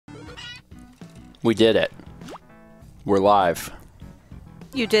We did it. We're live.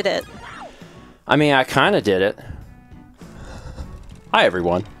 You did it. I mean, I kind of did it. Hi,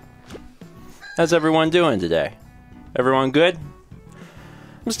 everyone. How's everyone doing today? Everyone good?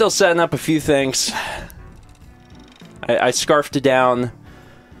 I'm still setting up a few things. I scarfed down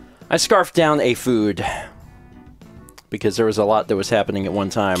a food because there was a lot that was happening at one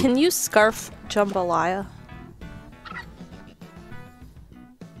time. Can you scarf jambalaya?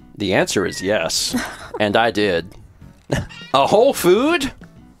 The answer is yes, and I did. A whole food?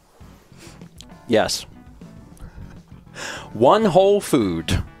 Yes. One whole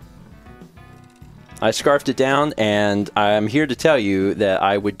food. I scarfed it down, and I'm here to tell you that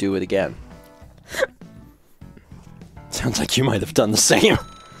I would do it again. Sounds like you might have done the same.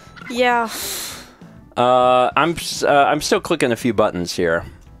 Yeah. I'm still clicking a few buttons here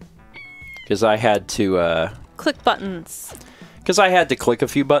because I had to Click buttons. Because I had to click a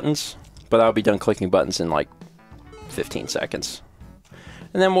few buttons, but I'll be done clicking buttons in like 15 seconds,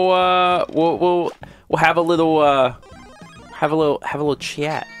 and then we'll have a little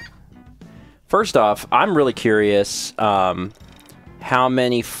chat. First off, I'm really curious how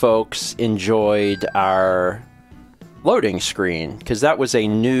many folks enjoyed our loading screen, because that was a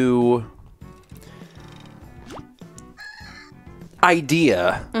new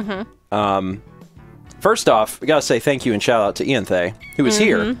idea. Mm-hmm. First off, I gotta say thank you and shout out to Ian Thay, who was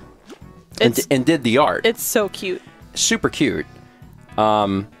here and did the art. It's so cute. Super cute.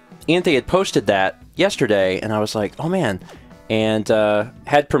 Ian Thay had posted that yesterday, and I was like, oh man, and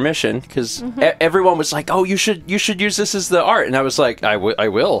had permission, because everyone was like, oh, you should use this as the art, and I was like, I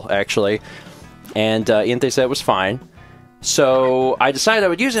will, actually. And Ian Thay said it was fine. So I decided I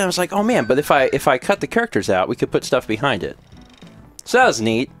would use it, and I was like, oh man, but if I cut the characters out, we could put stuff behind it. So that was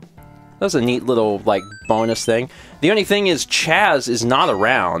neat. That was a neat little, like, bonus thing. The only thing is Chaz is not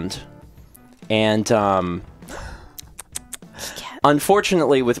around. And,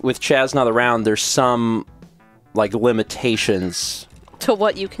 unfortunately, with Chaz not around, there's some, like, limitations. To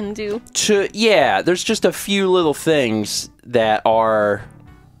what you can do. Yeah, there's just a few little things that are,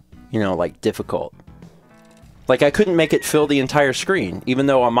 you know, like, difficult. Like, I couldn't make it fill the entire screen, even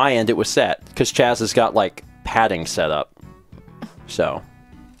though on my end it was set, because Chaz has got, like, padding set up. So...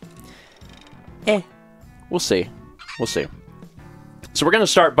 we'll see. We'll see. So we're gonna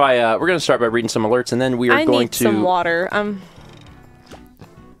start by reading some alerts, and then we are going to. I need some water.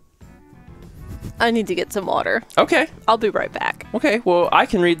 I need to get some water. Okay. I'll be right back. Okay. Well, I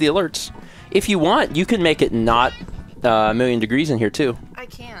can read the alerts. If you want, you can make it not a million degrees in here too. I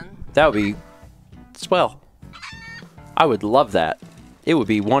can. That would be swell. I would love that. It would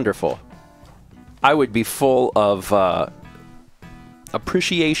be wonderful. I would be full of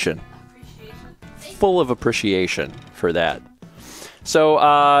appreciation. Full of appreciation for that. So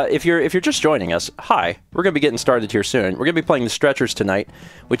if you're just joining us, hi. We're going to be getting started here soon. We're going to be playing The Stretchers tonight,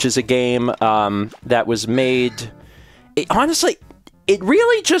 which is a game that was made... honestly, it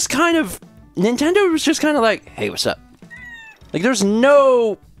really just kind of... Nintendo was just kind of like, hey, what's up? Like, there's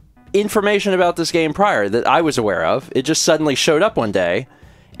no information about this game prior that I was aware of. It just suddenly showed up one day,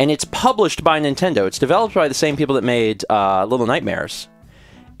 and it's published by Nintendo. It's developed by the same people that made Little Nightmares.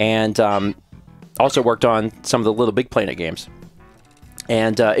 And... also worked on some of the Little Big Planet games.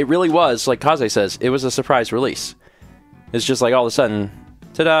 And it really was, like Kaze says, it was a surprise release. It's just like all of a sudden,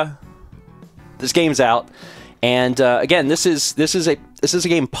 ta-da, this game's out. And again, this is a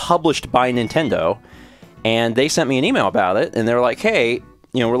game published by Nintendo, and they sent me an email about it, and they were like, hey,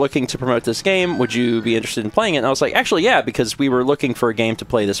 you know, we're looking to promote this game. Would you be interested in playing it? And I was like, actually, yeah, because we were looking for a game to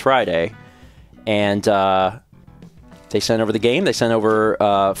play this Friday. And they sent over the game. They sent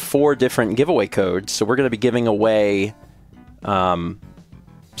over 4 different giveaway codes. So we're going to be giving away some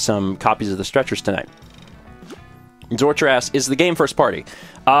copies of The Stretchers tonight. Zorcher asks, is the game first party?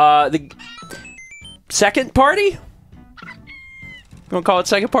 The second party? You want to call it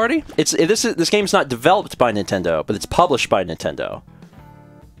second party? This game's not developed by Nintendo, but it's published by Nintendo.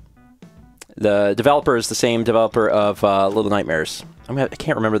 The developer is the same developer of Little Nightmares. I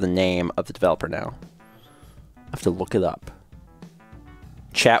can't remember the name of the developer now. I have to look it up.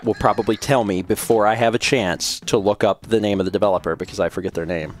 Chat will probably tell me before I have a chance to look up the name of the developer because I forget their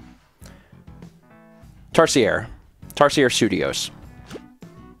name. Tarsier Studios.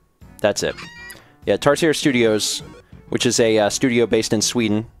 That's it. Yeah, Tarsier Studios, which is a studio based in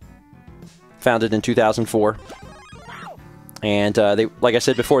Sweden, founded in 2004. And they, like I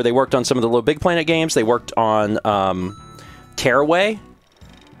said before, they worked on some of the Little Big Planet games. They worked on Tearaway,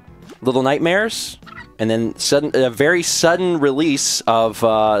 Little Nightmares, and then a very sudden release of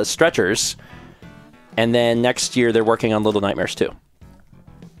Stretchers. And then next year they're working on Little Nightmares 2.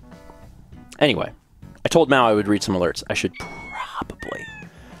 Anyway, I told Mao I would read some alerts. I should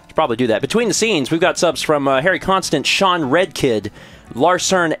probably do that. Between the scenes, we've got subs from Harry Constant, Sean Redkid,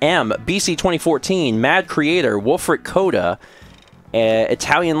 Larsern M, BC 2014, Mad Creator, Wolfric Coda,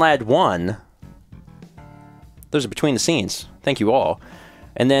 Italian Lad 1. Those are between the scenes. Thank you all.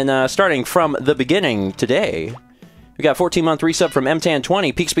 And then starting from the beginning today, we got 14-month resub from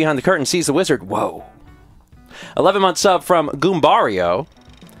MTAN20, peeks behind the curtain, sees the wizard. Whoa. 11-month sub from Goombario.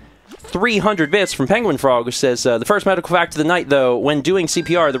 300 bits from Penguin Frog, who says, the first medical fact of the night, though, when doing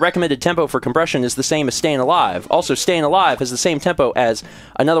CPR, the recommended tempo for compression is the same as staying alive. Also, staying alive has the same tempo as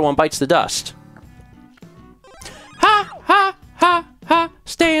Another One Bites the Dust. Ha, ha, ha, ha,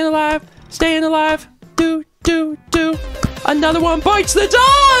 staying alive, do, do, do. Another one bites the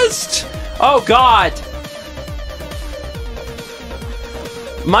dust! Oh, God.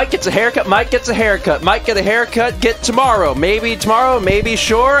 Mike gets a haircut, Mike gets a haircut, Mike get a haircut, get tomorrow, maybe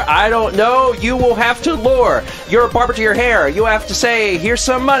sure, I don't know, you will have to lure, you're a barber to your hair, you have to say, here's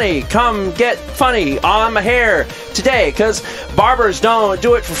some money, come get funny on my hair today, because barbers don't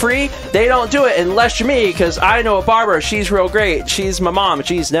do it for free, they don't do it unless you're me, because I know a barber, she's real great, she's my mom,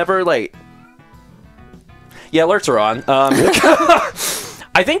 she's never late. Yeah, alerts are on.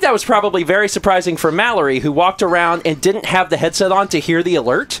 I think that was probably very surprising for Mallory, who walked around and didn't have the headset on to hear the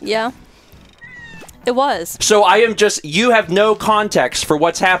alert. Yeah. It was. So I am just, you have no context for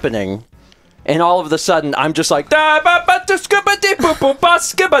what's happening. And all of a sudden, I'm just like,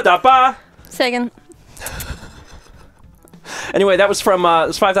 Second. Anyway, that was from,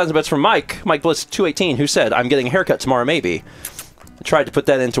 5,000 bits from Mike Bliss 218, who said, I'm getting a haircut tomorrow, maybe. I tried to put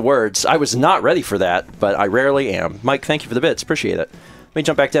that into words. I was not ready for that, but I rarely am. Mike, thank you for the bits. Appreciate it. Let me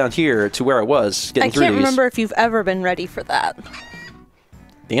jump back down here to where I was getting through these. I can't remember if you've ever been ready for that.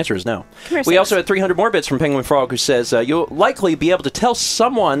 The answer is no. We also had 300 more bits from Penguin Frog, who says, you'll likely be able to tell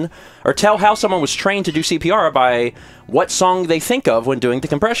someone, or tell how someone was trained to do CPR by what song they think of when doing the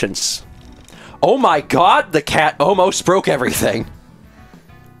compressions. Oh my God, the cat almost broke everything.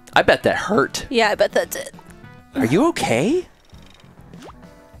 I bet that hurt. Yeah, I bet that did. Are you okay?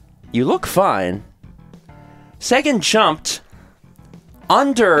 You look fine. Sagan jumped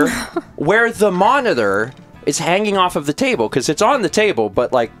under where the monitor is hanging off of the table, because it's on the table,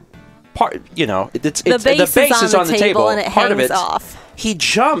 but like, part, you know, the base is on the table and it part of hangs it. Off. He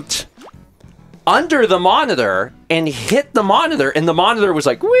jumped under the monitor and hit the monitor, and the monitor was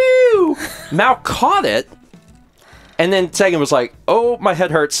like, woo! Mal caught it, and then Sagan was like, oh, my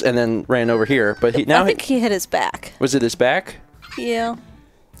head hurts, and then ran over here. But I think he hit his back. Was it his back? Yeah.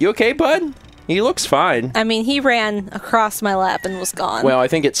 You okay, bud? He looks fine. I mean, he ran across my lap and was gone. Well, I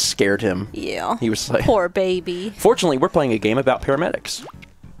think it scared him. Yeah. He was like... Poor baby. Fortunately, we're playing a game about paramedics.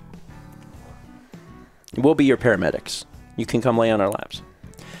 We'll be your paramedics. You can come lay on our laps.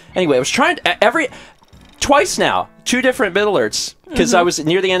 Anyway, I was trying to... Twice now. 2 different bit alerts. Because I was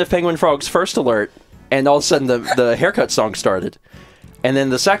near the end of Penguin Frog's first alert, and all of a sudden the haircut song started. And then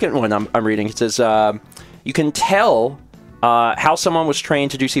the second one I'm reading, it says, you can tell... how someone was trained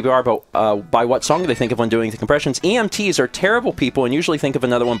to do CPR by what song they think of when doing the compressions. EMTs are terrible people and usually think of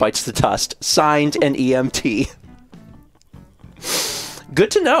Another One Bites the Dust. Signed, an EMT. Good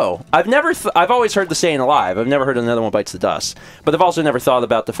to know. I've always heard the Staying Alive. I've never heard Another One Bites the Dust. But I've also never thought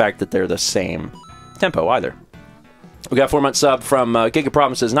about the fact that they're the same tempo either. We got 4-month sub from Giga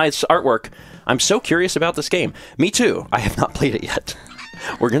Problem, says, nice artwork. I'm so curious about this game. Me too. I have not played it yet.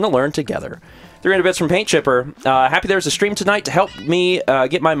 We're going to learn together. 300 bits from Paint Chipper. Happy there's a stream tonight to help me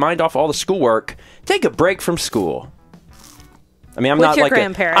get my mind off all the schoolwork. Take a break from school. I mean, I'm not like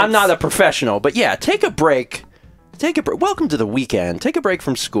I'm not a professional, but yeah, take a break. Take a break. Welcome to the weekend. Take a break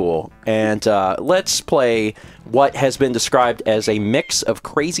from school and let's play what has been described as a mix of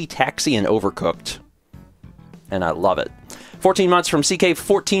Crazy Taxi and Overcooked. And I love it. 14 months from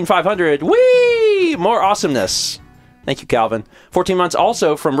CK14500. Whee! More awesomeness. Thank you, Calvin. 14 months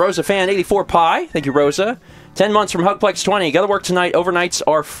also from Rosa Fan 84 Pi. Thank you, Rosa. 10 months from Hugplex 20. Gotta work tonight. Overnights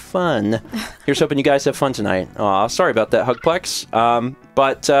are fun. Here's hoping you guys have fun tonight. Aw, sorry about that, Hugplex.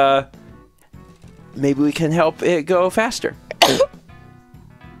 But maybe we can help it go faster.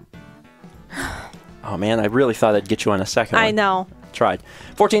 Oh man, I really thought I'd get you on a second one. I know. Tried.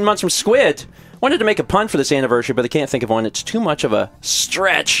 14 months from Squid. Wanted to make a pun for this anniversary, but I can't think of one. It's too much of a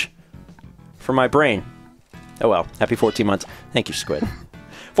stretch for my brain. Oh well, happy 14 months. Thank you, Squid.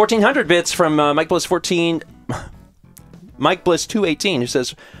 1,400 bits from Mike Bliss 14, Mike Bliss 218, who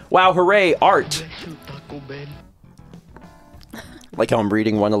says, "Wow, hooray, art!" Like how I'm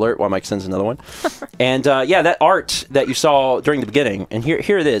reading one alert while Mike sends another one. And yeah, that art that you saw during the beginning, and here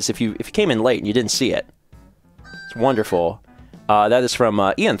it is. If you came in late and you didn't see it, it's wonderful. That is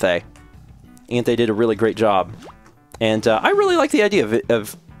from Ian Thay. and they did a really great job. And I really like the idea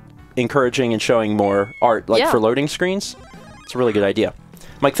of encouraging and showing more art, like for loading screens. It's a really good idea.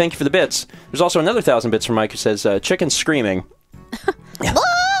 Mike, thank you for the bits. There's also another 1,000 bits from Mike who says, chicken screaming.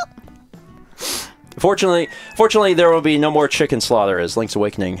 Fortunately, there will be no more chicken slaughter as Link's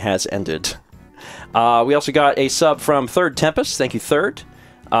Awakening has ended. We also got a sub from Third Tempest. Thank you, Third.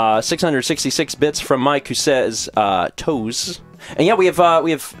 666 bits from Mike who says, toes. And yeah, we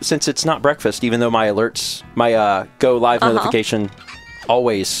have, since it's not breakfast, even though my alerts, my go live notification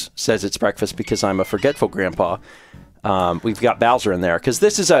always says it's breakfast because I'm a forgetful grandpa. We've got Bowser in there because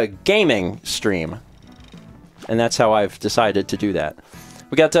this is a gaming stream, and that's how I've decided to do that.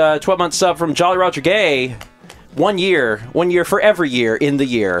 We got 12-month sub from Jolly Roger Gay. 1 year for every year in the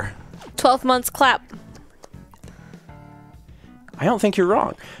year. 12 months clap. I don't think you're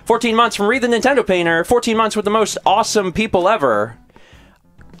wrong. 14 months from Reed the Nintendo Painter. 14 months with the most awesome people ever.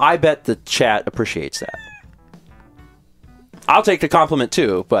 I bet the chat appreciates that. I'll take the compliment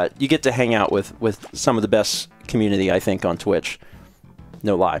too, but you get to hang out with some of the best community, I think, on Twitch.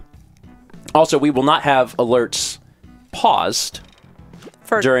 No lie. Also, we will not have alerts paused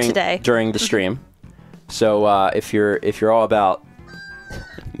for during the stream. So if you're all about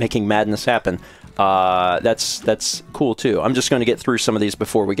making madness happen, that's cool too. I'm just going to get through some of these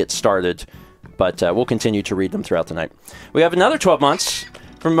before we get started, but we'll continue to read them throughout the night. We have another 12 months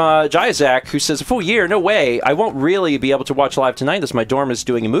from Jayazak, who says, a full year, no way. I won't really be able to watch live tonight as my dorm is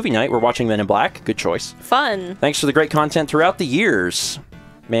doing a movie night. We're watching Men in Black. Good choice. Fun. Thanks for the great content throughout the years.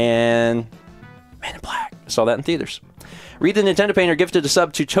 Men in Black. I saw that in theaters. Reed the Nintendo Painter gifted a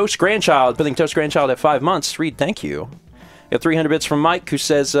sub to Toast Grandchild, putting Toast Grandchild at 5 months. Reed, thank you. We have 300 bits from Mike, who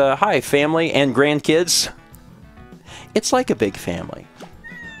says, hi, family and grandkids. It's like a big family.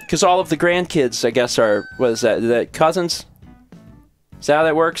 Because all of the grandkids, I guess, are, what is that cousins? Is that how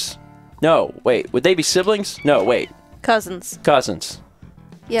that works? No, wait. Would they be siblings? No, wait. Cousins. Cousins.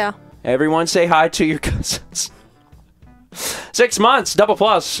 Yeah. Everyone say hi to your cousins. 6 months, double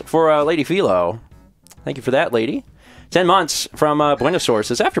plus for Lady Philo. Thank you for that, lady. 10 months from Buenosaur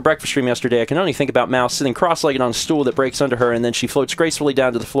says, after breakfast stream yesterday, I can only think about Mouse sitting cross-legged on a stool that breaks under her, and then she floats gracefully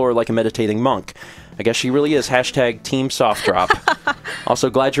down to the floor like a meditating monk. I guess she really is hashtag Team Soft Drop. Also,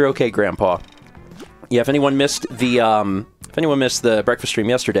 glad you're okay, Grandpa. Yeah, if anyone missed the breakfast stream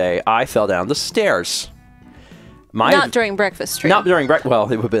yesterday, I fell down the stairs. Not during breakfast stream. Not during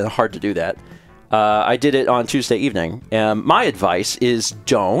well, it would have been hard to do that. I did it on Tuesday evening. My advice is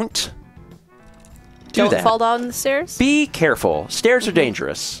don't fall down the stairs? Be careful. Stairs are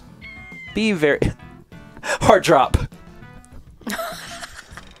dangerous. Be very... Hard drop.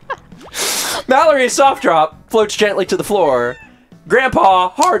 Mallory, soft drop, floats gently to the floor. Grandpa,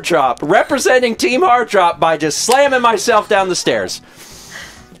 hard drop, representing Team Hard Drop by just slamming myself down the stairs.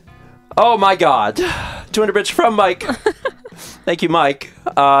 Oh my god. 200 bits from Mike. Thank you, Mike.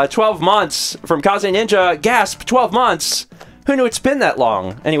 12 months from Kaze Ninja. Gasp, 12 months. Who knew it's been that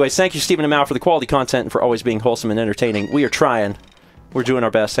long? Anyways, thank you, Stephen and Mal, for the quality content and for always being wholesome and entertaining. We are trying. We're doing our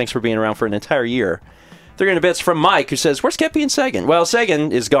best. Thanks for being around for an entire year. 300 bits from Mike, who says, where's Kepi and Sagan? Well,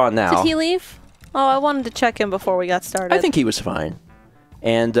 Sagan is gone now. Did he leave? Oh, I wanted to check him before we got started. I think he was fine.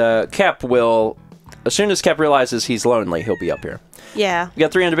 And Kep will... As soon as Kep realizes he's lonely, he'll be up here. Yeah. We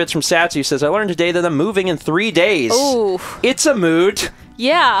got 300 bits from Satsy, who says, I learned today that I'm moving in 3 days. Ooh. It's a mood.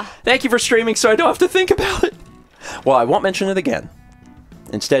 Yeah. Thank you for streaming so I don't have to think about it. Well, I won't mention it again.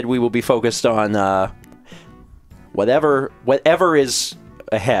 Instead, we will be focused on whatever is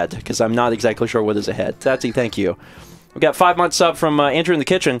ahead, because I'm not exactly sure what is ahead. Satsy, thank you. We got 5 months sub from Andrew in the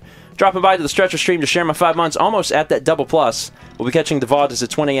kitchen. Dropping by to the Stretcher stream to share my 5 months, almost at that double plus. We'll be catching the VOD as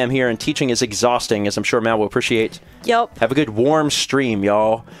it's 1 a.m. here, and teaching is exhausting, as I'm sure Mal will appreciate. Yep. Have a good warm stream,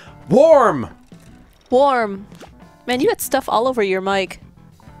 y'all. Warm! Warm. Man, you got stuff all over your mic.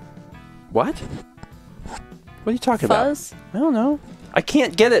 What? What are you talking Fuzz? about? I don't know. I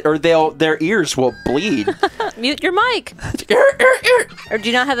can't get it, or their ears will bleed. Mute your mic. Or do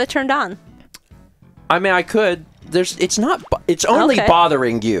you not have it turned on? I mean, I could. It's only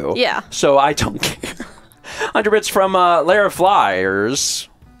bothering you. Yeah. So I don't care. 100 bits from Lara Flyers.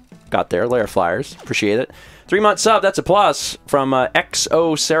 Got there, Lara Flyers. Appreciate it. 3 months sub, that's a plus from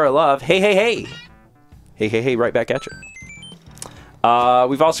XO Sarah Love. Hey, hey, hey. Hey, hey, hey, right back at you.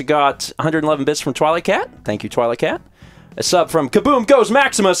 We've also got 111 bits from Twilight Cat. Thank you, Twilight Cat. A sub from Kaboom Goes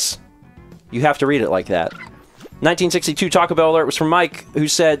Maximus. You have to read it like that. 1962 Taco Bell alert was from Mike, who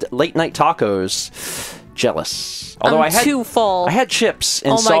said late night tacos. Jealous. Although I'm too full. I had chips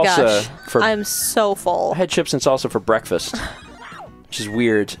and salsa. Oh my gosh. I'm so full. I had chips and salsa for breakfast, which is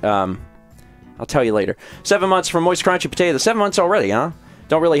weird. I'll tell you later. 7 months from Moist Crunchy Potato. 7 months already, huh?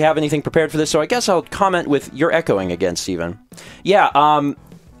 don't really have anything prepared for this, so I guess I'll comment with you're echoing again, Steven. Yeah,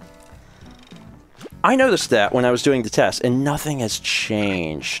 I noticed that when I was doing the test, and nothing has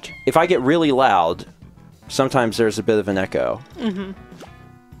changed. If I get really loud, sometimes there's a bit of an echo. Mm-hmm.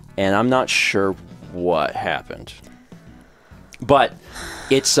 And I'm not sure what happened. But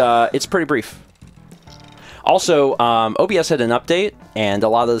it's pretty brief. Also, OBS had an update, and a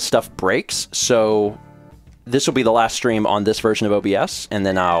lot of the stuff breaks, so this will be the last stream on this version of OBS, and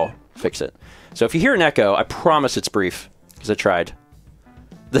then I'll fix it. So if you hear an echo, I promise it's brief, because I tried.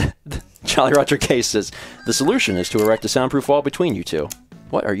 Jolly Roger Case says, the solution is to erect a soundproof wall between you two.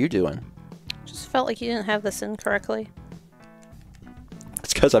 What are you doing? Just felt like you didn't have this in correctly.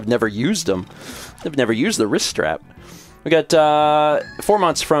 It's because I've never used them. I've never used the wrist strap. We got 4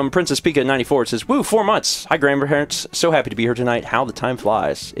 months from Princess Pika 94. It says, woo, 4 months. Hi, grandparents. So happy to be here tonight. How the time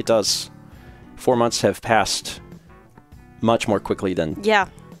flies. It does. 4 months have passed much more quickly than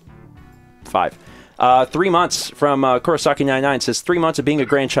 5. 3 months from Kurosaki99 says, 3 months of being a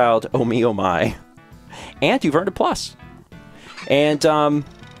grandchild. Oh me, oh my. And you've earned a plus. And 300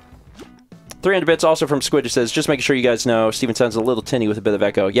 bits also from Squid. It says, just making sure you guys know, Steven sounds a little tinny with a bit of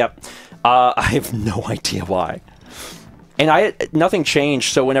echo. Yep. I have no idea why. And nothing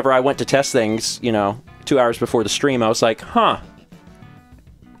changed, so whenever I went to test things, you know, 2 hours before the stream, I was like, huh.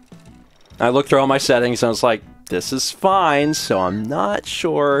 I looked through all my settings, and I was like, this is fine, so I'm not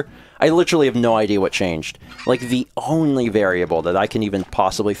sure. I literally have no idea what changed. Like, the only variable that I can even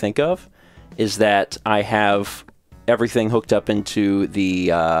possibly think of is that I have everything hooked up into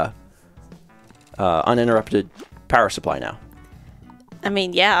the uninterrupted power supply now. I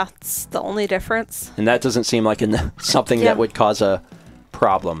mean, yeah, it's the only difference. And that doesn't seem like something that would cause a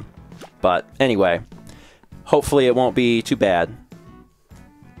problem. But anyway, hopefully it won't be too bad.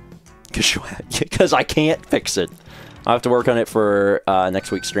 Because I can't fix it. I'll have to work on it for next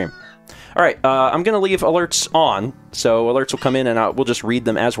week's stream. All right, I'm going to leave alerts on, so alerts will come in and we'll just read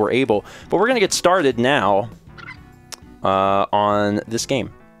them as we're able. But we're going to get started now on this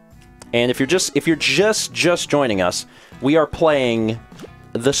game. And if you're just joining us, we are playing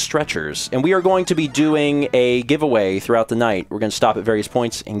The Stretchers, and we are going to be doing a giveaway throughout the night. We're going to stop at various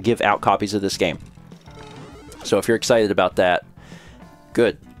points and give out copies of this game. So if you're excited about that,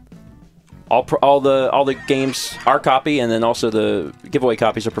 good. All the games, our copy, and then also the giveaway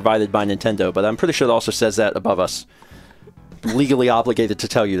copies are provided by Nintendo, but I'm pretty sure it also says that above us. I'm legally obligated to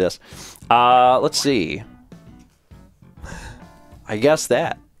tell you this. Let's see. I guess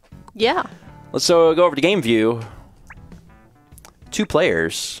that. Yeah. Let's go over to game view. 2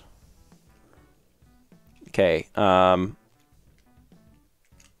 players. Okay. Come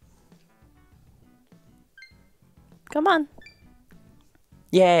on.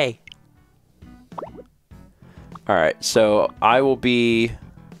 Yay. All right. So I will be.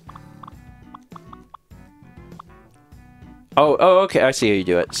 Oh, okay. I see how you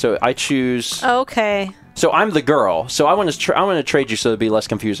do it. So I choose. Okay. So I'm the girl. So I want to trade you so it'll be less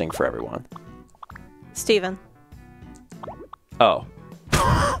confusing for everyone. Steven. Oh.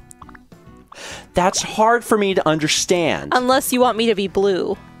 That's hard for me to understand. Unless you want me to be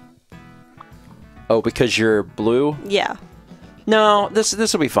blue. Oh, because you're blue? Yeah. No, this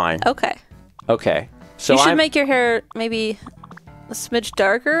will be fine. Okay. Okay. So you should make your hair maybe a smidge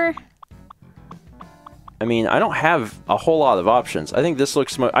darker. I mean, I don't have a whole lot of options. I think this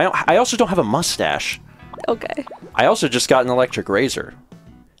looks... I also don't have a mustache. Okay. I also just got an electric razor.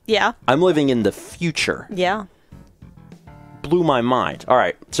 Yeah. I'm living in the future. Yeah. Blew my mind. All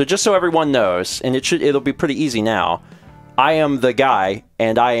right. So just so everyone knows, and it'll be pretty easy now. I am the guy,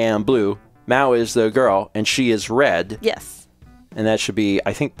 and I am blue. Mao is the girl, and she is red. Yes. And that should be,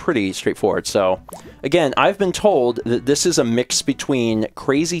 I think, pretty straightforward. So, again, I've been told that this is a mix between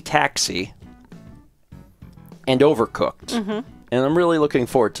Crazy Taxi and Overcooked. Mm-hmm. And I'm really looking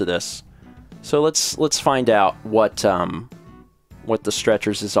forward to this. So let's find out what the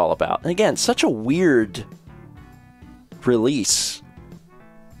Stretchers is all about. And again, such a weird release.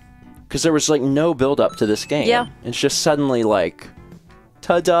 Because there was, like, no build-up to this game. Yeah. It's just suddenly, like,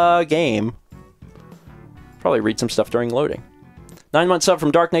 ta-da, game. Probably read some stuff during loading. 9 months up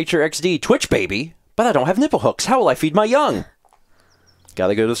from Dark Nature XD. Twitch, baby! But I don't have nipple hooks. How will I feed my young?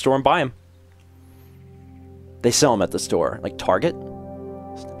 Gotta go to the store and buy them. They sell them at the store. Like Target?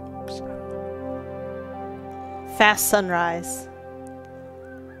 Fast sunrise.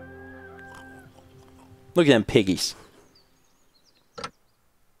 Look at them piggies.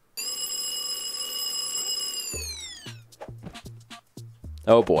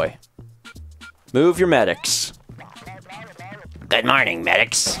 Oh boy. Move your medics. Good morning,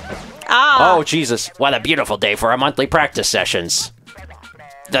 medics. Ah! Oh, Jesus. What a beautiful day for our monthly practice sessions.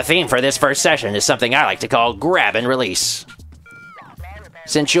 The theme for this first session is something I like to call grab and release.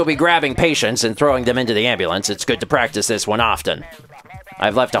 Since you'll be grabbing patients and throwing them into the ambulance, it's good to practice this one often.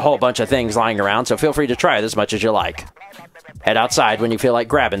 I've left a whole bunch of things lying around, so feel free to try it as much as you like. Head outside when you feel like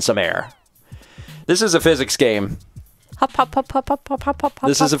grabbing some air. This is a physics game. Hop, hop, hop, hop, hop, hop, hop, hop,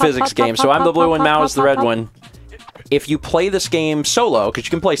 This is a physics game, so I'm the blue one, Mao is the red one. If you play this game solo, because you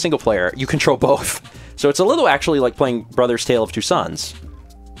can play single player, you control both. So it's a little actually like playing Brother's Tale of Two Sons.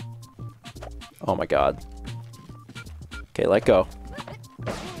 Oh my god. Okay, let go.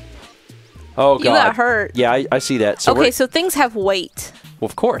 Oh god. You got hurt. Yeah, I see that. So okay, so things have weight. Well,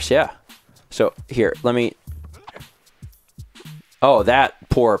 of course, yeah. So here, let me... Oh, that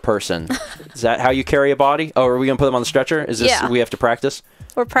poor person. Is that how you carry a body? Oh, are we going to put them on the stretcher? Is this we have to practice?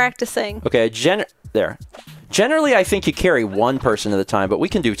 We're practicing. Okay, there. Generally, I think you carry one person at a time, but we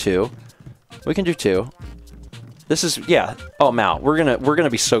can do two. We can do two. This is, yeah. Oh, Mal, we're gonna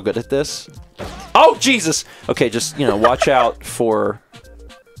be so good at this. Oh, Jesus! Okay, just, you know, watch out for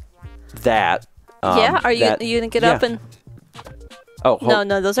that. Yeah, are you gonna get up and... Oh,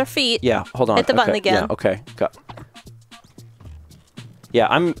 no, those are feet. Yeah, hold on. Hit the button again. Yeah, okay. Yeah,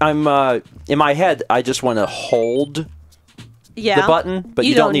 I'm in my head, I just want to hold the button, but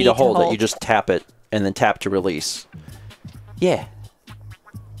you don't need to hold it. You just tap it and then tap to release. Yeah.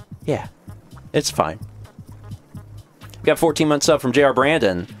 Yeah. It's fine. We got 14 months up from JR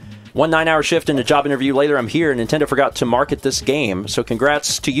Brandon. 1 9-hour shift and a job interview later, I'm here. Nintendo forgot to market this game, so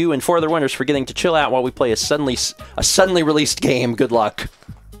congrats to you and 4 other winners for getting to chill out while we play a suddenly released game. Good luck.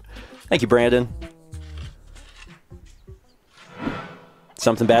 Thank you, Brandon.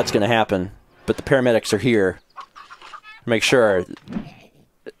 Something bad's going to happen, but the paramedics are here. Make sure,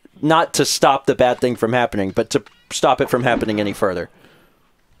 not to stop the bad thing from happening, but to stop it from happening any further.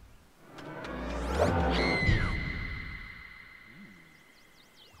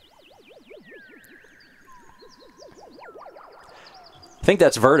 I think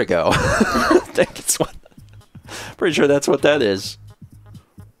that's Vertigo. I think it's pretty sure that's what that is.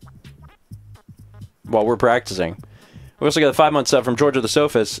 While we're practicing. We also got a 5-month sub from Georgia the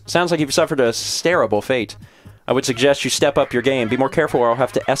Sophist. Sounds like you've suffered a terrible fate. I would suggest you step up your game. Be more careful or I'll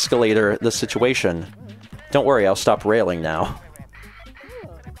have to escalate the situation. Don't worry, I'll stop railing now.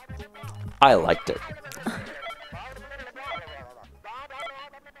 I liked it.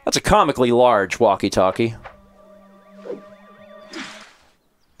 That's a comically large walkie-talkie.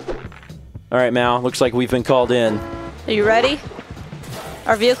 Alright, Mal. Looks like we've been called in. Are you ready?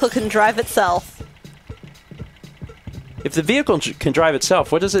 Our vehicle can drive itself. If the vehicle can drive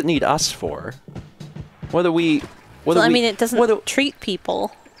itself, what does it need us for? I mean, it doesn't treat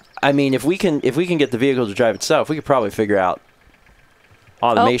people. I mean, if we can get the vehicle to drive itself, we could probably figure out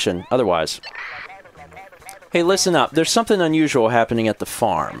automation otherwise. Hey, listen up. There's something unusual happening at the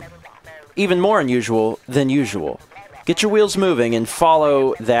farm. Even more unusual than usual. Get your wheels moving and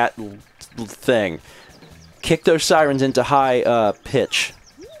follow that thing. Kick those sirens into high pitch.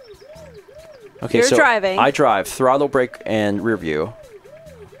 Okay, You're so driving. I drive. Throttle, brake, and rear view.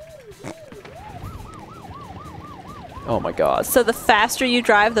 Oh my god. So the faster you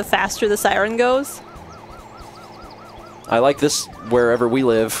drive, the faster the siren goes? I like this wherever we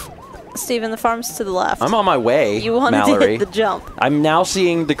live. Steven, the farm's to the left. I'm on my way, You wanted Mallory. to hit the jump. I'm now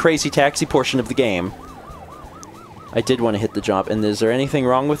seeing the Crazy Taxi portion of the game. I did want to hit the jump. And is there anything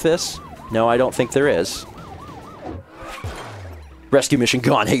wrong with this? No, I don't think there is. Rescue mission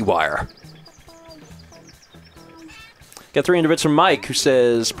gone haywire. Got 300 bits from Mike, who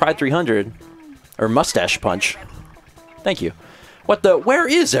says, Pride 300. Or Mustache Punch. Thank you. What the? Where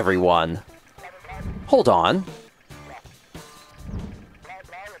is everyone? Hold on.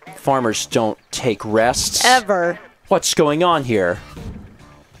 Farmers don't take rests. Ever. What's going on here?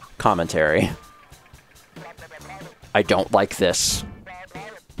 Commentary. I don't like this.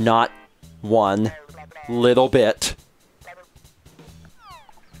 Not one little bit.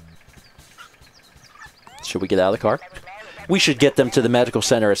 Should we get out of the car? We should get them to the medical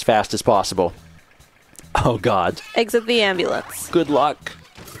center as fast as possible. Oh, God. Exit the ambulance. Good luck.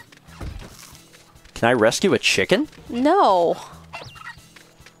 Can I rescue a chicken? No.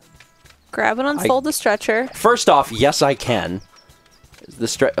 Grab and unfold the stretcher. First off, yes, I can. The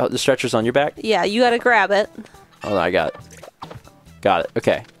stretcher's on your back? Yeah, you gotta grab it. Oh, I got it. Got it.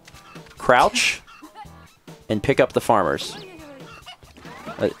 Okay. Crouch and pick up the farmers.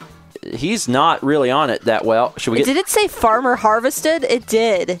 He's not really on it that well. Should we get... Did it say farmer harvested? It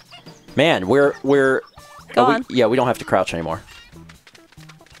did. Man, we're... Go on. Yeah, we don't have to crouch anymore.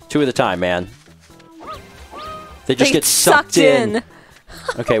 2 at a time, man. They just get sucked in.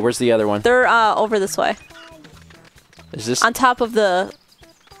 Okay, where's the other one? They're over this way. Is this... On top of the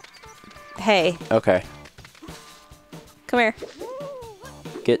Hey. Okay. Come here.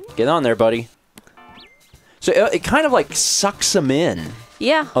 Get on there, buddy. So it kind of like sucks them in.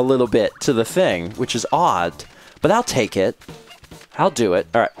 Yeah. A little bit to the thing, which is odd, but I'll take it. I'll do it.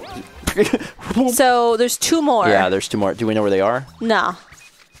 All right. So there's 2 more. Yeah, there's 2 more. Do we know where they are? No.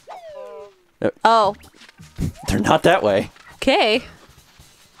 Oh. They're not that way. Okay.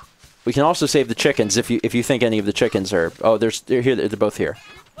 We can also save the chickens if you think any of the chickens are. Oh, they're here. They're both here.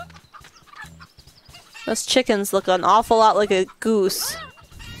 Those chickens look an awful lot like a goose.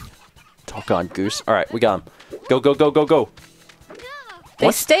 Doggone goose. All right, we got them. Go, go, go, go, go.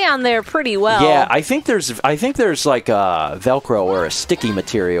 They stay on there pretty well. Yeah, I think there's like a Velcro or a sticky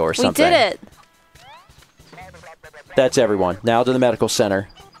material or something. We did it. That's everyone. Now to the medical center.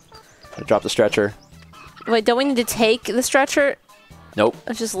 I drop the stretcher. Wait, don't we need to take the stretcher? Nope.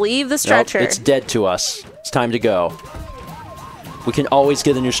 Let's just leave the stretcher. Nope, it's dead to us. It's time to go. We can always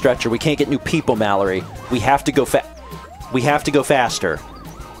get a new stretcher. We can't get new people, Mallory. We have to go We have to go faster.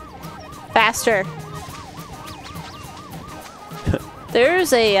 Faster.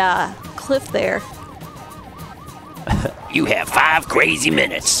 There's a cliff there. You have 5 crazy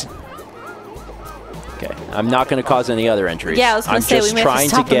minutes. Okay, I'm not going to cause any other injuries. Yeah, I was going to say we may have to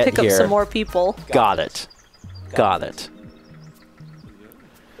stop and pick up some more people. Got it. Got it.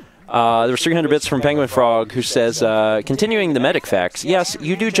 There's 300 bits from Penguin Frog, who says, continuing the medic facts, yes,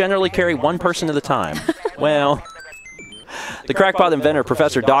 you do generally carry 1 person at a time. Well, the crackpot inventor,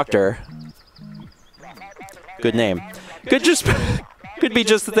 Professor Doctor, good name, could be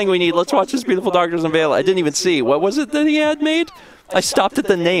just the thing we need. Let's watch this beautiful doctor's unveil. I didn't even see. What was it that he had made? I stopped at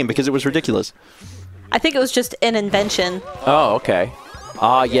the name because it was ridiculous. I think it was just an invention. Oh, okay.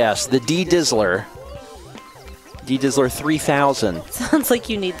 Ah, yes, the D-Dizzler. D-Dizzler 3000. Sounds like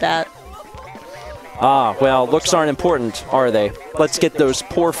you need that. Ah, well, looks aren't important, are they? Let's get those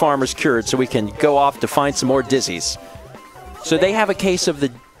poor farmers cured so we can go off to find some more dizzies. So they have a case of the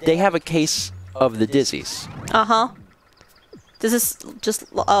dizzies. Uh-huh. Does this just...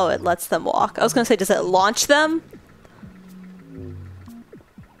 Oh, it lets them walk. I was going to say, does it launch them?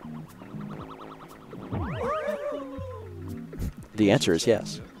 The answer is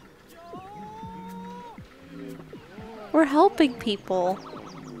yes. We're helping people.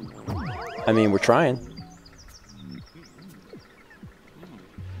 I mean, we're trying.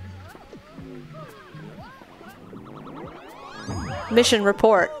 Mission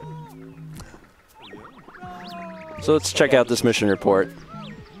report. So let's check out this mission report.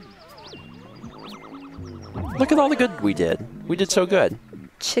 Look at all the good we did. We did so good.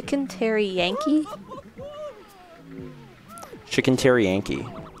 Chicken Terry Yankee? Chicken Terry Yankee.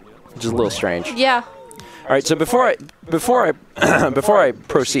 Which is a little strange. Yeah. All right, so before I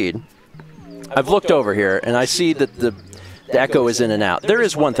proceed, I've looked over here and I see that the echo is in and out. There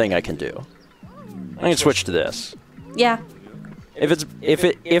is one thing I can do. I can switch to this. Yeah. If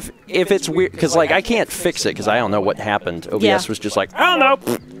it's weird, because like I can't fix it because I don't know what happened. OBS was just like, I don't know,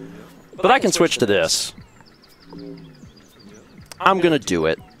 but I can switch to this. I'm gonna do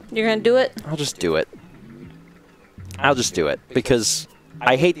it. You're gonna do it? I'll just do it. I'll just do it because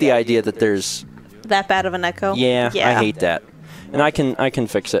I hate the idea that there's that bad of an echo. Yeah, I hate that, and I can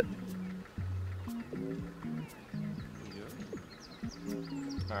fix it.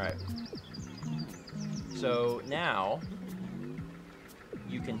 All right. So now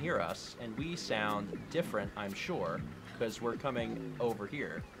you can hear us, and we sound different, I'm sure, because we're coming over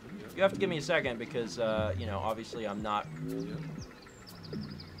here. You have to give me a second because, you know, obviously I'm not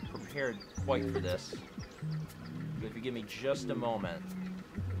prepared quite for this. But if you give me just a moment,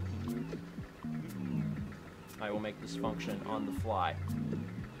 I will make this function on the fly.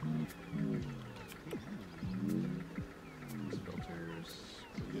 Filters.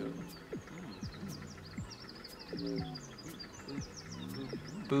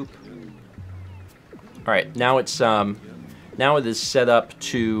 Boop. All right, now it's now it is set up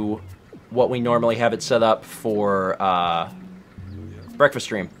to what we normally have it set up for breakfast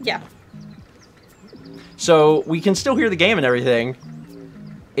stream. Yeah. So we can still hear the game and everything.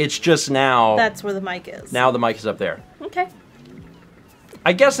 It's just now. That's where the mic is. Now the mic is up there. Okay.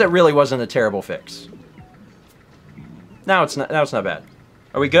 I guess that really wasn't a terrible fix. Now it's not. Now it's not bad.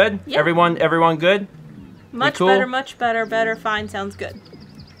 Are we good? Yeah. Everyone good? Much cool? better, much better, better, fine, sounds good.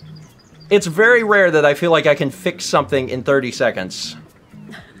 It's very rare that I feel like I can fix something in 30 seconds.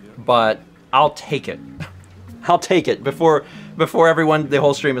 But I'll take it. I'll take it before everyone, the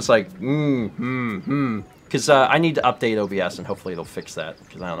whole stream is like, because I need to update OBS and hopefully it'll fix that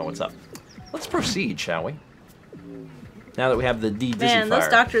because I don't know what's up. Let's proceed, shall we? Now that we have the Dizzy Man, Fire. those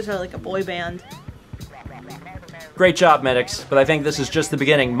doctors are like a boy band. Great job, medics, but I think this is just the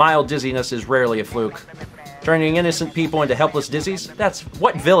beginning. Mild dizziness is rarely a fluke. Turning innocent people into helpless dizzies? That's...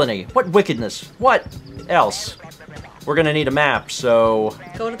 what villainy? What wickedness? What else? We're gonna need a map, so...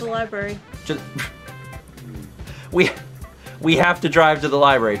 Go to the library. Just... we have to drive to the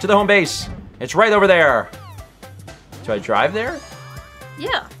library. To the home base. It's right over there. Do I drive there?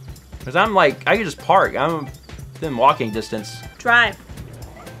 Yeah. Because I'm like... I can just park. I'm within walking distance. Drive.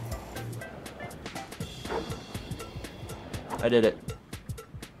 I did it.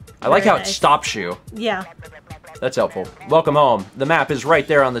 I like how it stops you. Yeah. That's helpful. Welcome home. The map is right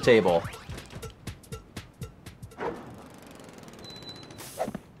there on the table.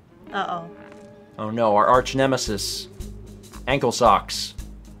 Uh-oh. Oh no, our arch nemesis. Ankle socks.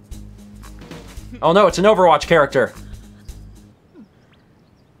 Oh no, it's an Overwatch character.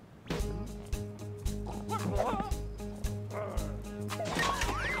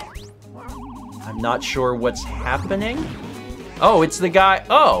 I'm not sure what's happening. Oh, it's the guy.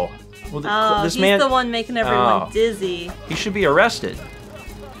 Oh. Well, this he's man... the one making everyone dizzy. He should be arrested.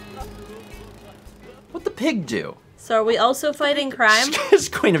 What'd the pig do? So are we also fighting crime? It's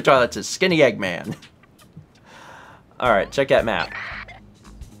Queen of Toilets is Skinny Eggman. Alright, check that map.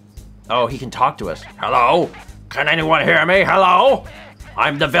 Oh, he can talk to us. Hello? Can anyone hear me? Hello?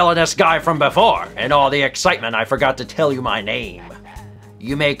 I'm the villainous guy from before. In all the excitement, I forgot to tell you my name.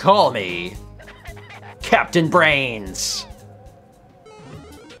 You may call me... Captain Brains.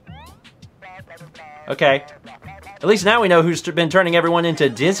 Okay. At least now we know who's been turning everyone into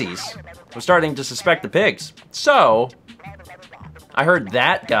dizzies. We're starting to suspect the pigs. So, I heard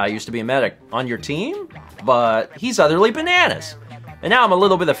that guy used to be a medic on your team, but he's utterly bananas. And now I'm a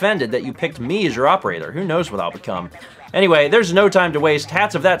little bit offended that you picked me as your operator. Who knows what I'll become. Anyway, there's no time to waste.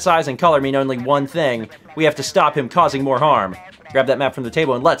 Hats of that size and color mean only one thing. We have to stop him causing more harm. Grab that map from the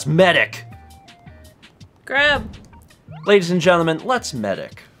table and let's medic. Grab. Ladies and gentlemen, let's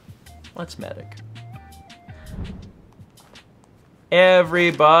medic. Let's medic.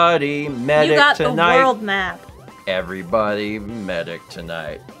 Everybody medic tonight. You got the world map. Everybody medic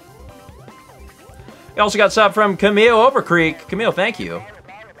tonight. We also got sub from Camille Overcreek. Camille, thank you.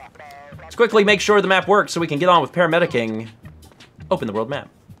 Let's quickly make sure the map works so we can get on with paramedicing. Open the world map.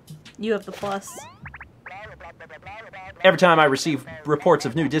 You have the plus. Every time I receive reports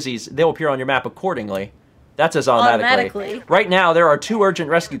of new dizzies, they'll appear on your map accordingly. That says automatically. Right now, there are 2 urgent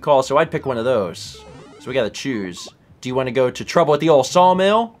rescue calls, so I'd pick one of those. So we gotta choose. Do you want to go to trouble at the old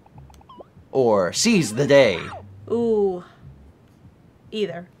sawmill? Or seize the day? Ooh.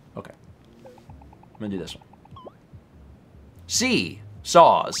 Either. Okay. I'm gonna do this one. C.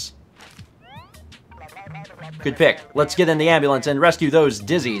 Saws. Good pick. Let's get in the ambulance and rescue those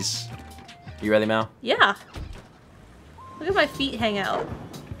dizzies. You ready, Mal? Yeah. Look at my feet hang out.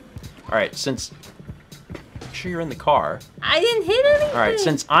 Alright, since... Make sure you're in the car. I didn't hit anything! Alright,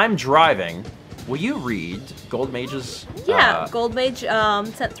 since I'm driving... Will you read Gold Mage's... Yeah, Gold Mage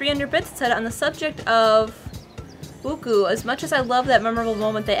sent 300 bits, said on the subject of Buku, as much as I love that memorable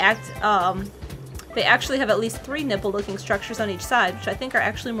moment, they actually have at least 3 nipple-looking structures on each side, which I think are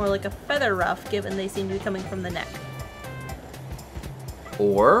actually more like a feather ruff, given they seem to be coming from the neck.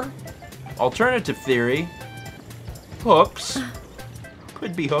 Or, alternative theory, hooks.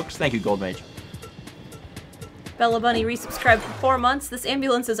 Could be hooks. Thank you, Gold Mage. Bella Bunny resubscribed for 4 months. This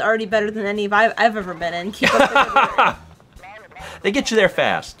ambulance is already better than any I've ever been in. Keep up the good work. They get you there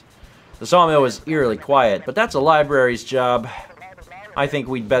fast. The sawmill was eerily quiet, but that's a library's job. I think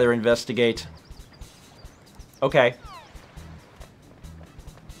we'd better investigate. Okay.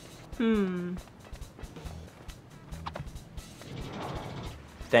 Thank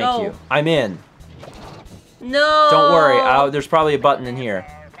you. I'm in. No! Don't worry, there's probably a button in here.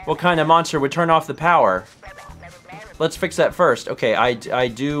 What kind of monster would turn off the power? Let's fix that first. Okay, I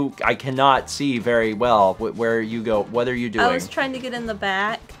cannot see very well where you go. What are you doing? I was trying to get in the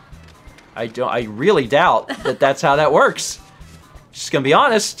back. I really doubt that that's how that works. Just gonna be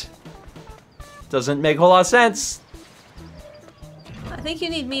honest. Doesn't make a whole lot of sense. I think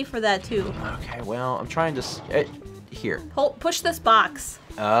you need me for that too. Okay, well, I'm trying to... here. Push this box.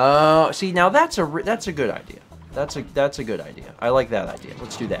 Oh, see, now that's a good idea. That's a good idea. I like that idea.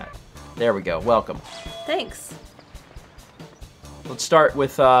 Let's do that. There we go. Welcome. Thanks. Let's start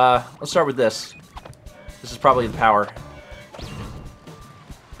with this. This is probably the power.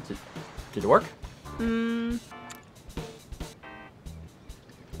 Did it work?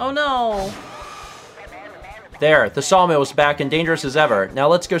 Oh no. There, the sawmill is back and dangerous as ever. Now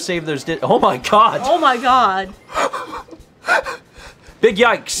let's go save those oh my god! Oh my god. Big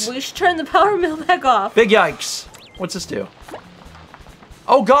yikes! We should turn the power mill back off. Big yikes! What's this do?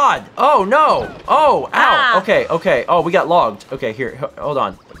 Oh God! Oh no! Oh, ow! Ah. Okay, okay. Oh, we got logged. Okay, here, hold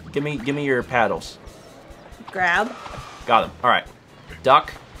on. Give me your paddles. Grab. Got him. All right.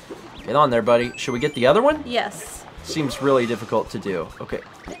 Duck. Get on there, buddy. Should we get the other one? Yes. Seems really difficult to do. Okay.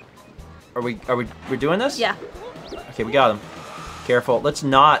 We're doing this? Yeah. Okay, we got him. Careful. Let's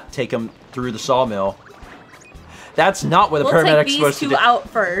not take him through the sawmill. That's not what a paramedic's supposed to do. We'll take these two out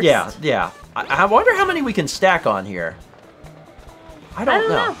first. Yeah, yeah. I wonder how many we can stack on here. I don't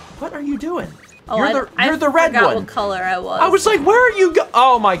know. What are you doing? Oh, you're the red forgot one. What color I was. I was like, where are you go?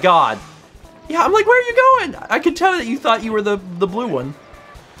 Oh my God. Yeah, I'm like, where are you going? I could tell that you thought you were the blue one.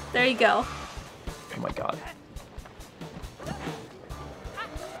 There you go. Oh my God.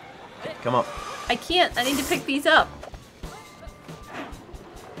 Come on. I can't. I need to pick these up.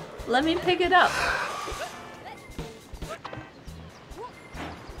 Let me pick it up.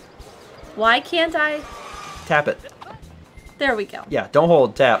 Why can't I? Tap it. There we go. Yeah, don't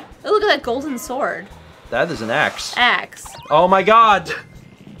hold, tap. Oh, look at that golden sword. That is an axe. Axe. Oh my God.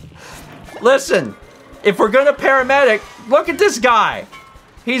 Listen, if we're gonna paramedic, look at this guy.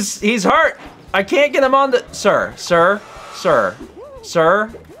 He's hurt. I can't get him on the... Sir,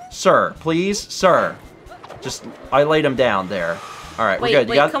 please, sir. Just, I laid him down there. All right, we're good.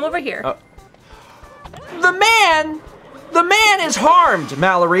 Wait, come over here. The man is harmed,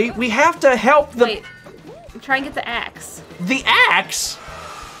 Mallory. We have to help the... Wait, try and get the axe. The axe?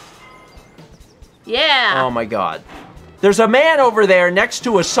 Yeah. Oh my God. There's a man over there next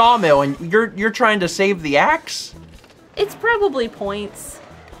to a sawmill, and you're trying to save the axe? It's probably points.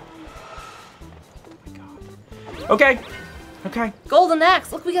 Oh my God. Okay. Okay. Golden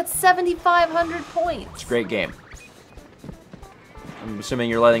axe. Look, we got 7,500 points. It's a great game. I'm assuming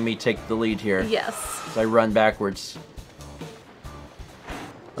you're letting me take the lead here. Yes. As I run backwards.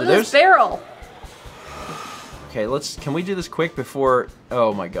 Look at this barrel. Okay, can we do this quick before...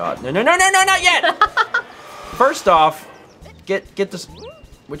 Oh my God. No, not yet! First off, get this...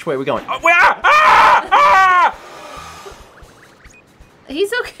 Which way are we going? Oh,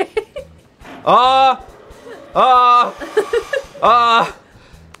 He's okay.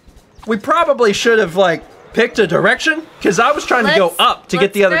 We probably should have, like, picked a direction, because I was trying to go up to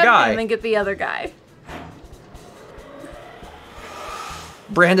get the other guy. And then get the other guy.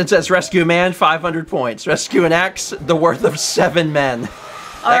 Brandon says, rescue a man, 500 points. Rescue an axe, the worth of 7 men.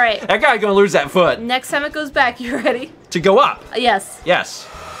 All right. That guy's gonna lose that foot. Next time it goes back, you ready? To go up? Yes. Yes.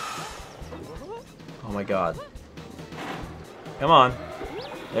 Oh my God. Come on.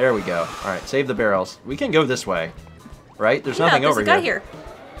 There we go. All right, save the barrels. We can go this way, right? There's nothing over here. There's a guy here.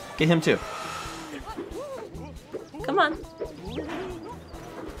 Get him too. Come on.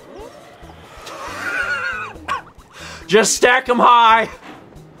 Just stack them high.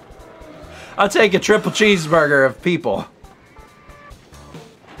 I'll take a triple cheeseburger of people.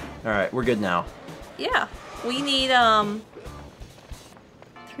 All right, we're good now. Yeah. We need, 3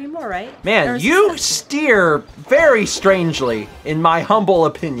 more, right? Man, you steer very strangely, in my humble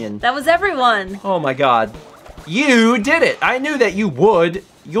opinion. That was everyone. Oh my God. You did it. I knew that you would.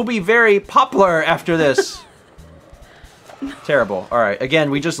 You'll be very popular after this. Terrible. All right, again,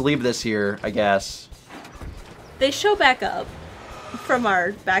 we just leave this here, I guess. They show back up from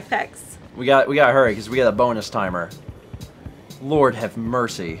our backpacks. We got to hurry because we got a bonus timer. Lord have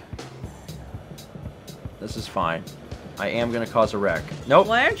mercy. This is fine. I am gonna cause a wreck. Nope.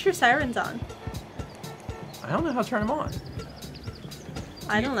 Why aren't your sirens on? I don't know how to turn them on.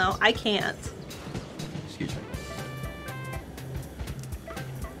 I don't know. I can't. Excuse me.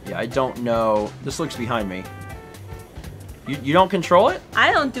 Yeah, I don't know. This looks behind me. You don't control it?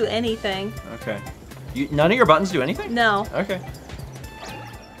 I don't do anything. Okay. None of your buttons do anything? No. Okay.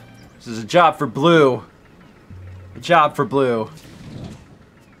 This is a job for Blue. A job for Blue.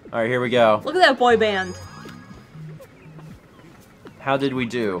 Alright, here we go. Look at that boy band. How did we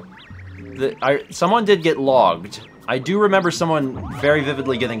do? Someone did get logged. I do remember someone very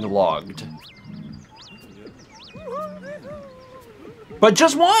vividly getting logged. But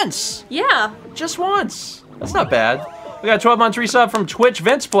just once! Yeah. Just once. That's not bad. We got a 12-month resub from Twitch.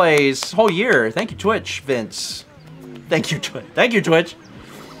 Vince plays whole year. Thank you, Twitch, Vince. Thank you, Twitch. Thank you, Twitch.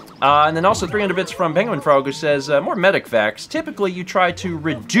 And then also 300 bits from Penguin Frog, who says, more medic facts. Typically, you try to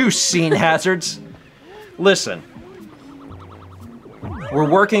reduce scene hazards. Listen. We're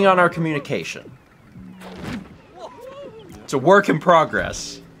working on our communication. It's a work in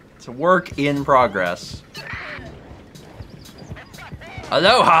progress. It's a work in progress.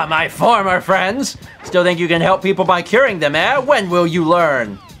 Aloha, my former friends! Still think you can help people by curing them, eh? When will you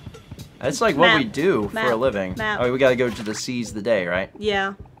learn? That's like what we do for a living. Oh, we gotta go to the seize the day, right?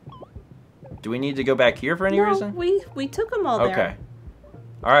 Yeah. Do we need to go back here for any reason? we took them all there. Okay.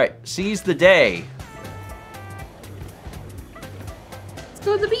 All right, seize the day. Let's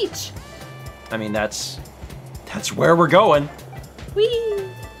go to the beach. I mean, that's where we're going. Whee!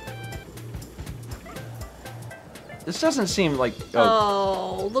 This doesn't seem like...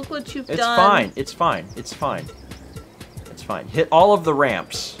 Oh, look what you've done. It's fine. It's fine. It's fine. It's fine. Hit all of the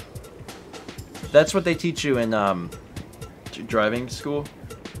ramps. That's what they teach you in driving school.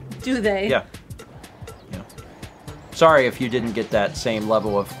 Do they? Yeah. Yeah. Sorry if you didn't get that same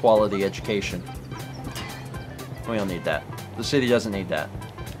level of quality education. We don't need that. The city doesn't need that.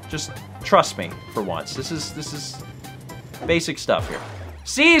 Just trust me for once. This is basic stuff here.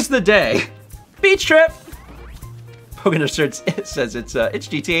 Seize the day. Beach trip. Pogan asserts it says it's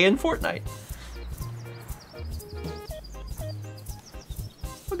GTA and Fortnite.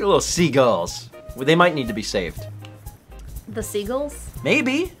 Look at little seagulls. Well, they might need to be saved. The seagulls?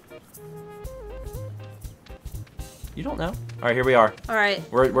 Maybe. You don't know. All right, here we are. All right.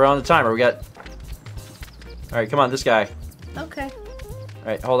 We're on the timer. We got. All right, come on, this guy. Okay. All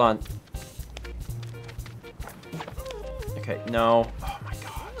right, hold on. Okay, no. Oh my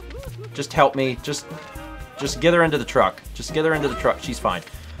god. Just help me. Just get her into the truck. Just get her into the truck. She's fine.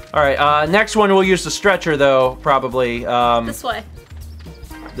 All right. Next one we'll use the stretcher though, probably. This way.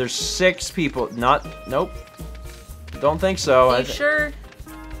 There's 6 people. Nope. Don't think so. Are you sure?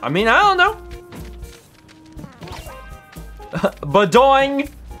 I mean, I don't know. Badoing!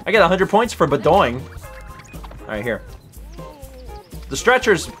 I get 100 points for badoing. All right, here. The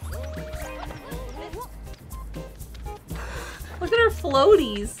stretchers. Look at our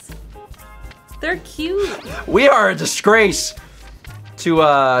floaties. They're cute. We are a disgrace to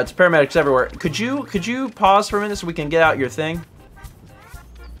paramedics everywhere. Could you pause for a minute so we can get out your thing?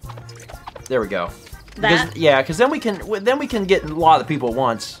 There we go. That? Because then we can get a lot of people at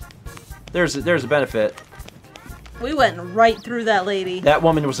once. There's a benefit. We went right through that lady. That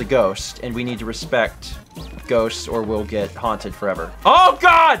woman was a ghost, and we need to respect ghosts or we'll get haunted forever. Oh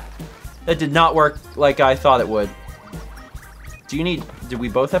god! That did not work like I thought it would. Do we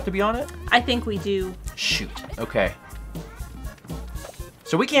both have to be on it? I think we do. Shoot. Okay.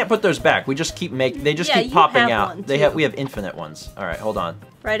 So we can't put those back. We just keep they just Yeah, keep you popping have out. one, We have infinite ones. All right, hold on.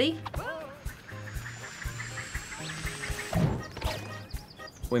 Ready?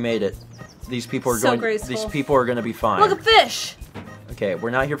 We made it. These people are So graceful. These people are going to be fine. Look, a fish! Okay, we're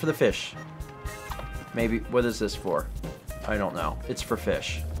not here for the fish. Maybe what is this for? I don't know. It's for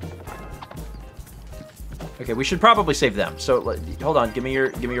fish. Okay, we should probably save them. So hold on, give me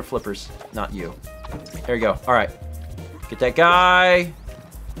your flippers, not you. There you go. All right, get that guy.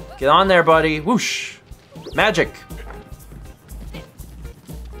 Get on there, buddy. Whoosh, magic.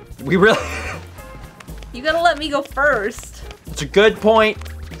 We really. You gotta let me go first. It's a good point.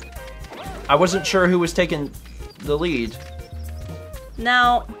 I wasn't sure who was taking the lead.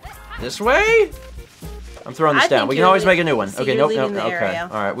 Now. This way? I'm throwing this down. We can always make a new one. So Okay, you're nope. leaving the Okay. area.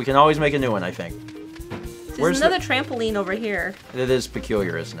 All right, we can always make a new one, I think. There's another trampoline over here. It is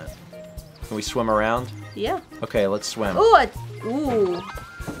peculiar, isn't it? Can we swim around? Yeah. Okay, let's swim. Ooh, ooh.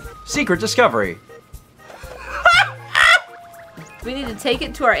 Secret discovery. Do we need to take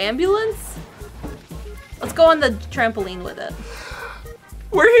it to our ambulance? Let's go on the trampoline with it.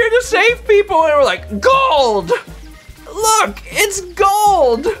 We're here to save people, and we're like, gold! Look, it's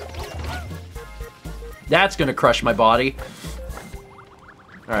gold! That's gonna crush my body.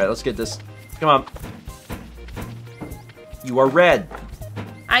 All right, let's get this. Come on. You are red.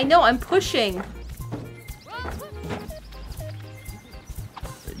 I know, I'm pushing.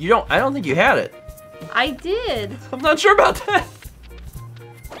 I don't think you had it. I did. I'm not sure about that.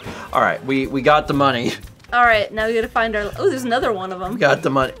 All right, we got the money. All right, now we gotta find our. Oh, there's another one of them. We got the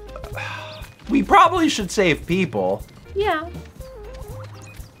money. We probably should save people. Yeah.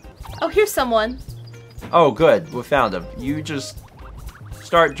 Oh, here's someone. Oh, good. We found him. You just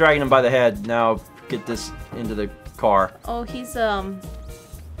start dragging him by the head. Now get this into the car. Oh, he's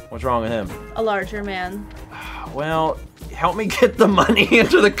What's wrong with him? a larger man. Well, help me get the money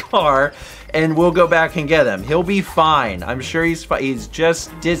into the car, and we'll go back and get him. He'll be fine. I'm sure he's fine. He's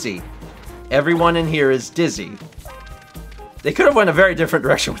just dizzy. Everyone in here is dizzy. They could have went a very different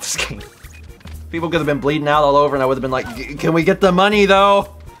direction with this game. People could have been bleeding out all over, and I would have been like, can we get the money, though?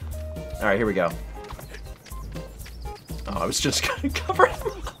 All right, here we go. Oh, I was just going to cover him.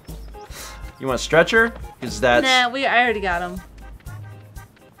 You want a stretcher? Because that's... Nah, I already got him.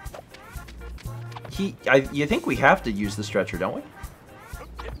 You think we have to use the stretcher, don't we?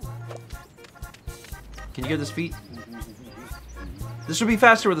 Can you get his feet? This would be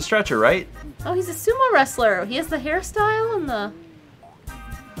faster with a stretcher, right? Oh, he's a sumo wrestler. He has the hairstyle and the...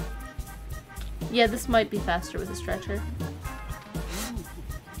 Yeah, this might be faster with a stretcher.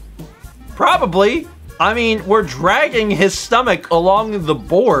 Probably. I mean, we're dragging his stomach along the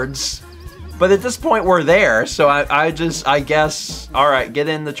boards, but at this point we're there, so I guess, all right, get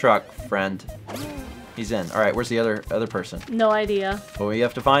in the truck, friend. He's in. All right, where's the other person? No idea. Well, we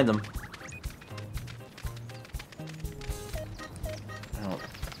have to find them.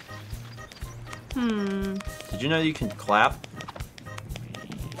 Did you know you can clap?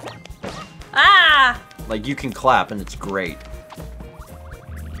 Ah! Like, you can clap, and it's great.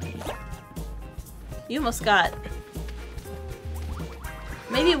 You almost got...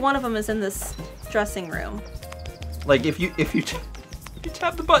 Maybe one of them is in this dressing room. Like, if you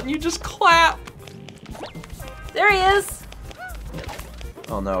tap the button, you just clap. There he is!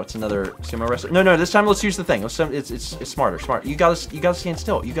 Oh no, it's another sumo wrestler. No, this time let's use the thing. It's smarter. You gotta stand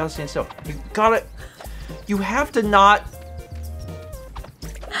still. You gotta. You have to not.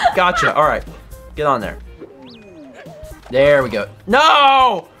 Gotcha. All right, get on there. There we go.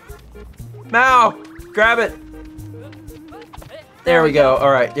 No! Mao, grab it. There we go.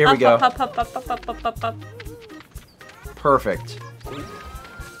 All right, here we go. Up. Perfect.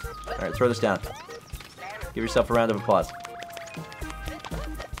 All right, throw this down. Give yourself a round of applause.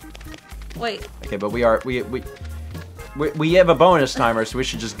 Wait. Okay, but we have a bonus timer, so we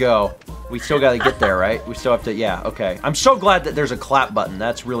should just go. We still gotta get there, right? We still have to, yeah, okay. I'm so glad that there's a clap button.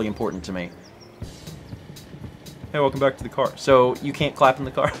 That's really important to me. Hey, welcome back to the car. So, you can't clap in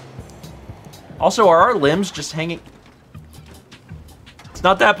the car? Also, are our limbs just hanging? It's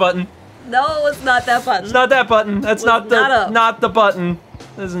not that button. No, it's not that button. It's not that button. That's not the button.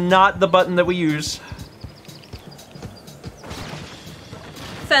 This is not the button that we use.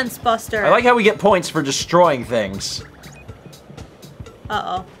 Fence buster. I like how we get points for destroying things.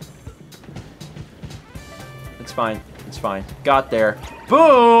 Uh-oh. It's fine. It's fine. Got there.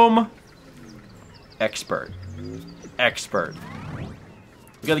 Boom! Expert.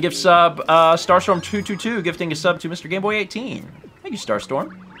 We got a gift sub, Starstorm222 gifting a sub to Mr. Gameboy 18. Thank you,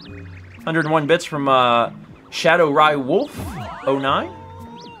 Starstorm. 101 bits from Shadow Rye Wolf 09.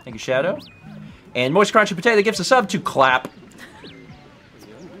 Thank you, Shadow. And Moist Crunchy Potato gifts a sub to Clap.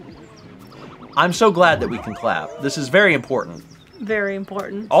 I'm so glad that we can clap. This is very important. Very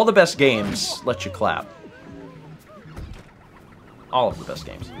important. All the best games let you clap. All of the best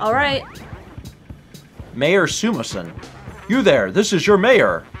games. All right. Mayor Sumoson. You there, this is your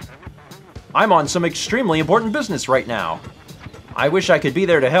mayor. I'm on some extremely important business right now. I wish I could be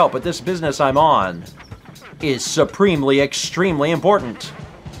there to help, but this business I'm on is supremely, extremely important.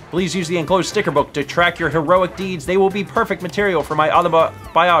 Please use the enclosed sticker book to track your heroic deeds. They will be perfect material for my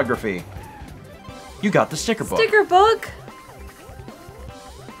autobiography. You got the sticker book. Sticker book?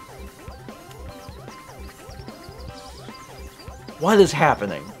 What is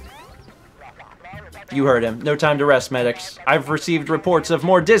happening? You heard him. No time to rest, medics. I've received reports of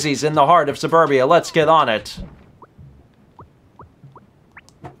more dizzies in the heart of suburbia. Let's get on it.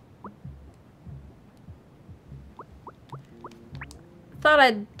 Thought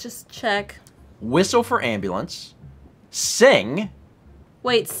I'd just check. Whistle for ambulance. Sing.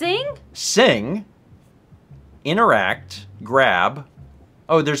 Wait, sing? Sing. Interact. Grab.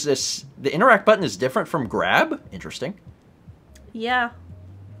 Oh, there's this. The interact button is different from grab? Interesting. Yeah.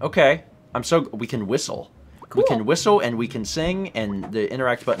 Okay. We can whistle. Cool. We can whistle and we can sing, and the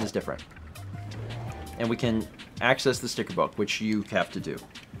interact button is different. And we can access the sticker book, which you have to do.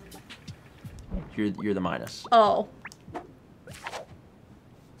 You're the minus. Oh.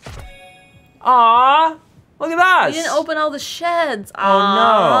 Aww! Look at that! You didn't open all the sheds. Oh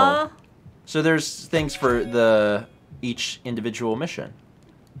Aww. no. So there's things for each individual mission.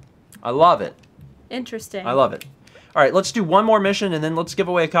 I love it. Interesting. I love it. Alright, let's do one more mission and then let's give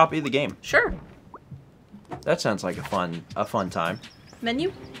away a copy of the game. Sure. That sounds like a fun time.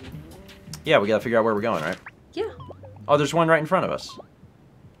 Menu? Yeah, we gotta figure out where we're going, right? Yeah. Oh, there's one right in front of us.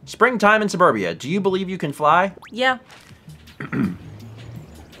 Springtime in suburbia. Do you believe you can fly? Yeah.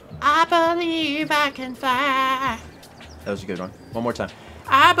 I believe I can fly. That was a good one. One more time.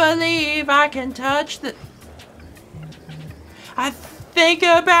 I believe I can touch the... I think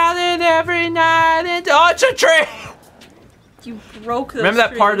about it every night and... Oh, it's a tree! You broke those Remember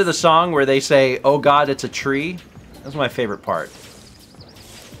that part trees. of the song where they say, "Oh God, it's a tree"? That's my favorite part.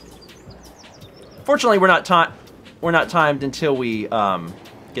 Fortunately, we're not timed until we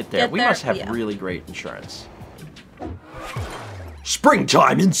get there. We must have really great insurance.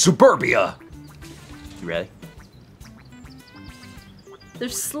 Springtime in suburbia. You ready?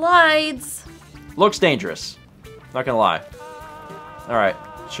 There's slides. Looks dangerous. Not gonna lie. All right.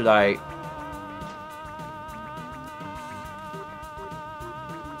 Should I?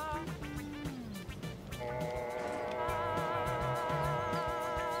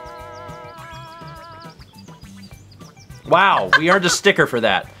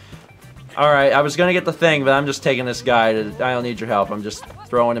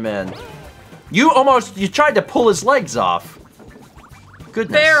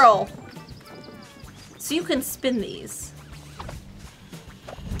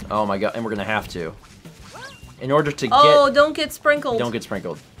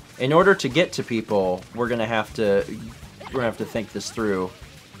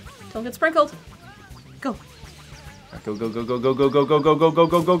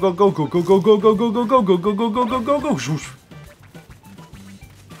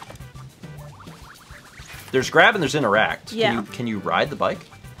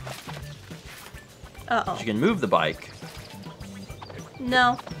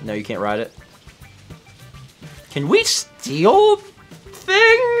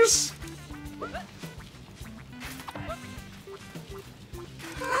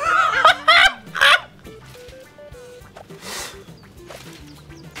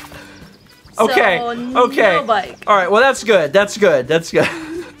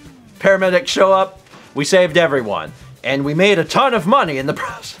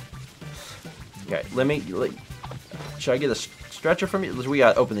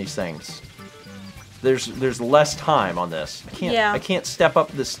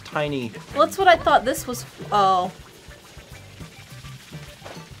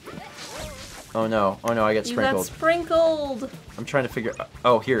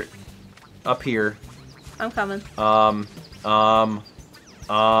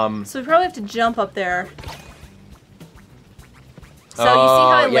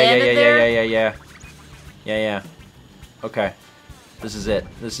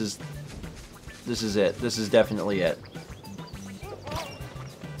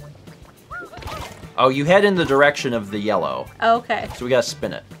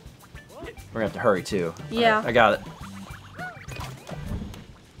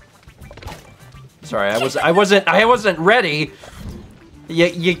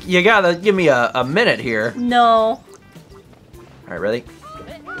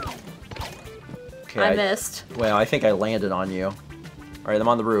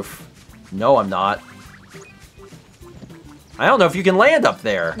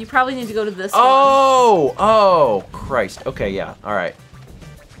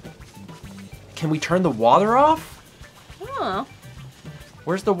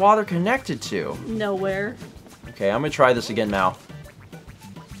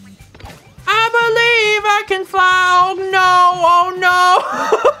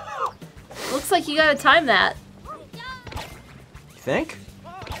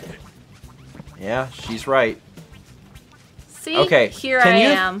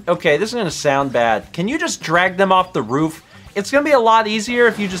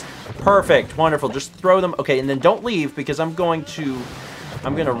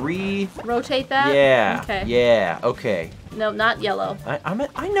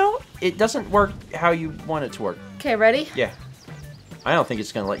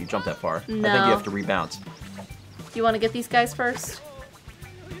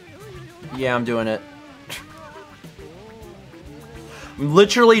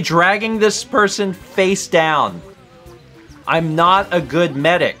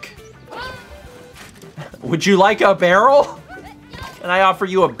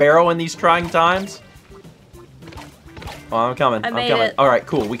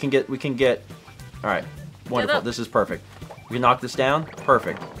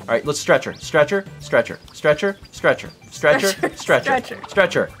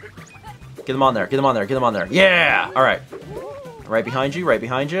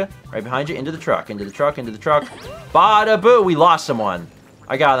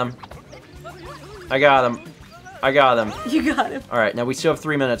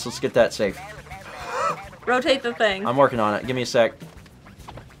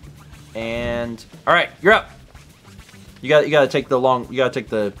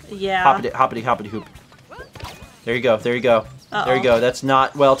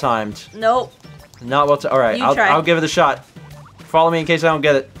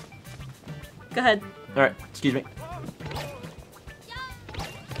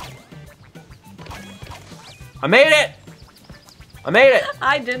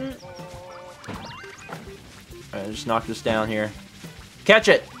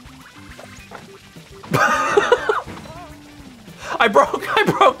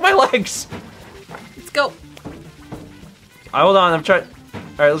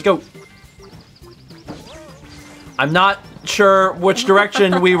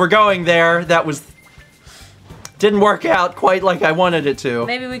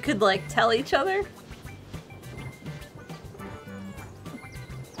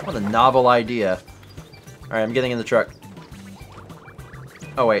 What a novel idea. Alright, I'm getting in the truck.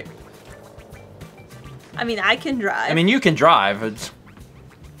 Oh, wait. I mean, I can drive. I mean, you can drive. It's...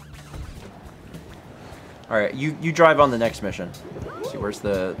 Alright, you drive on the next mission. Let's see, where's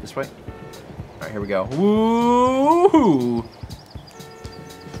the... This way? Alright, here we go. Woo-hoo!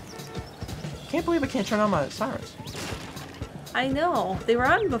 Can't believe I can't turn on my sirens. I know. They were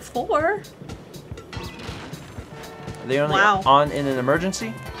on before. Are they only on in an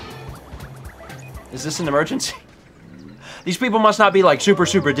emergency? Is this an emergency? These people must not be like super,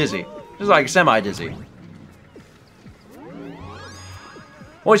 super dizzy. This is like semi-dizzy.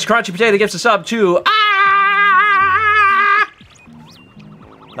 Moist Crunchy Potato gives a sub to... Ah!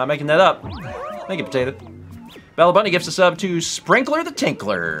 Not making that up. Thank you, Potato. Bella Bunny gives a sub to Sprinkler the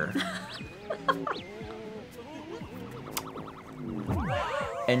Tinkler.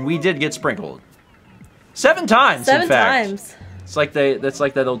 And we did get sprinkled. 7 times, in fact. 7 times. It's like that's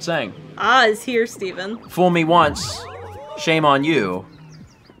like that old saying. Ah is here, Steven. Fool me once, shame on you.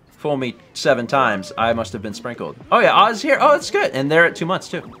 Fool me 7 times, I must have been sprinkled. Oh yeah, Oz here. Oh, it's good. And they're at 2 months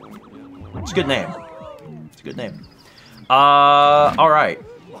too. It's a good name. It's a good name. Alright.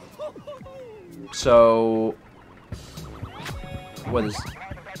 So what is...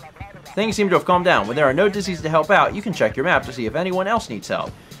 Things seem to have calmed down. When there are no dizzies to help out, you can check your map to see if anyone else needs help.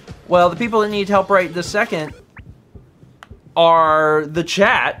 Well, the people that need help right this second are the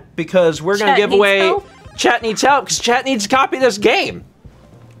chat, because we're going to give away... Help? Chat needs help, because chat needs a copy of this game.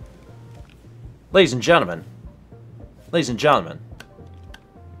 Ladies and gentlemen,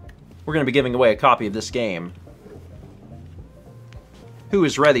 we're going to be giving away a copy of this game. Who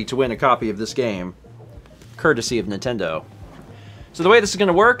is ready to win a copy of this game? Courtesy of Nintendo. So the way this is going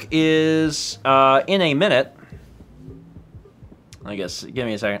to work is, in a minute... I guess, give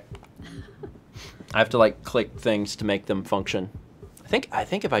me a second. I have to, like, click things to make them function. I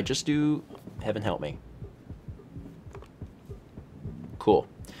think if I just do... Heaven help me. Cool.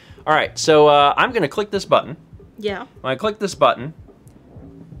 Alright, so I'm going to click this button. Yeah. When I click this button,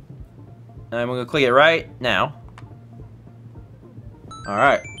 I'm going to click it right now.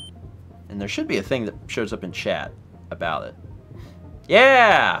 Alright. And there should be a thing that shows up in chat about it.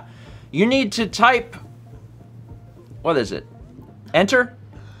 Yeah! You need to type... What is it? Enter?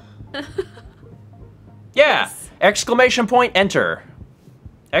 Yeah! Yes. Exclamation point, enter.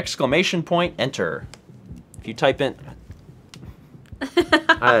 Exclamation point, enter. If you type in...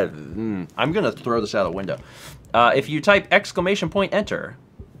 I'm going to throw this out the window. If you type exclamation point, enter,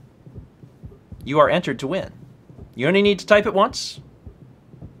 you are entered to win. You only need to type it once.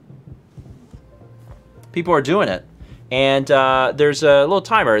 People are doing it. And there's a little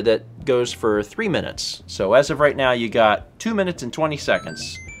timer that goes for 3 minutes. So as of right now, you got 2 minutes and 20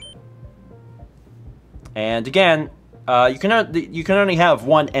 seconds. And again, you can only have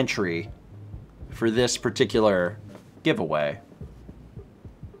 1 entry for this particular giveaway.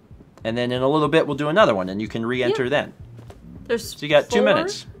 And then in a little bit, we'll do another one, and you can re-enter then. So you got 2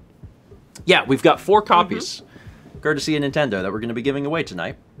 minutes. Yeah, we've got 4 copies, courtesy of Nintendo, that we're going to be giving away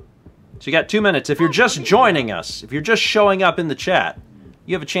tonight. So you got 2 minutes. If you're just joining us, if you're just showing up in the chat,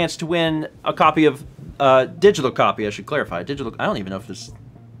 you have a chance to win a copy of digital copy. I should clarify, digital. I don't even know if this.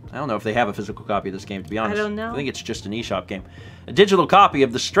 I don't know if they have a physical copy of this game. To be honest, I don't know. I think it's just an eShop game. A digital copy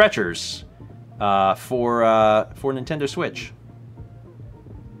of the Stretchers for Nintendo Switch.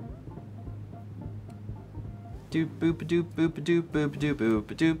 You can read the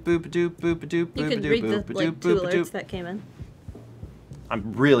like 2 alerts that came in.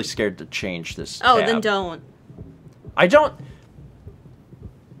 I'm really scared to change this Oh, tab. then don't. I don't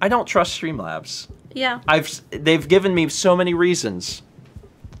trust Streamlabs. Yeah. They've given me so many reasons.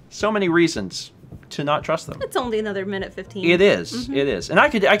 So many reasons to not trust them. It's only another minute 15. It is. It is. And I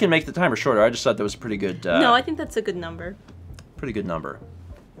can make the timer shorter. I just thought that was a pretty good no, I think that's a good number. Pretty good number.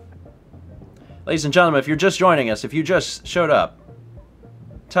 Ladies and gentlemen, if you're just joining us, if you just showed up,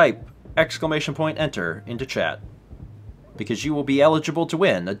 type exclamation point enter into chat, because you will be eligible to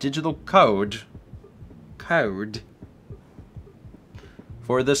win a digital code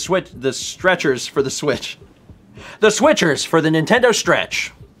for the Switch, the Stretchers for the Switch, the Switchers for the Nintendo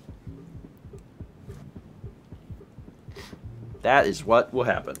Stretch. That is what will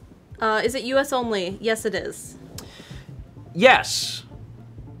happen. Is it US only? Yes, it is. Yes.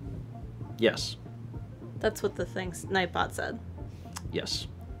 Yes. That's what the thing Nightbot said. Yes.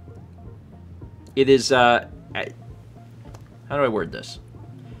 It is, how do I word this?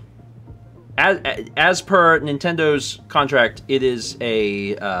 As per Nintendo's contract, it is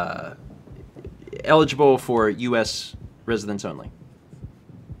eligible for U.S. residents only.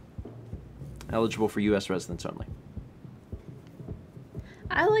 Eligible for U.S. residents only.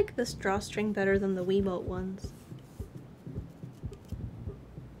 I like this drawstring better than the Wiimote ones.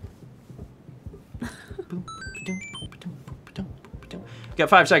 Got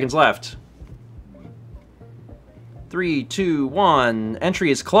 5 seconds left. 3, 2, 1.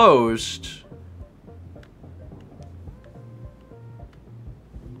 Entry is closed.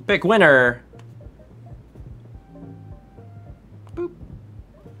 Pick winner. Boop.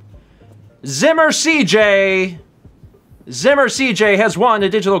 Zimmer CJ. Zimmer CJ has won a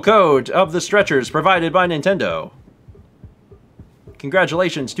digital code of the stretchers provided by Nintendo.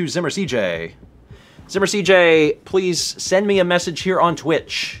 Congratulations to Zimmer CJ. Zimmer CJ, please send me a message here on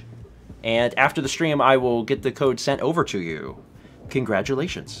Twitch. And after the stream, I will get the code sent over to you.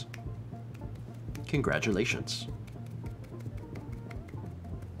 Congratulations. Congratulations.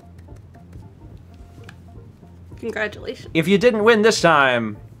 Congratulations. If you didn't win this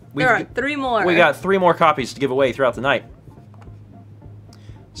time, there are 3 more. We got 3 more copies to give away throughout the night.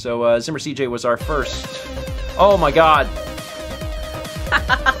 So Zimmer CJ was our first. Oh my god.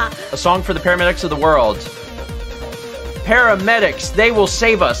 A song for the paramedics of the world. Paramedics, they will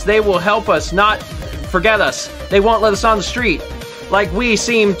save us. They will help us not forget us. They won't let us on the street like we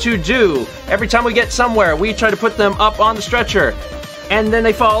seem to do. Every time we get somewhere, we try to put them up on the stretcher. And then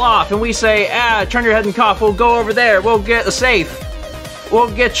they fall off, and we say, turn your head and cough. We'll go over there. We'll get a safe.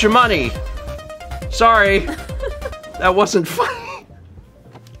 We'll get your money. Sorry. That wasn't funny.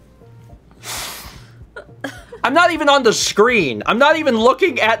 I'm not even on the screen. I'm not even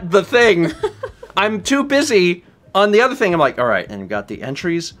looking at the thing. I'm too busy on the other thing. I'm like, all right, and we've got the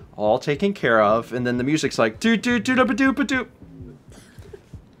entries all taken care of, and then the music's like, doo-doo-doo-doo-doo-doo.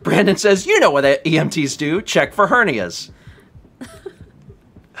 Brandon says, you know what EMTs do. Check for hernias.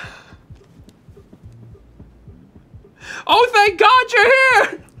 Oh, thank God you're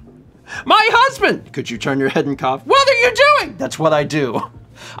here! My husband! Could you turn your head and cough? What are you doing? That's what I do.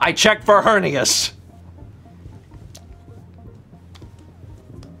 I check for hernias.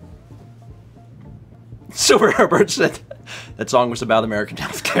 Silver Herbert said that song was about American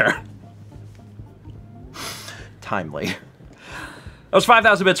healthcare. Timely. That was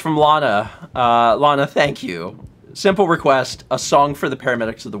 5,000 bits from Lana. Lana, thank you. Simple request, a song for the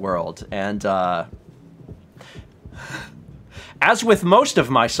paramedics of the world. And, as with most of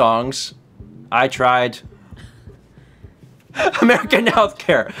my songs, I tried American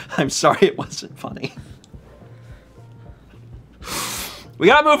healthcare. I'm sorry it wasn't funny. We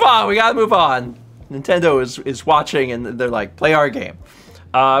gotta move on. We gotta move on. Nintendo is watching, and they're like, play our game.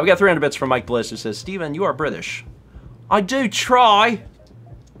 We got 300 bits from Mike Bliss, who says, Steven, you are British. I do try.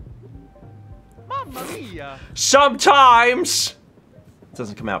 Mamma mia. Sometimes. It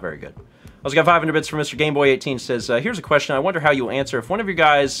doesn't come out very good. Also got 500 bits from Mr. Gameboy18, says, here's a question I wonder how you'll answer. If one of your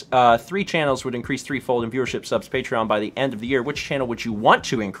guys' 3 channels would increase 3-fold in viewership subs Patreon by the end of the year, which channel would you want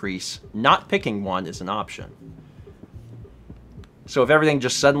to increase? Not picking one is an option. So if everything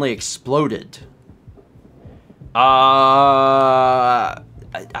just suddenly exploded... I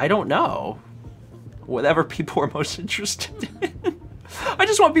don't know. Whatever people are most interested in. I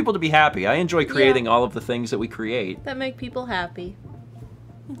just want people to be happy. I enjoy creating all of the things that we create. That make people happy.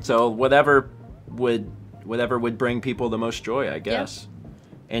 So whatever would bring people the most joy, I guess.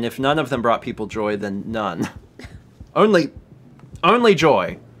 Yeah. And if none of them brought people joy, then none. only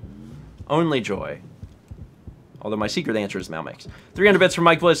joy. Only joy. Although my secret answer is Malmix. 300 bits from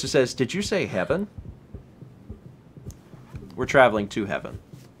Mike Bliss, who says, did you say heaven? We're traveling to heaven.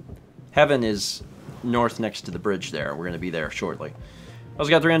 Heaven is north next to the bridge there. We're going to be there shortly. Also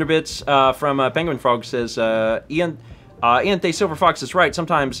got 300 bits from Penguin Frog, says, Ian Thay Silver Fox is right.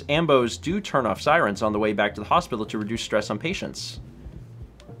 Sometimes ambos do turn off sirens on the way back to the hospital to reduce stress on patients.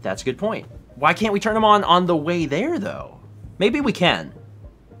 That's a good point. Why can't we turn them on the way there, though? Maybe we can.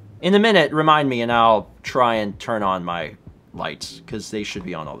 In a minute, remind me, and I'll try and turn on my lights, because they should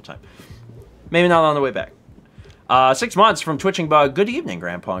be on all the time. Maybe not on the way back. 6 months from Twitching Bug. Good evening,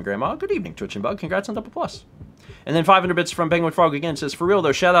 Grandpa and Grandma. Good evening, Twitching Bug. Congrats on Double Plus. And then 500 bits from Penguin Frog again says, for real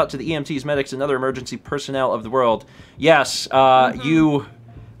though, shout out to the EMTs, medics, and other emergency personnel of the world. Yes, you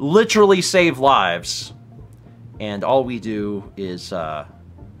literally save lives. And all we do is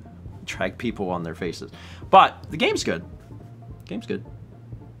drag people on their faces. But the game's good. Game's good.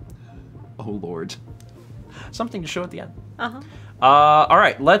 Oh Lord. Something to show at the end. All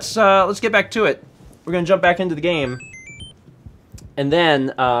right, let's get back to it. We're gonna jump back into the game. And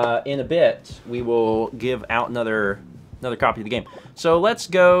then, in a bit, we will give out another copy of the game. So let's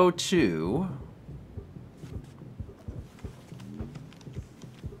go to...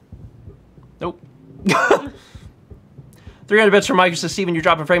 Nope. 300 bits from Mike, who says, Steven, you're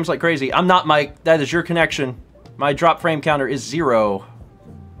dropping frames like crazy. I'm not, Mike. That is your connection. My drop frame counter is 0.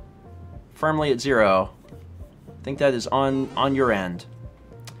 firmly at 0. I think that is on your end.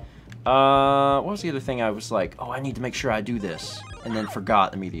 What was the other thing I was like, oh, I need to make sure I do this, and then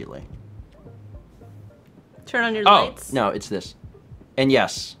forgot immediately. Turn on your lights? No, it's this. And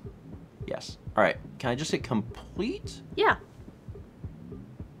yes. Yes. All right. Can I just hit complete? Yeah.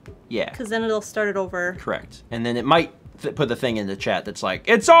 Yeah. Because then it'll start it over. Correct. And then it might put the thing in the chat that's like,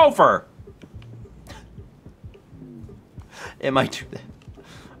 it's over! It might do that.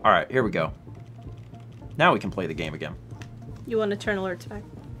 All right, here we go. Now we can play the game again. You want to turn alerts back?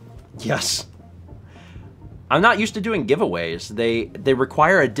 Yes. I'm not used to doing giveaways. They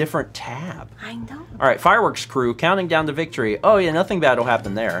require a different tab. I know. All right, fireworks crew, counting down to victory. Oh, yeah, nothing bad will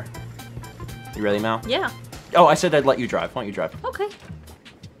happen there. You ready, Mal? Yeah. Oh, I said I'd let you drive. Why don't you drive? Okay.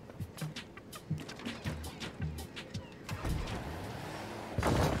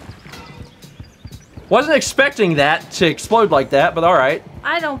 Wasn't expecting that to explode like that, but all right.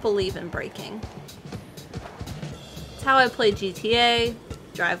 I don't believe in braking. It's how I play GTA,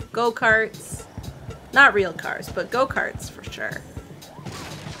 drive go-karts. Not real cars, but go-karts for sure.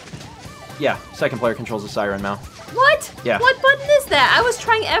 Yeah, second player controls the siren, Mal. What? Yeah. What button is that? I was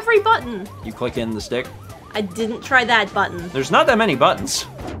trying every button. You click in the stick. I didn't try that button. There's not that many buttons.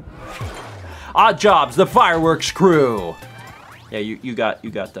 Odd Jobs, the fireworks crew. Yeah, you got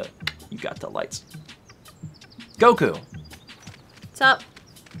the lights. Goku. What's up?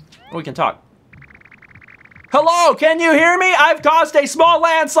 We can talk. Hello, can you hear me? I've caused a small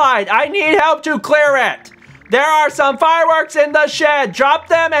landslide. I need help to clear it. There are some fireworks in the shed. Drop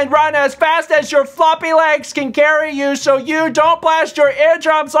them and run as fast as your floppy legs can carry you so you don't blast your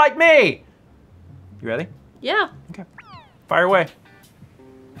eardrums like me. You ready? Yeah. Okay. Fire away.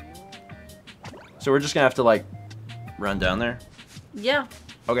 So we're just gonna have to, like, run down there? Yeah.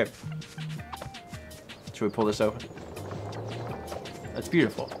 Okay. Should we pull this open? That's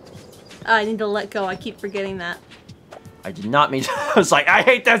beautiful. I need to let go. I keep forgetting that. I did not mean to. I was like, I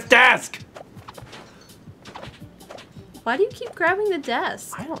hate this desk! Why do you keep grabbing the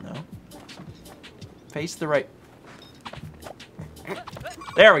desk? I don't know. Face the right.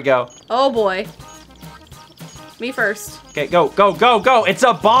 There we go. Oh boy. Me first. Okay, go, go, go, go! It's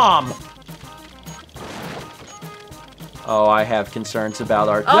a bomb! Oh, I have concerns about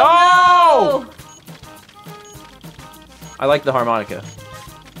our. Oh, no! I like the harmonica.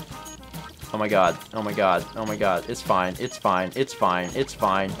 Oh my god. Oh my god. Oh my god. It's fine. It's fine. It's fine. It's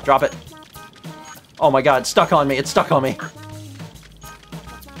fine. Drop it. Oh my god. It's stuck on me. It's stuck on me.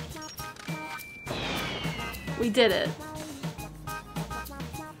 We did it.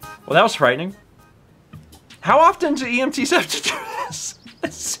 Well, that was frightening. How often do EMTs have to do this?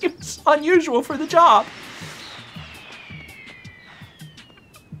 It seems unusual for the job.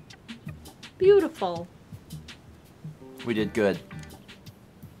 Beautiful. We did good.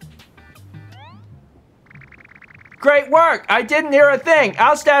 Great work! I didn't hear a thing.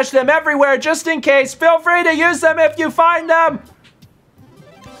 I'll stash them everywhere just in case. Feel free to use them if you find them.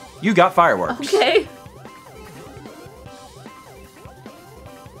 You got fireworks. Okay.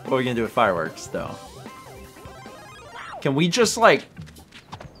 What are we gonna do with fireworks, though? Can we just, like...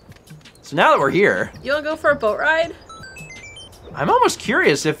 So now that we're here... You wanna go for a boat ride? I'm almost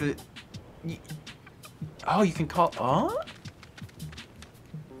curious if it... Oh, you can call... Oh?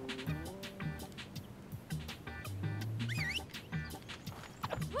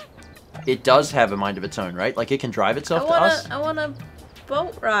 It does have a mind of its own, right? Like, it can drive itself to us? I want a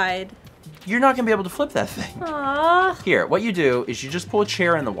boat ride. You're not gonna be able to flip that thing. Aww. Here, what you do is you just pull a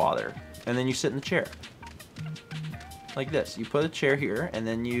chair in the water, and then you sit in the chair. Like this. You put a chair here, and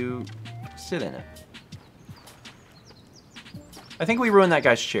then you sit in it. I think we ruined that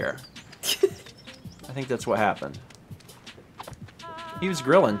guy's chair. I think that's what happened. He was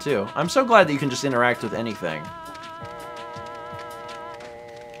grilling, too. I'm so glad that you can just interact with anything.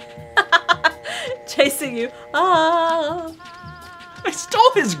 Chasing you. Ah. I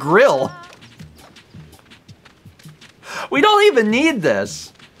stole his grill. We don't even need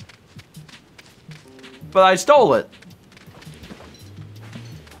this. But I stole it.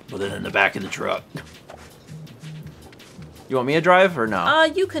 Put it in the back of the truck. You want me to drive or no?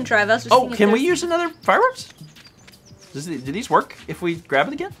 You can drive. I was just Oh, thinking can we there's- use another fireworks? Do these work if we grab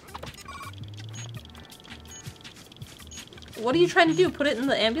it again? What are you trying to do? Put it in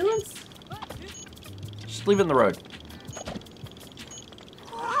the ambulance? Just leave it in the road.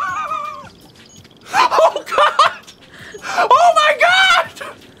 Oh god! Oh my god!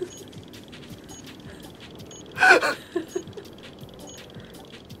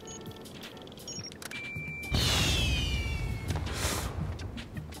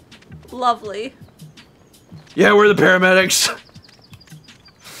 Lovely. Yeah, we're the paramedics.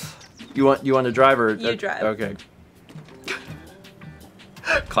 You want to drive or You drive. Okay.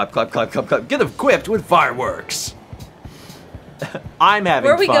 Clap, clap, clap, clap, clap. Get equipped with fireworks. I'm having fun.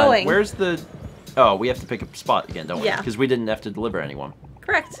 Where are we going? Where's the... Oh, we have to pick a spot again, don't we? Yeah. Because we didn't have to deliver anyone.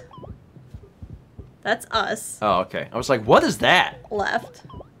 Correct. That's us. Oh, okay. I was like, what is that? Left.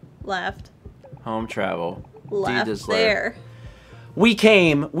 Left. Home travel. Left. D-Disler. There.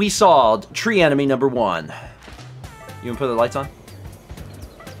 We solved tree enemy number 1. You want to put the lights on?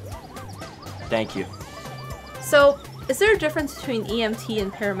 Thank you. So, is there a difference between EMT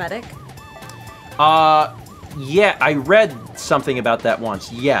and paramedic? Yeah, I read something about that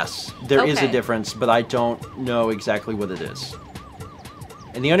once. Yes, there is a Okay. difference, but I don't know exactly what it is.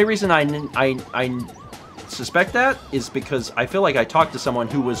 And the only reason I suspect that is because I feel like I talked to someone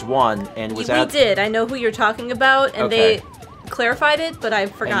who was one and was We did. I know who you're talking about, and Okay. they clarified it, but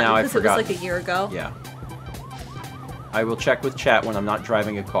I've forgotten now I've because it was like a year ago. Yeah. I will check with chat when I'm not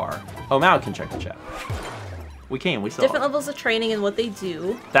driving a car. Oh, Mal can check with chat. We saw Different it. levels of training and what they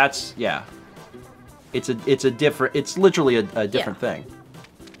do. That's, yeah. It's literally a different thing.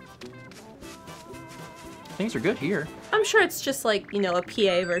 Things are good here. I'm sure it's just like, you know, a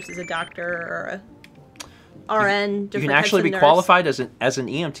PA versus a doctor or a RN. You can actually be qualified as an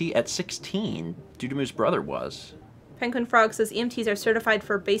EMT at 16. Dudemu's brother was. Penguin Frog says EMTs are certified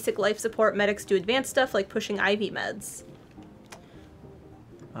for basic life support. Medics do advanced stuff like pushing IV meds.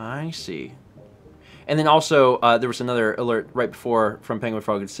 I see. And then also, there was another alert right before from Penguin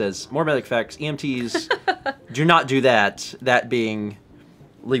Frog that says, more medic facts, EMTs do not do that. That being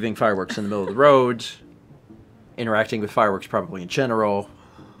leaving fireworks in the middle of the road, interacting with fireworks probably in general.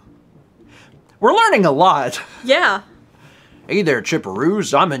 We're learning a lot. Yeah. Hey there,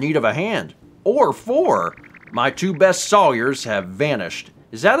 chipperoos, I'm in need of a hand. Or 4. My 2 best sawyers have vanished.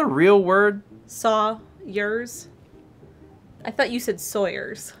 Is that a real word? Sawyers? I thought you said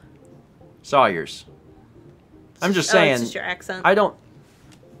Sawyers. Sawyers. I'm just Oh, saying. it's just your accent. I don't.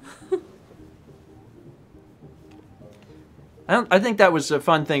 I think that was a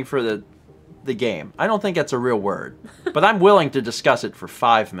fun thing for the game. I don't think that's a real word, but I'm willing to discuss it for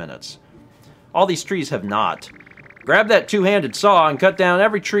 5 minutes. All these trees have not. Grab that 2-handed saw and cut down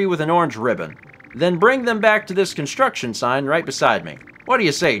every tree with an orange ribbon. Then bring them back to this construction sign right beside me. What do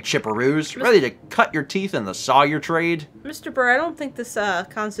you say, chipperoos? Ready to cut your teeth in the sawyer trade? Mr. Burr, I don't think this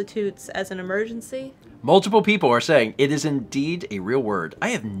constitutes as an emergency. Multiple people are saying it is indeed a real word. I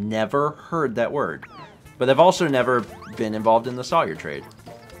have never heard that word, but I've also never been involved in the sawyer trade.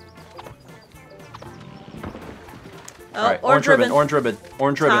 Oh, All right, orange ribbon. orange ribbon,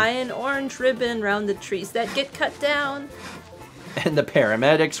 orange ribbon. Tie an orange ribbon round the trees that get cut down. And the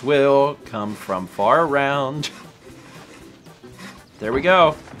paramedics will come from far around. There we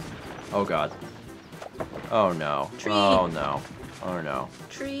go. Oh, God. Oh, no. Tree. Oh, no. Oh, no.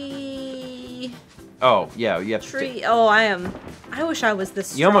 Tree. Oh, yeah, you have to... Tree. Oh, I wish I was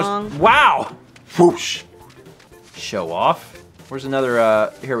this You strong. almost... Wow! Whoosh! Show off. Where's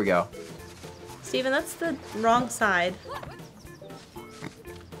another, here we go. Steven, that's the wrong side.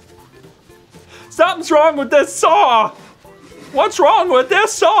 Something's wrong with this saw! What's wrong with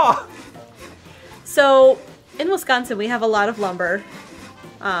this saw? So, in Wisconsin, we have a lot of lumber,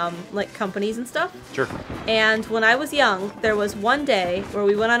 like companies and stuff. Sure. And when I was young, there was one day where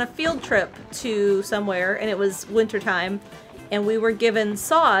we went on a field trip to somewhere, and it was wintertime, and we were given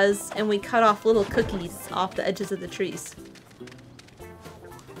saws, and we cut off little cookies off the edges of the trees.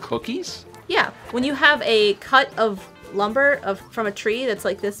 Cookies? Yeah, when you have a cut of lumber from a tree that's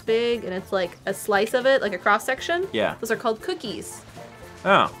like this big, and it's like a slice of it, like a cross section. Yeah. Those are called cookies.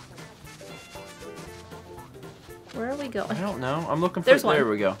 Oh. Where are we going? I don't know. I'm looking for... There's one. There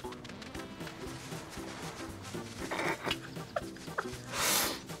we go.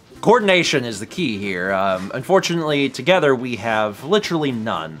 Coordination is the key here. Unfortunately, together we have literally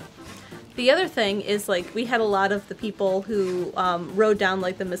none. The other thing is, like, we had a lot of the people who rode down,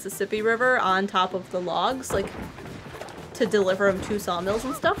 like, the Mississippi River on top of the logs, like, to deliver them to sawmills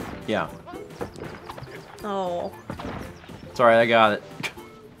and stuff. Yeah. Oh. Sorry, I got it.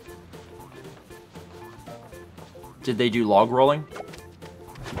 Did they do log rolling?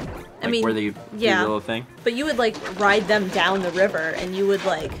 I mean, where they do the yeah. little thing? But you would, like, ride them down the river, and you would,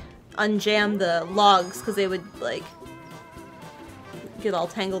 like, unjam the logs, because they would, like, get all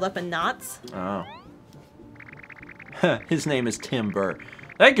tangled up in knots. Oh. His name is Timber.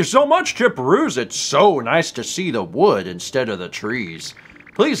 Thank you so much, Chipperoos. It's so nice to see the wood instead of the trees.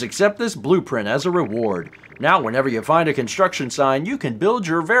 Please accept this blueprint as a reward. Now, whenever you find a construction sign, you can build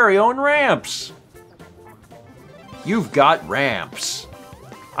your very own ramps. You've got ramps.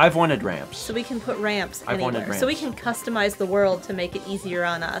 I've wanted ramps. So we can put ramps I've wanted anywhere. So we ramps. can customize the world to make it easier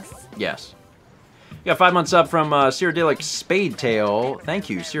on us. Yes. We got 5 months up from Cyrodiilic Spadetail. Thank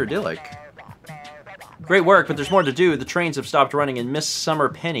you, Cyrodiilic. Great work, but there's more to do. The trains have stopped running and Miss Summer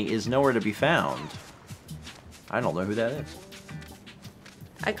Penny is nowhere to be found. I don't know who that is.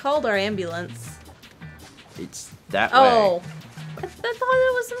 I called our ambulance. It's that way. Oh. I thought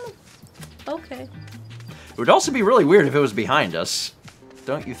it was in... Okay. It would also be really weird if it was behind us.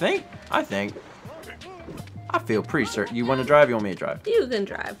 Don't you think? I think. I feel pretty certain. You want to drive? You want me to drive? You can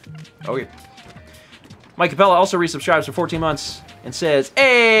drive. Okay. Mike Capella also resubscribes for 14 months and says,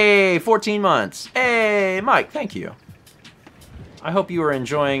 hey, 14 months. Hey, Mike, thank you. I hope you are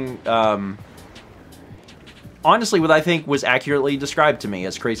enjoying, honestly, what I think was accurately described to me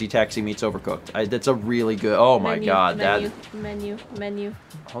as Crazy Taxi meets Overcooked. That's a really good, oh my god. Menu.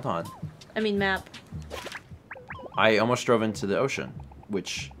 Hold on. I mean map. I almost drove into the ocean,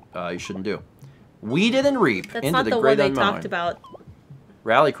 which you shouldn't do. Weeded and reap That's into not the the great one they unknown. talked about.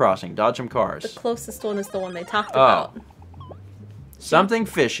 Rally crossing, dodge some cars. The closest one is the one they talked about. Something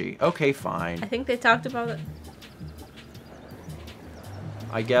fishy. Okay, fine. I think they talked about it.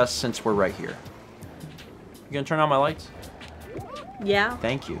 I guess since we're right here. You gonna turn on my lights? Yeah.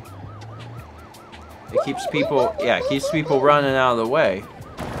 Thank you. It keeps people, yeah, it keeps people running out of the way.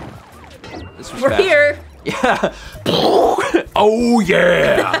 This was We're fast. here. Yeah. Oh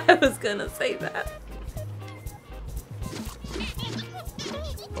yeah. I was gonna say that.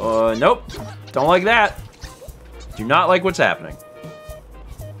 Nope. Don't like that. Do not like what's happening.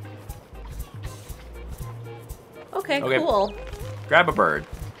 Okay, Okay. cool. Grab a bird.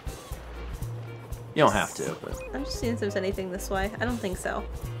 You don't have to, but... I'm just seeing if there's anything this way. I don't think so.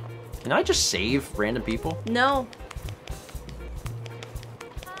 Can I just save random people? No.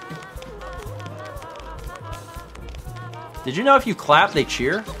 Did you know if you clap, they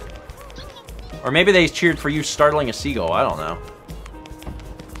cheer? Or maybe they cheered for you startling a seagull. I don't know.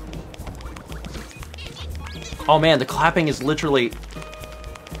 Oh man, the clapping is literally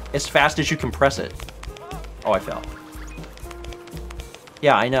as fast as you can press it. Oh, I fell.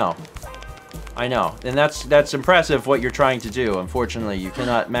 Yeah, I know. I know. And that's impressive what you're trying to do. Unfortunately, you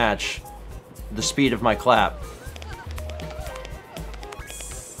cannot match the speed of my clap.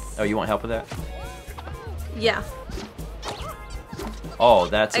 Oh, you want help with that? Yeah. Oh,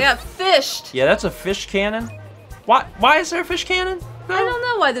 that's I got fished. Yeah, that's a fish cannon. Why is there a fish cannon? I don't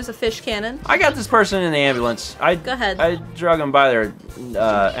know why there's a fish cannon. I got this person in the ambulance. Go ahead. I drug them by their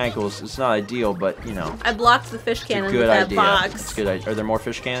ankles. It's not ideal, but you know. I blocked the fish It's cannon a good with that idea. box. It's a good idea. Are there more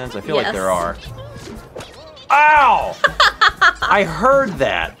fish cannons? I feel Yes. like there are. Ow! I heard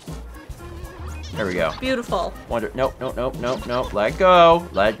that. There we go. Beautiful. Wonder. Nope. Let go.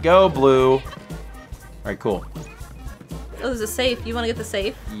 Let go, Blue. All right, cool. Oh, there's a safe. You want to get the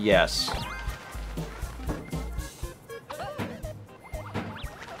safe? Yes.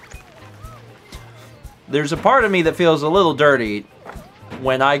 There's a part of me that feels a little dirty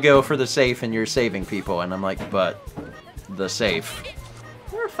when I go for the safe and you're saving people, and I'm like, but the safe.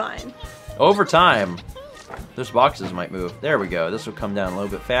 We're fine. Over time, those boxes might move. There we go. This will come down a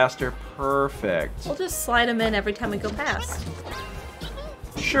little bit faster. Perfect. We'll just slide them in every time we go past.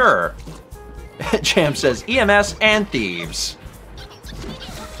 Sure. Jam says EMS and thieves.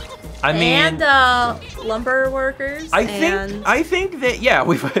 I mean, and lumber workers. I think that yeah,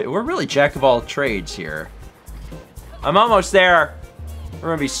 we're really jack of all trades here. I'm almost there.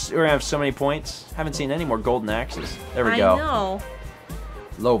 We're gonna have so many points. Haven't seen any more golden axes. There we go. I know.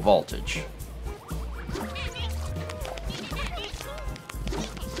 Low voltage. Oh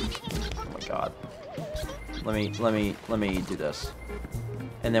my god. Let me do this,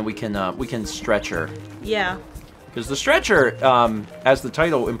 and then we can stretcher. Yeah. Because the stretcher, as the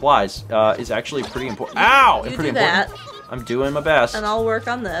title implies, is actually pretty important. Ow! You Pretty do that. important. I'm doing my best. And I'll work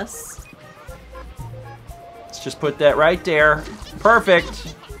on this. Let's just put that right there.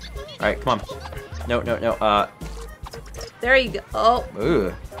 Perfect. All right, come on. No. There you go. Oh,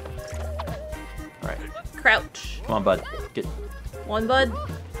 Ooh. All right, crouch. come on, bud. Get. One bud.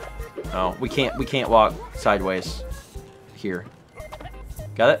 Oh, we can't walk sideways. Here.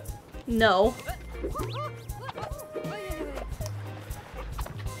 Got it? No.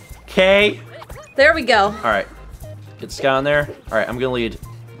 Okay. There we go. All right. Get this guy on there. All right, I'm gonna lead.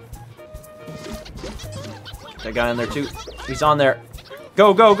 That guy in there too. He's on there.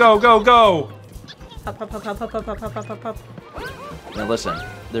 Go, go, go, go, go! Pop, pop, pop, pop, pop, pop, pop, pop, pop, pop. Now listen,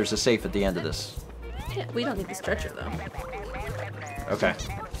 there's a safe at the end of this. Yeah, we don't need the stretcher though. Okay.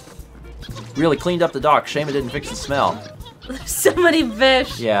 Really cleaned up the dock. Shame it didn't fix the smell. There's so many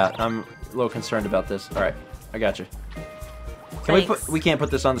fish. Yeah, I'm a little concerned about this. All right, I got you. Can we put? We can't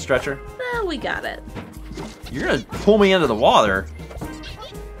put this on the stretcher. Nah, we got it. You're gonna pull me into the water.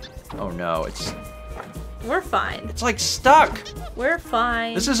 Oh no, it's. We're fine. It's like stuck. We're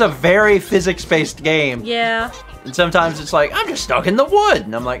fine. This is a very physics-based game. Yeah. And sometimes it's like, I'm just stuck in the wood.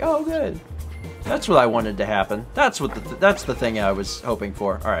 And I'm like, oh, good. That's what I wanted to happen. That's the thing I was hoping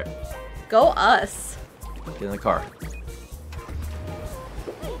for. All right. Go us. Get in the car.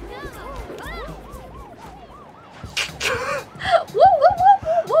 Woo, woo, woo,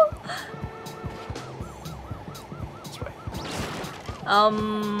 woo, woo. This way.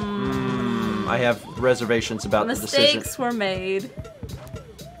 I I have reservations about the decision. Mistakes were made.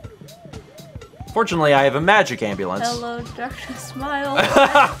 Fortunately, I have a magic ambulance. Hello, darkness, smile.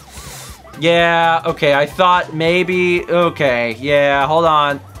 Yeah, okay, I thought maybe... Okay, yeah, hold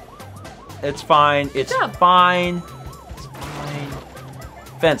on. It's fine. It's fine. It's fine.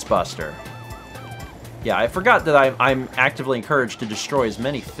 Fence buster. Yeah, I forgot that I'm actively encouraged to destroy as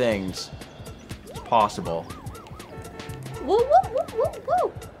many things as possible. Woo, woo, woo, woo,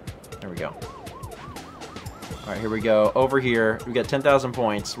 woo. There we go. Alright, here we go. Over here, we got 10,000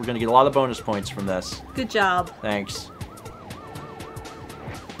 points. We're going to get a lot of bonus points from this. Good job. Thanks.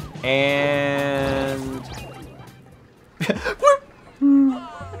 And...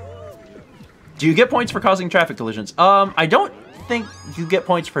 Do you get points for causing traffic collisions? I don't think you get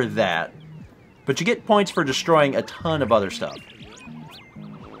points for that. But you get points for destroying a ton of other stuff.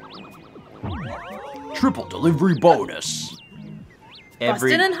 Triple delivery bonus.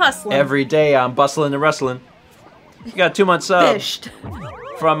 Bustin' and hustling. Every day I'm bustling and rustling. You got 2 months Fished.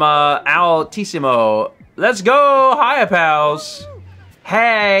 from Altissimo. Let's go, hiya pals.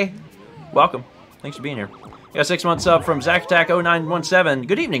 Hey, welcome. Thanks for being here. You got 6 months from ZachAttack0917.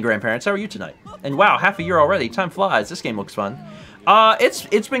 Good evening, grandparents. How are you tonight? And wow, half a year already. Time flies. This game looks fun.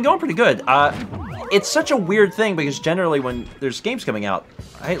 It's been going pretty good. It's such a weird thing because generally when there's games coming out,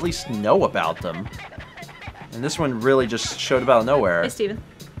 I at least know about them. And this one really just showed up out of nowhere. Hey, Steven.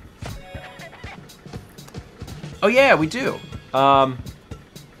 Oh yeah, we do.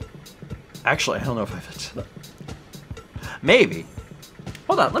 Actually, I don't know if I've set up. Maybe.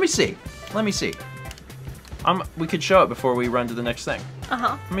 Hold on, let me see. Let me see. We could show it before we run to the next thing.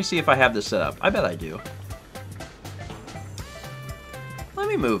 Uh-huh. Let me see if I have this set up. I bet I do. Let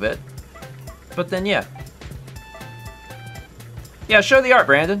me move it. But then, yeah. Yeah, show the art,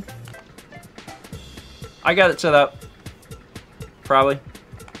 Brandon. I got it set up. Probably.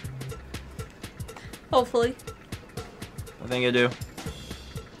 Hopefully. I think I do.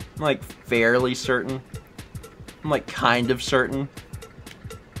 I'm like fairly certain. I'm like kind of certain.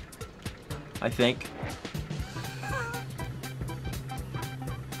 I think.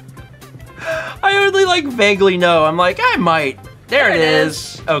 I only like vaguely know. I'm like, I might. There it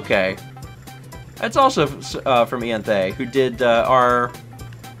is. Okay. That's also from Ian Thay, who did the art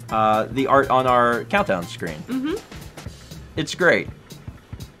on our countdown screen. Mm-hmm. It's great.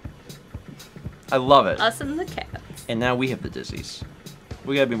 I love it. Us and the cats. And now we have the dizzies.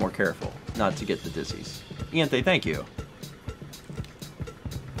 We gotta be more careful not to get the dizzies. Ian Thay, thank you.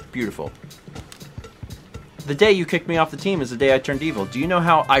 Beautiful. The day you kicked me off the team is the day I turned evil. Do you know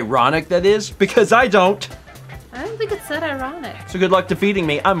how ironic that is? Because I don't. I don't think it's that ironic. So good luck defeating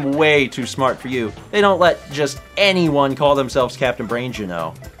me. I'm way too smart for you. They don't let just anyone call themselves Captain Brains, you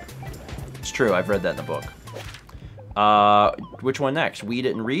know. It's true, I've read that in the book. Which one next? Weed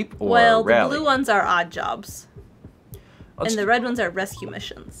It and Reap or Well, Rally? the blue ones are odd jobs. And the red ones are rescue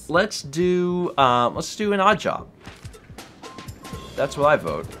missions. Let's do an odd job. That's what I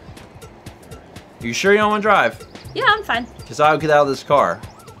vote. Are you sure you don't want to drive? Yeah, I'm fine. Because I'll get out of this car.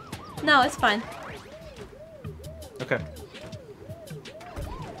 No, it's fine. Okay.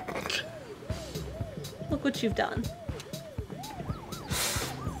 Look what you've done.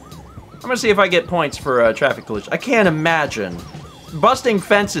 I'm gonna see if I get points for traffic collision. I can't imagine. Busting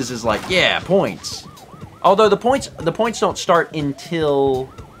fences is like, yeah, points. Although the points don't start until...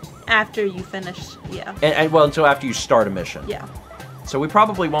 After you finish, yeah. And well, until after you start a mission. Yeah. So we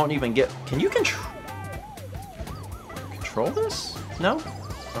probably won't even get... Can you control this? No?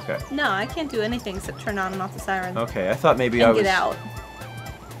 Okay. No, I can't do anything except turn on and off the siren. Okay, I thought maybe And get out.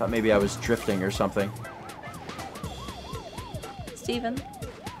 Thought maybe I was drifting or something. Steven.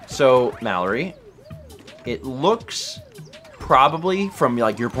 So, Mallory, it looks probably from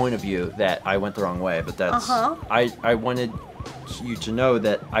like your point of view that I went the wrong way, but that's I wanted you to know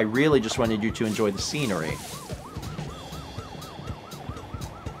that I really just wanted you to enjoy the scenery.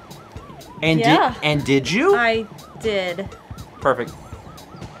 And yeah. Did you? I did. Perfect.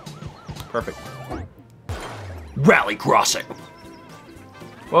 Perfect. Rally crossing.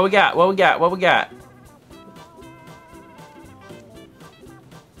 What we got? What we got? What we got?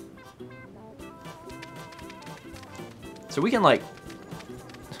 So we can, like...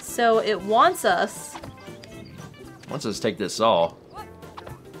 So it wants us... Wants us to take this saw.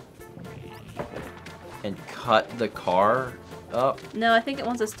 And cut the car up. No, I think it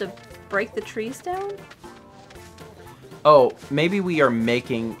wants us to break the trees down. Oh, maybe we are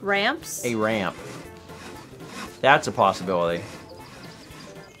making... Ramps? A ramp. That's a possibility.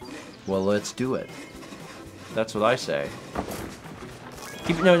 Well, let's do it. That's what I say.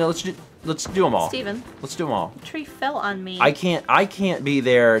 No, let's do them all. Steven. Let's do them all. The tree fell on me. I can't be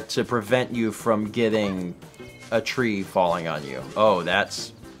there to prevent you from getting a tree falling on you. Oh,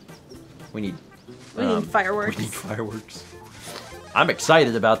 that's... We need fireworks. We need fireworks. I'm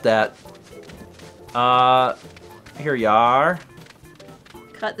excited about that. Here you are.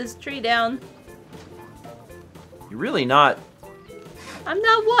 Cut this tree down. You're really not... I'm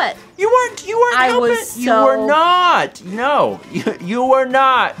not what? You weren't I helping. was so... You were not. No, you were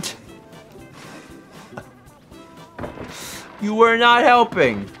not. You were not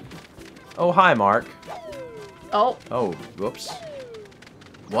helping. Oh, hi, Mark. Oh. Oh, whoops.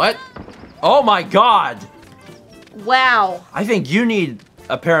 What? Oh my God. Wow. I think you need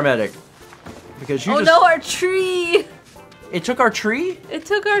a paramedic. Because you Oh no, our tree. It took our tree? It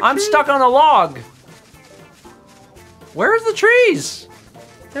took our tree. I'm stuck on a log. Where's the trees?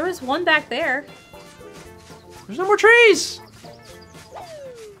 There was one back there. There's no more trees.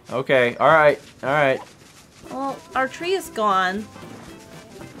 Okay, alright, alright. Well, our tree is gone.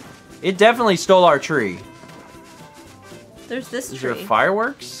 It definitely stole our tree. There's this Is tree. there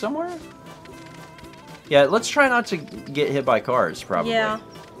fireworks somewhere? Yeah, let's try not to get hit by cars, probably. Yeah.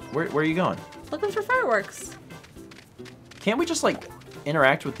 Where are you going? Looking for fireworks. Can't we just, like,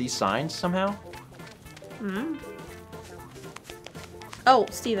 interact with these signs somehow? Hmm. Oh,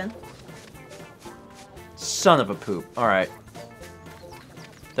 Steven. Son of a poop. Alright.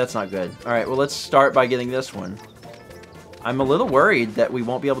 That's not good. Alright, well, let's start by getting this one. I'm a little worried that we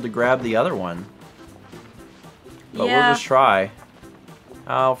won't be able to grab the other one. But yeah. we'll just try.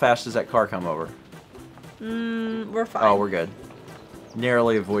 How fast does that car come over? We're fine. Oh, we're good.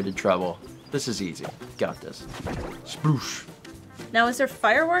 Narrowly avoided trouble. This is easy. Got this. Sploosh. Now, is there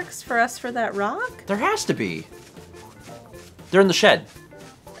fireworks for us for that rock? There has to be. They're in the shed.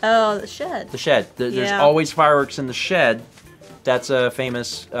 Oh, the shed. The shed. There's Yeah. always fireworks in the shed. That's a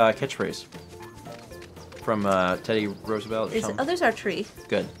famous catchphrase from Teddy Roosevelt or something. Oh, there's our tree.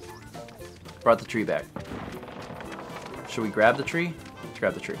 Good. Brought the tree back. Should we grab the tree? Let's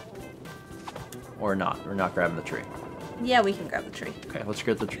grab the tree. Or not. We're not grabbing the tree. Yeah, we can grab the tree. Okay, let's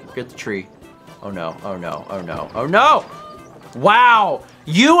get the tree. Oh no, oh no, oh no, oh no! Wow!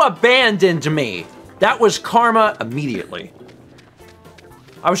 You abandoned me! That was karma immediately.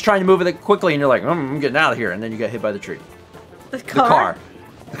 I was trying to move it quickly and you're like, I'm getting out of here, and then you got hit by the tree. The car?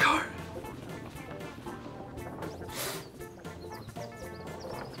 The car. The car.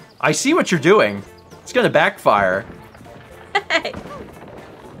 I see what you're doing. It's gonna backfire. Hey!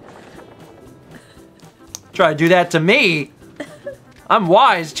 Try to do that to me. I'm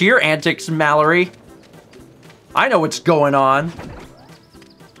wise to your antics, Mallory. I know what's going on.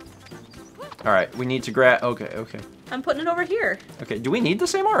 Alright, we need to grab... Okay. I'm putting it over here. Okay, do we need the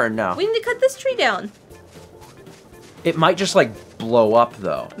same or no? We need to cut this tree down. It might just, like, blow up,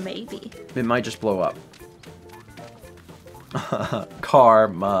 though. Maybe. It might just blow up.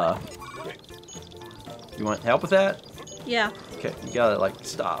 Karma. You want help with that? Yeah. Okay, you gotta, like,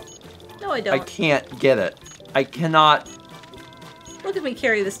 stop. No, I don't. I can't get it. I cannot... Look at me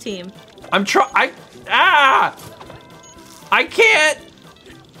carry this team. I'm I can't...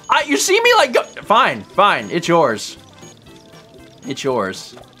 you see me, like, go... Fine. It's yours. It's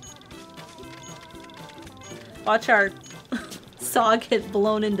yours. Watch our saw get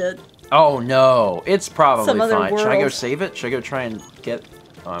blown into... Oh, no. It's probably some other fine. Should I go world. save it? Should I go try and get...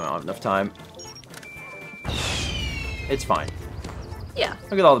 Oh, I don't have enough time. It's fine. Yeah.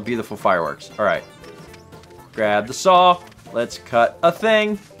 Look at all the beautiful fireworks. Alright. Grab the saw. Let's cut a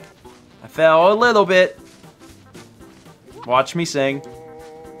thing. I fell a little bit. Watch me sing.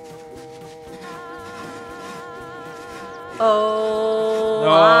 Oh,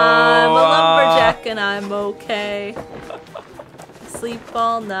 I'm a lumberjack and I'm okay. I sleep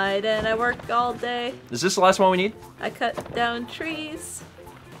all night and I work all day. Is this the last one we need? I cut down trees.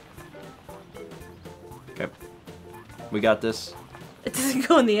 Okay. We got this. It doesn't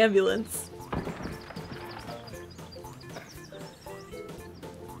go in the ambulance.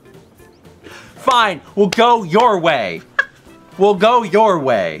 Fine. We'll go your way. We'll go your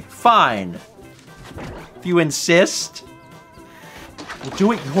way. Fine. If you insist. We'll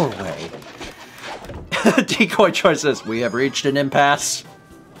do it your way. Decoy choices. We have reached an impasse.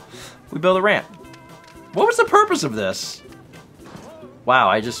 We build a ramp. What was the purpose of this? Wow,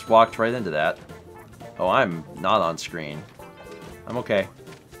 I just walked right into that. Oh, I'm not on screen. I'm okay.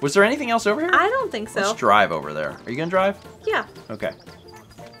 Was there anything else over here? I don't think so. Let's drive over there. Are you gonna drive? Yeah. Okay.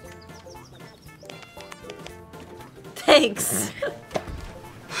 Thanks.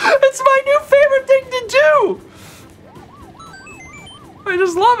 It's my new favorite thing to do! I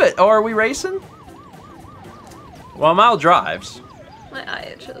just love it. Oh, are we racing? Well, Mal drives. My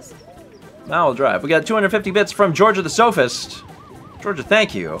eye itches. Mal will drive. We got 250 bits from Georgia the Sophist. Georgia,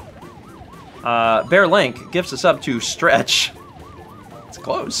 thank you. Bear Link gifts us up to Stretch. It's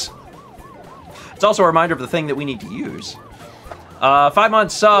close. It's also a reminder of the thing that we need to use.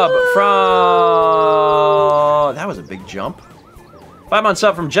 5-month sub from... That was a big jump. 5-month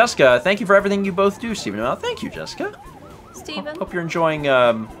sub from Jessica. Thank you for everything you both do, Stephen. Well, thank you, Jessica. Steven. Hope you're enjoying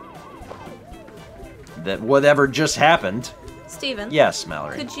that whatever just happened. Steven. Yes,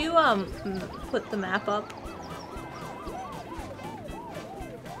 Mallory. Could you put the map up?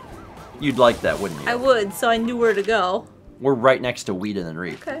 You'd like that, wouldn't you? I would, so I knew where to go. We're right next to Whedon and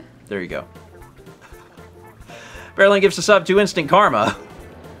Reap. Okay. There you go. Barreling gives us up to Instant Karma.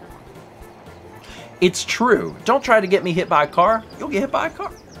 It's true. Don't try to get me hit by a car. You'll get hit by a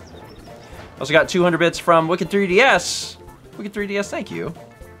car. Also got 200 bits from Wicked 3DS. Wicked 3DS, thank you.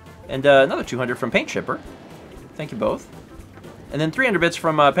 And another 200 from Paint Shipper. Thank you both. And then 300 bits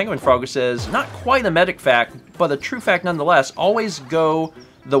from Penguin Frog, who says, not quite a medic fact, but a true fact nonetheless. Always go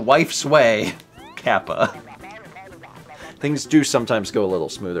the wife's way, Kappa. Things do sometimes go a little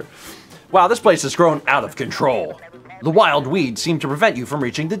smoother. Wow, this place has grown out of control. The wild weeds seem to prevent you from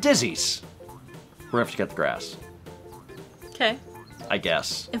reaching the dizzies. We're gonna have to cut the grass. Okay. I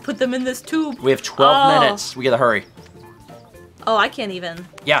guess. And put them in this tube. We have 12 minutes. We gotta hurry. Oh, I can't even.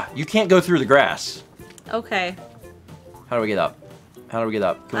 Yeah, you can't go through the grass. Okay. How do we get up? How do we get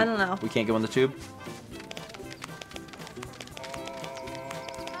up? I don't know. We can't go in the tube?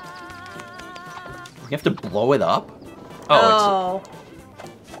 We have to blow it up? Oh.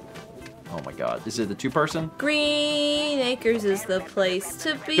 Oh my god. Is it the two-person? Green Acres is the place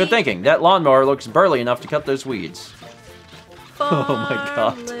to be. Good thinking. That lawnmower looks burly enough to cut those weeds. Farm Oh my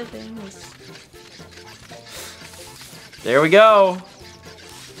god. living is... There we go.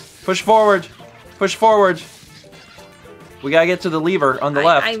 Push forward. Push forward. We gotta get to the lever on the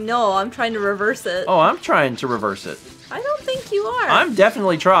left. I know. I'm trying to reverse it. Oh, I'm trying to reverse it. I don't think you are. I'm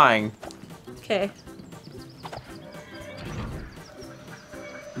definitely trying. Okay.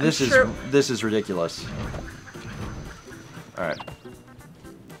 This is ridiculous. All right.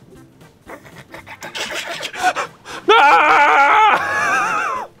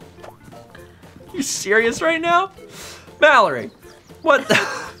 Ah! You serious right now, Mallory? What the?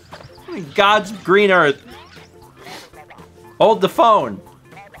 God's green earth. Hold the phone.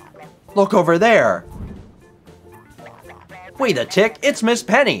 Look over there. Wait a tick, it's Miss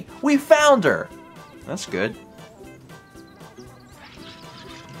Penny. We found her. That's good.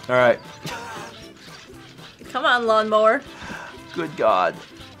 All right. Come on, lawnmower. Good God.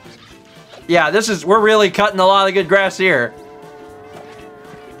 Yeah, we're really cutting a lot of good grass here.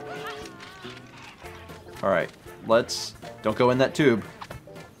 All right, don't go in that tube.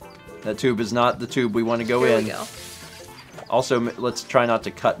 That tube is not the tube we want to go in. Here we go. Also, let's try not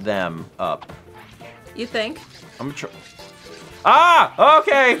to cut them up. You think? I'm gonna try. Ah,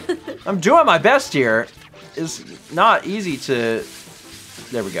 okay. I'm doing my best here. It's not easy to.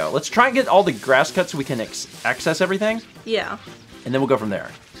 There we go. Let's try and get all the grass cut so we can access everything. Yeah. And then we'll go from there.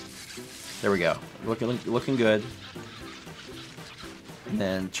 There we go. Looking good. And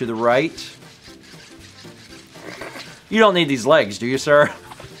then to the right. You don't need these legs, do you, sir?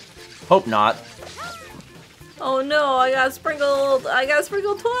 Hope not. Oh no, I got sprinkled. I got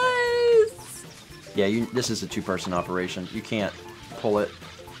sprinkled twice. Yeah, this is a two-person operation. You can't pull it.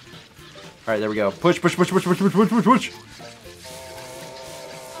 All right, there we go. Push, push, push, push, push, push, push, push, push.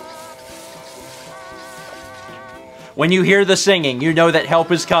 When you hear the singing, you know that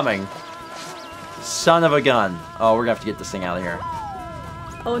help is coming. Son of a gun. Oh, we're gonna have to get this thing out of here.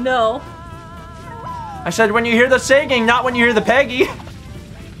 Oh no. I said when you hear the singing, not when you hear the Peggy.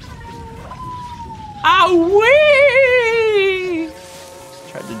 Ow-wee!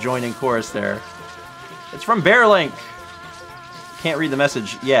 Tried to join in chorus there. It's from Bearlink. Can't read the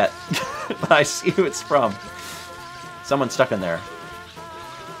message yet, but I see who it's from. Someone's stuck in there.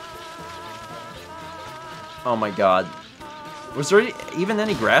 Oh my god. Was there even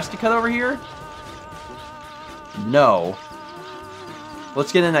any grass to cut over here? No.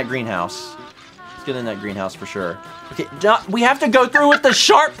 Let's get in that greenhouse. Let's get in that greenhouse for sure. Okay, we have to go through with the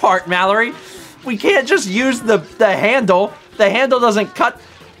sharp part, Mallory. We can't just use the handle. The handle doesn't cut.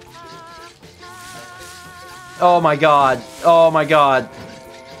 Oh my god. Oh my god.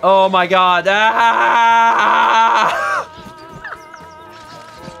 Oh my god. Ah!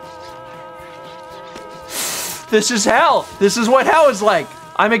 This is hell. This is what hell is like.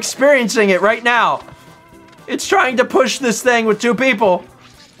 I'm experiencing it right now. It's trying to push this thing with 2 people.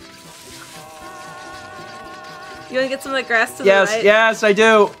 You want to get some of the grass to the right? Yes, I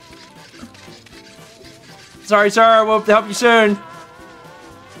do. Sorry, sir. We'll help you soon.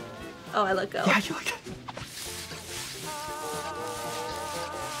 Oh, I let go. Yeah, you let go.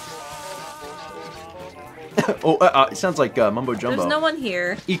 Oh, it sounds like mumbo jumbo. There's no one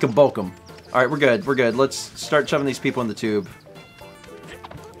here. Eekum bokum. All right, we're good. We're good. Let's start shoving these people in the tube.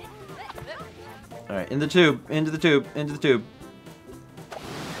 All right, in the tube, into the tube, into the tube.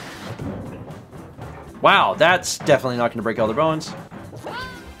 Wow, that's definitely not going to break all their bones.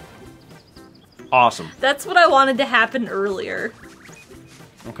 Awesome. That's what I wanted to happen earlier.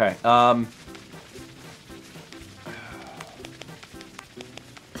 Okay.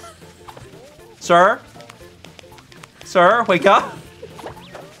 Sir? Sir, wake up.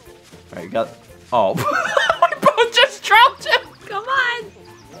 Alright, you got... Oh. My boat just dropped him! Come on!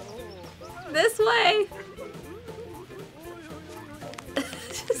 This way!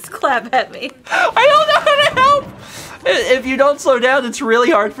 Just clap at me. I don't know how to help! If you don't slow down, it's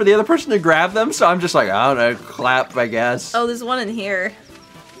really hard for the other person to grab them, so I'm just like, I don't know, clap, I guess. Oh, there's one in here.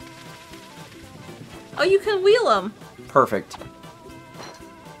 Oh, you can wheel them. Perfect.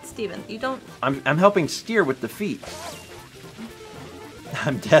 Steven, you don't... I'm helping steer with the feet.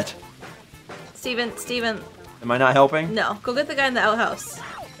 I'm dead. Steven. Am I not helping? No, go get the guy in the outhouse.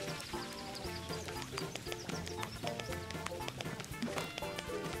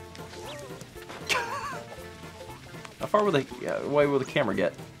 How far will away will the camera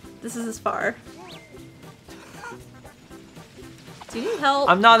get? This is as far. Do you need help?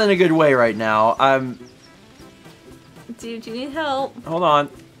 I'm not in a good way right now. Dude, you need help. Hold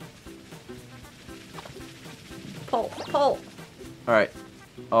on. Pull. Alright.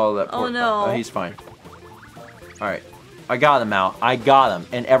 Oh, that poor... Oh, no. Oh, he's fine. Alright. I got him out. I got him.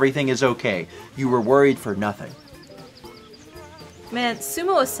 And everything is okay. You were worried for nothing. Man,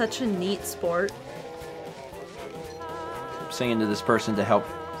 sumo is such a neat sport. I'm singing to this person to help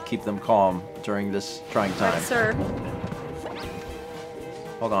keep them calm during this trying time. Right, sir.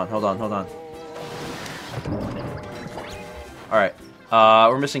 Hold on. Alright.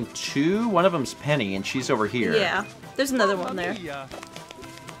 We're missing 2. One of them's Penny, and she's over here. Yeah. There's another one there.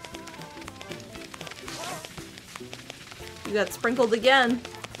 You got sprinkled again.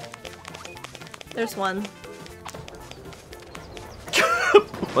 There's one.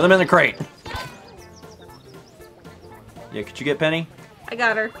 Put them in the crate. Yeah, could you get Penny? I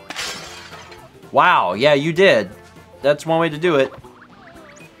got her. Wow, yeah, you did. That's one way to do it.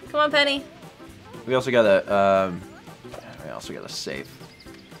 Come on, Penny. We also got a, safe.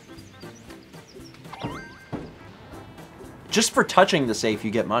 Just for touching the safe,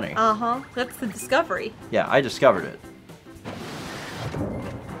 you get money. Uh-huh. That's the discovery. Yeah, I discovered it.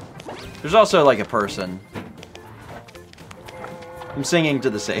 There's also, like, a person. I'm singing to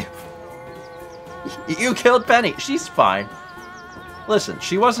the safe. You killed Penny. She's fine. Listen,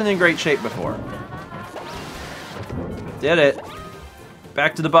 she wasn't in great shape before. Did it.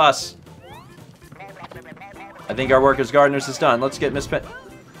 Back to the bus. I think our work as gardeners is done. Let's get Miss Penny.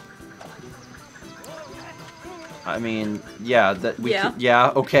 I mean, yeah,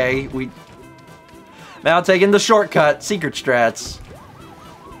 okay. Mal taking the shortcut. Secret strats.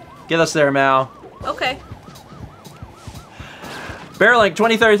 Get us there, Mal. Okay. Bearlink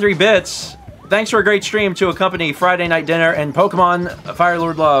 2033 bits. Thanks for a great stream to accompany Friday night dinner and Pokemon Fire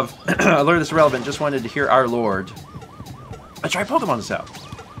Lord Love. Alert this relevant. Just wanted to hear our Lord. Let's try Pokemon this out.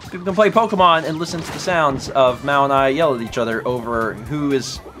 People can play Pokemon and listen to the sounds of Mal and I yell at each other over who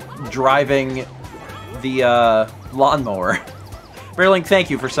is driving the lawnmower. Bearlink, thank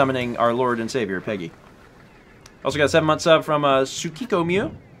you for summoning our Lord and Savior, Peggy. Also got a 7-month sub from Sukiko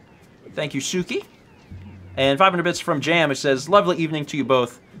Mew. Thank you, Suki. And 500 bits from Jam, which says, lovely evening to you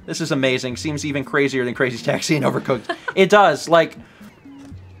both. This is amazing. Seems even crazier than Crazy Taxi and Overcooked. It does. Like,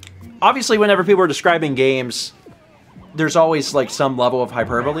 obviously whenever people are describing games, there's always, like, some level of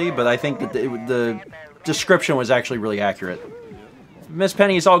hyperbole, but I think that the description was actually really accurate. Miss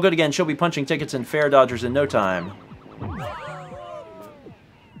Penny is all good again. She'll be punching tickets in Fare Dodgers in no time.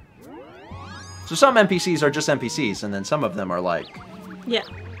 So some NPCs are just NPCs, and then some of them are like... Yeah.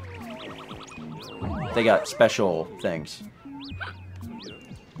 They got special things.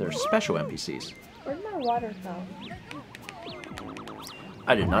 They're special NPCs. Where'd my water go?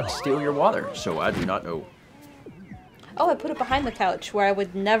 I did not steal your water, so I do not know. Oh, I put it behind the couch where I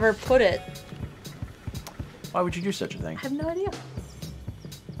would never put it. Why would you do such a thing? I have no idea.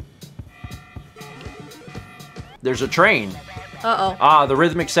 There's a train. Uh-oh. Ah, the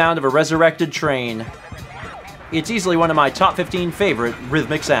rhythmic sound of a resurrected train. It's easily one of my top 15 favorite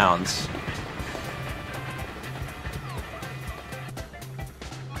rhythmic sounds.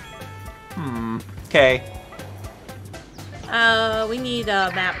 Okay. We need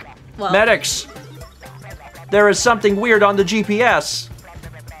a map. Well, Medics! There is something weird on the GPS.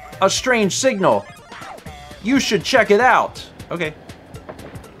 A strange signal. You should check it out. Okay.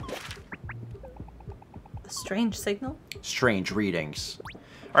 a strange signal? Strange readings.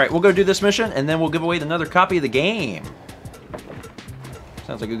 Alright, we'll go do this mission, and then we'll give away another copy of the game.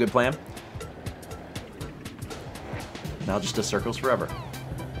 Sounds like a good plan. Now just does circles forever.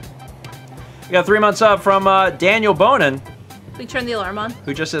 We got 3 months up from Daniel Bonin. We turn the alarm on.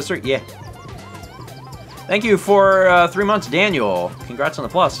 Who just says 3? Yeah. Thank you for 3 months, Daniel. Congrats on the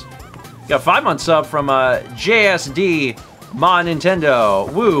plus. We got 5 months up from JSD Ma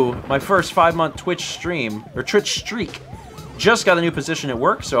Nintendo. Woo, my first 5-month Twitch stream, or Twitch streak. Just got a new position at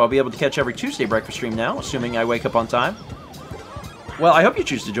work, so I'll be able to catch every Tuesday breakfast stream now, assuming I wake up on time. Well, I hope you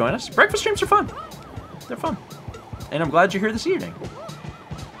choose to join us. Breakfast streams are fun. They're fun. And I'm glad you're here this evening.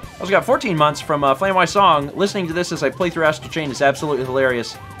 I also got 14 months from Flamewise Song. Listening to this as I play through Astral Chain is absolutely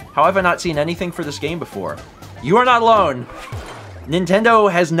hilarious. How have I not seen anything for this game before? You are not alone.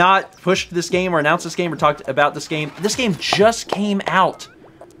 Nintendo has not pushed this game or announced this game or talked about this game. This game just came out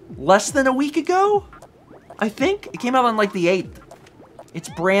less than a week ago, I think. It came out on like the 8th. It's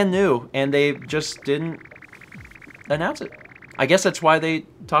brand new, and they just didn't announce it. I guess that's why they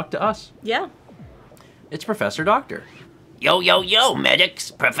talked to us. Yeah. It's Professor Doctor. Yo, yo, yo, medics!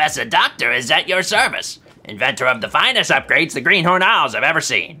 Professor Doctor is at your service. Inventor of the finest upgrades the Greenhorn Isles have ever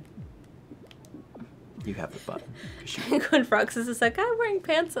seen. You have the button. Penguin Frogs is like, I'm wearing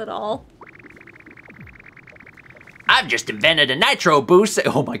pants at all. I've just invented a nitro boost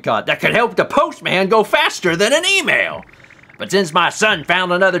oh my god, that could help the postman go faster than an email. But since my son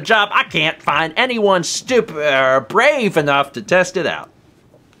found another job, I can't find anyone stupid or brave enough to test it out.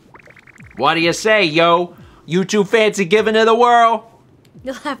 What do you say, yo? You too fancy giving to the world?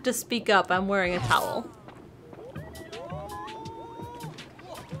 You'll have to speak up. I'm wearing a towel.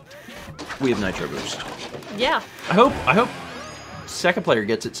 We have Nitro Boost. Yeah. I hope second player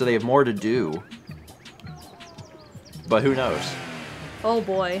gets it so they have more to do. But who knows? Oh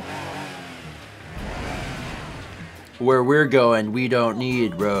boy. Where we're going, we don't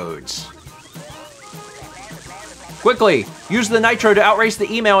need roads. Quickly, use the Nitro to outrace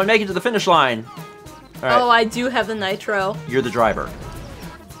the email and make it to the finish line. All right. Oh, I do have the nitro. You're the driver.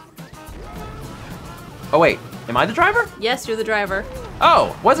 Oh wait, am I the driver? Yes, you're the driver.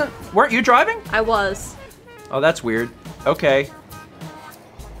 Oh, weren't you driving? I was. Oh, that's weird. Okay.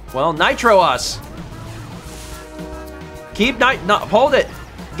 Well, nitro us. Keep no, hold it.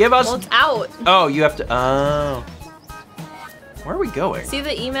 Give us. Well, it's out. Oh, you have to. Oh. Where are we going? See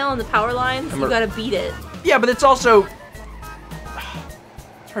the email and the power lines? You gotta beat it. Yeah, but it's also.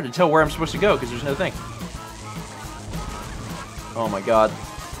 It's hard to tell where I'm supposed to go because there's no thing. Oh my god.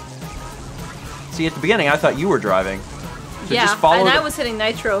 See, at the beginning, I thought you were driving. So Yeah, just follow and I was hitting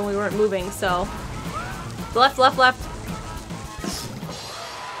nitro and we weren't moving, so. Left, left, left.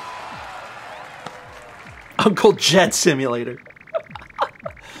 Uncle Jet Simulator.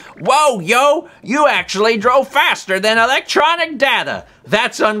 Whoa, yo! You actually drove faster than electronic data!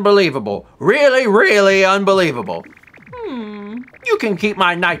 That's unbelievable. Really, really unbelievable. You can keep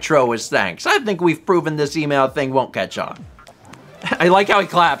my nitro as thanks. I think we've proven this email thing won't catch on. I like how he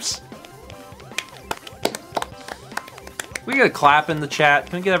claps. We get a clap in the chat.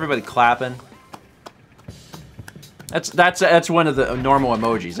 Can we get everybody clapping? That's one of the normal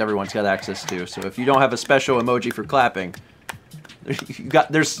emojis everyone's got access to. So if you don't have a special emoji for clapping,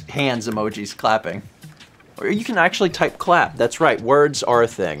 there's hands emojis clapping. Or you can actually type clap. That's right. Words are a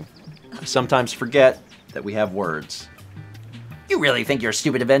thing. I sometimes forget that we have words. You really think your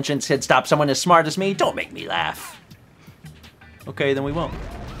stupid inventions could stop someone as smart as me? Don't make me laugh. Okay, then we won't.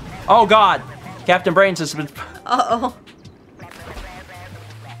 Oh god! Captain Brains has been... Uh-oh.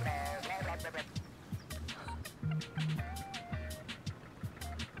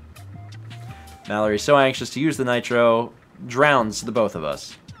 Mallory's so anxious to use the nitro, drowns the both of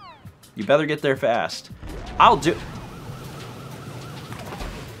us. You better get there fast. I'll do...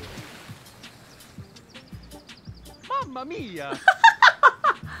 Mamma mia!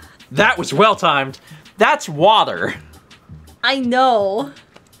 That was well timed. That's water. I know.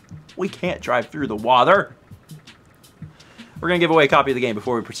 We can't drive through the water. We're going to give away a copy of the game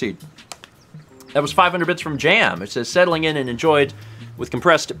before we proceed. That was 500 bits from Jam. It says, settling in and enjoyed with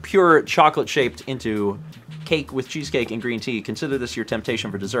compressed, pure chocolate shaped into cake with cheesecake and green tea. Consider this your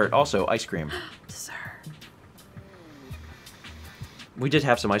temptation for dessert. Also, ice cream. Dessert. We did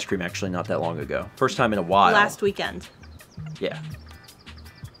have some ice cream actually not that long ago. First time in a while. Last weekend. Yeah.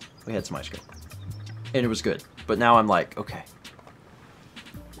 We had some ice cream. And it was good. But now I'm like, okay.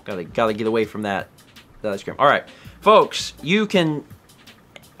 Gotta get away from that ice cream. All right. Folks, you can...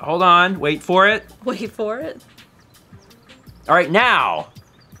 Hold on. Wait for it. Wait for it. All right,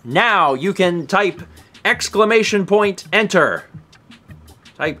 now you can type exclamation point enter.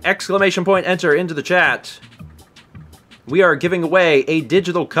 Type exclamation point enter into the chat. We are giving away a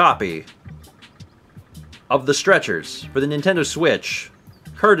digital copy of the Stretchers for the Nintendo Switch,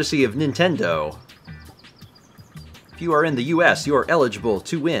 courtesy of Nintendo. If you are in the US, you are eligible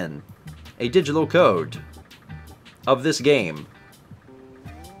to win a digital code of this game.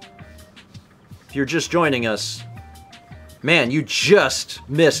 If you're just joining us, man, you just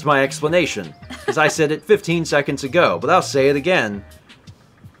missed my explanation, because I said it 15 seconds ago, but I'll say it again.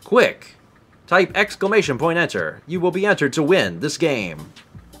 Quick, type exclamation point enter. You will be entered to win this game.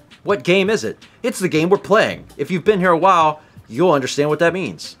 What game is it? It's the game we're playing. If you've been here a while, you'll understand what that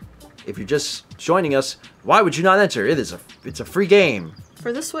means. If you're just joining us, why would you not enter? It's a free game.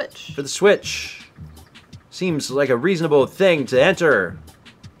 For the Switch. For the Switch. Seems like a reasonable thing to enter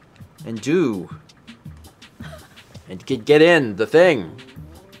and do. And get in the thing.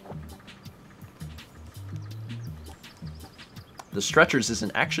 The Stretchers is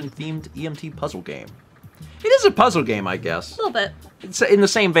an action-themed EMT puzzle game. It is a puzzle game, I guess. A little bit. It's in the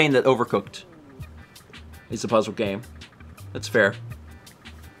same vein that Overcooked is a puzzle game. That's fair.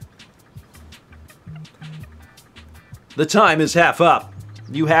 The time is half up.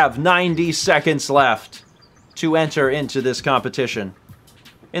 You have 90 seconds left to enter into this competition.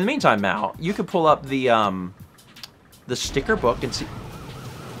 In the meantime, Mal, you could pull up the sticker book and see...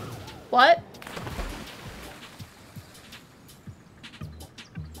 What?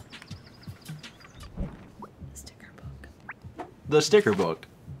 Sticker book. The sticker book.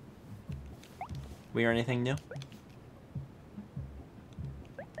 We hear anything new?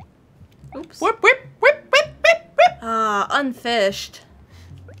 Oops. Whip, whip, whip, whip, whip, whip. Ah, unfished.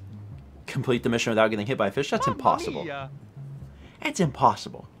 Complete the mission without getting hit by a fish? That's impossible. It's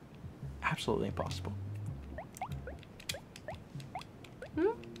impossible. Absolutely impossible.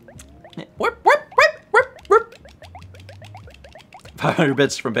 Whip, whip, whip, whip, whip. 500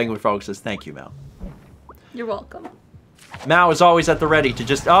 bits from Penguin Frog says, thank you, Mal. You're welcome. Mal is always at the ready to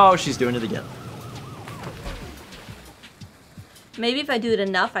just... Oh, she's doing it again. Maybe if I do it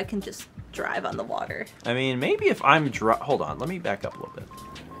enough, I can just drive on the water. I mean, maybe if I'm... Hold on, let me back up a little bit.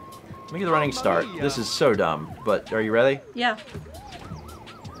 Let me get the running start. This is so dumb, but are you ready? Yeah.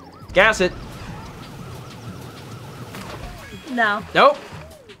 Gas it! No. Nope!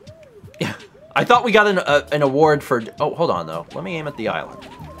 I thought we got an award for... Oh, hold on, though. Let me aim at the island.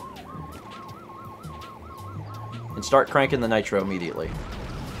 And start cranking the nitro immediately.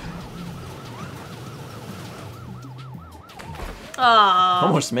 Aww.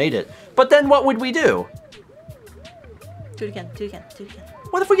 Almost made it. But then what would we do? Do it again, do it again, do it again.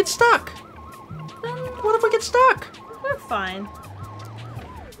 What if we get stuck? What if we get stuck? We're fine.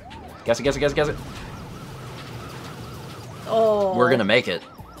 Gas it, gas it, gas it, gas it. Oh. We're gonna make it.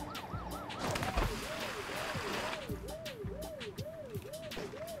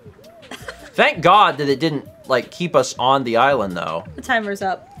 Thank God that it didn't, like, keep us on the island, though. The timer's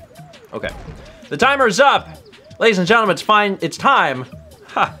up. Okay. The timer's up! Ladies and gentlemen, it's time.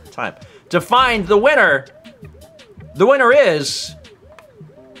 Ha! Time. To find the winner. The winner is...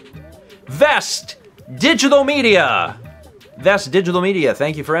 Vest Digital Media. Vest Digital Media,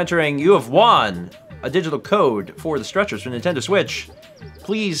 thank you for entering. You have won a digital code for the Stretchers for Nintendo Switch.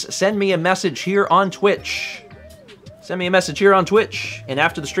 Please send me a message here on Twitch. Send me a message here on Twitch, and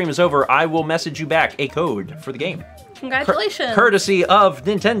after the stream is over, I will message you back a code for the game. Congratulations. Courtesy of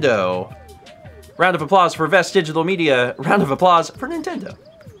Nintendo. Round of applause for Vest Digital Media. Round of applause for Nintendo.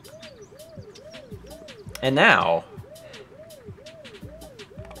 And now...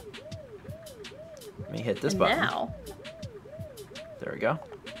 Let me hit this button. Now. There we go.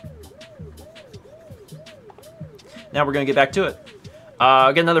 Now we're going to get back to it.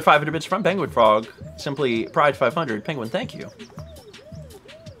 Get another 500 bits from Penguin Frog. Simply Pride 500. Penguin, thank you.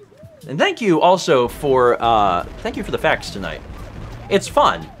 And thank you also for the facts tonight. It's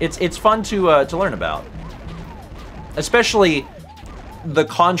fun. It's fun to learn about, especially the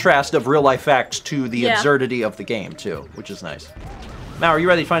contrast of real life facts to the absurdity of the game too, which is nice. Now, are you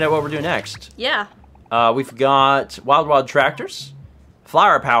ready to find out what we're doing next? Yeah. We've got Wild Wild Tractors,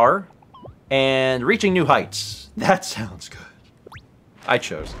 Flower Power, and Reaching New Heights. That sounds good. I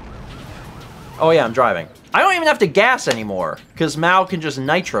chose. Oh yeah, I'm driving. I don't even have to gas anymore, because Mal can just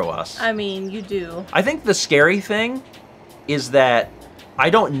nitro us. I mean, you do. I think the scary thing is that I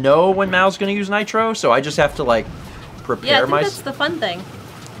don't know when Mal's going to use nitro, so I just have to, like, prepare Yeah, I think myself. that's the fun thing.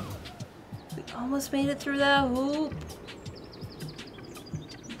 We almost made it through that hoop.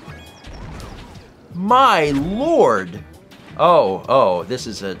 My lord! Oh, this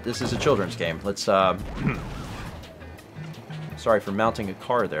is a children's game. Let's, Sorry for mounting a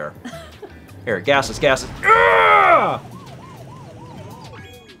car there. Here, gas us. Ah!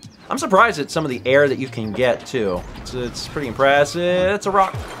 I'm surprised at some of the air that you can get, too. It's pretty impressive. It's a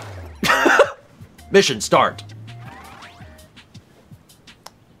rock. Mission start.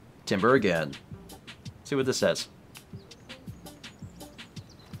 Timber again. See what this says.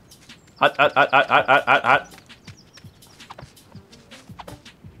 Hot.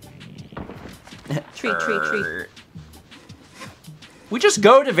 Tree. We just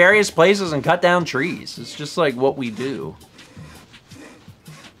go to various places and cut down trees. It's just like what we do.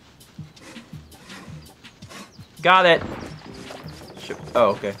 Got it. Oh,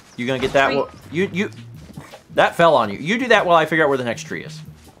 okay. You gonna get that? You. That fell on you. You do that while I figure out where the next tree is.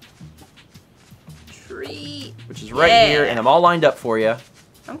 Tree. Which is right here, and I'm all lined up for you.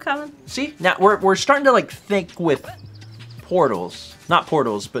 I'm coming. See, now we're starting to like think with portals, not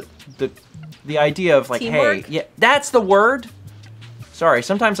portals, but the idea of like, teamwork? hey, yeah, that's the word. Sorry,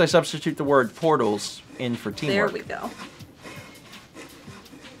 sometimes I substitute the word portals in for teamwork. There we go.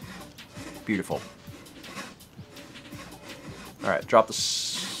 Beautiful. All right, drop the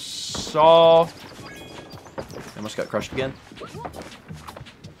saw. Almost got crushed again.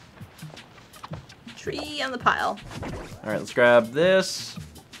 Tree on the pile. All right, let's grab this.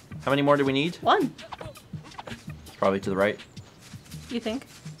 How many more do we need? One. It's probably to the right. You think?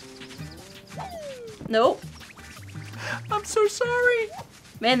 Nope. I'm so sorry.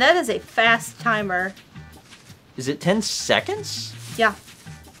 Man, that is a fast timer. Is it 10 seconds? Yeah.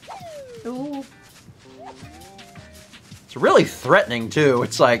 Ooh. It's really threatening, too.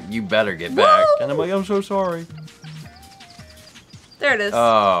 It's like, you better get back. Woo! And I'm like, I'm so sorry. There it is.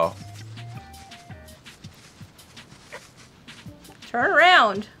 Oh. Turn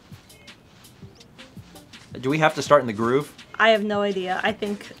around. Do we have to start in the groove? I have no idea. I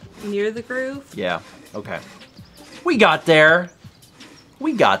think near the groove. Yeah. Okay. We got there.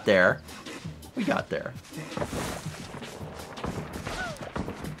 We got there. We got there.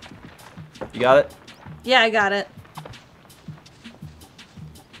 You got it? Yeah, I got it.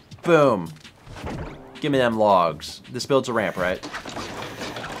 Boom. Give me them logs. This builds a ramp, right?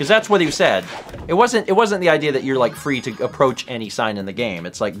 Because that's what he said. It wasn't the idea that you're like free to approach any sign in the game.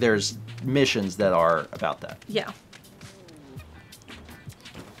 It's like there's missions that are about that. Yeah.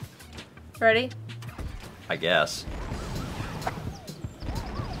 Ready? I guess.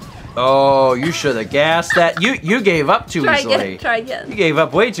 Oh, you should have gassed that. You gave up too easily. Try again. You gave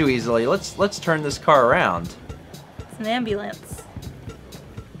up way too easily. Let's turn this car around. It's an ambulance.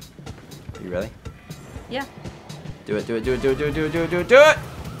 You ready? Yeah. Do it. Do it.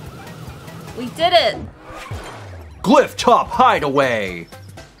 We did it. Glyph Top Hideaway.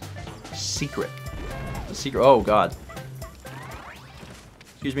 Secret. The secret. Oh God.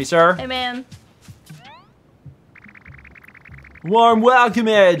 Excuse me, sir. Hey, man. Warm welcome,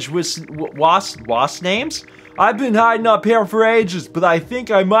 Edge. With wasp names? I've been hiding up here for ages, but I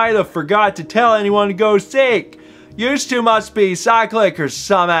think I might have forgot to tell anyone to go seek. Used to must be cyclic or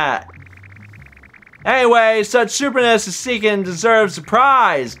summit. Anyway, such superness is seeking deserves a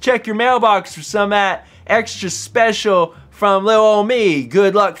prize. Check your mailbox for some extra special from little old me.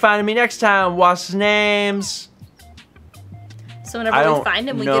 Good luck finding me next time, what's names? So whenever we find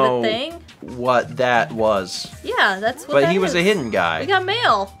him, we get a thing? What that was. Yeah, that's what But that he was is. a hidden guy. We got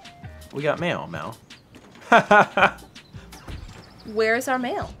mail. We got mail, Mel. Where's our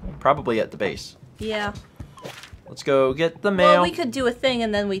mail? Probably at the base. Yeah. Let's go get the mail. Well, we could do a thing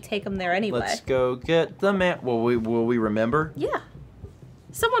and then we take them there anyway. Let's go get the mail. Will we remember? Yeah.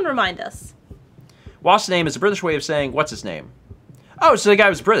 Someone remind us. Wasp's name is a British way of saying, what's his name? Oh, so the guy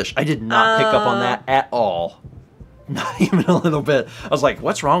was British. I did not pick up on that at all. Not even a little bit. I was like,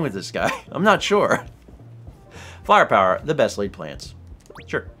 what's wrong with this guy? I'm not sure. Flower power, the best laid plans.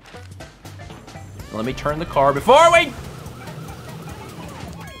 Sure. Let me turn the car before we...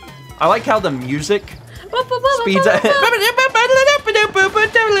 I like how the music speeds up.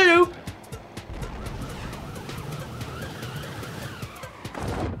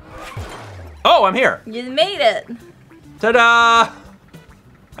 Oh, I'm here. You made it. Ta-da!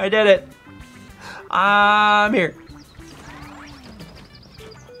 I did it. I'm here.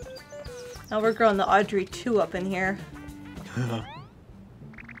 Now we're growing the Audrey 2 up in here.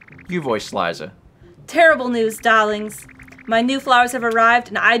 You voiced Liza. Terrible news, darlings. My new flowers have arrived,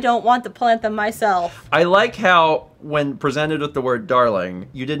 and I don't want to plant them myself. I like how, when presented with the word darling,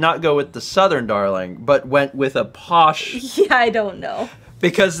 you did not go with the southern darling, but went with a posh... Yeah, I don't know.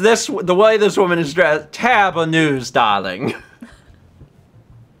 Because the way this woman is dressed, terrible news, darling.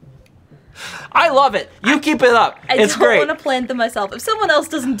 I love it. You keep it up. It's great. I don't want to plant them myself. If someone else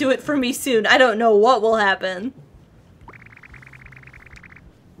doesn't do it for me soon, I don't know what will happen.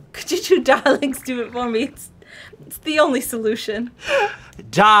 Could you two darlings do it for me? It's the only solution.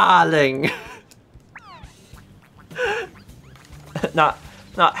 Darling. not,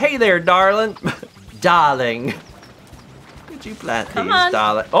 hey there, darling. Darling. Could you plant Come these, on.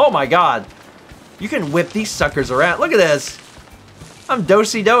 darling? Oh my god. You can whip these suckers around. Look at this. I'm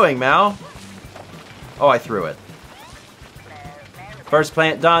do-si-doing, Mal. Oh, I threw it. First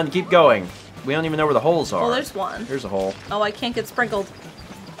plant done. Keep going. We don't even know where the holes are. Well, there's one. Here's a hole. Oh, I can't get sprinkled.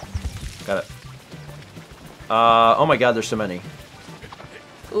 Got it. Oh my god, there's so many.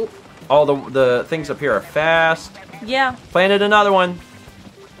 Oop. All the things up here are fast. Yeah. Planted another one.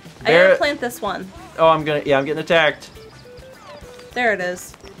 I gotta plant this one. Oh, I'm getting attacked. There it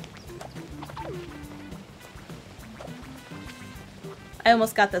is. I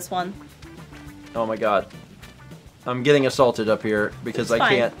almost got this one. Oh my god. I'm getting assaulted up here because It's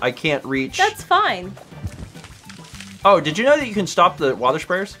fine. I can't reach. That's fine. Oh, did you know that you can stop the water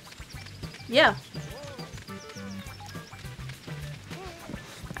sprayers? Yeah.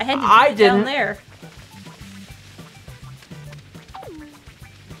 I had to I do it down didn't. there.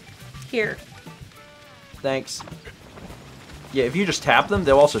 Here. Thanks. Yeah, if you just tap them,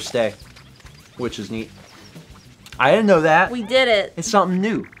 they'll also stay, which is neat. I didn't know that. We did it. It's something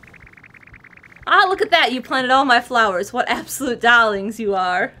new. Ah, look at that. You planted all my flowers. What absolute darlings you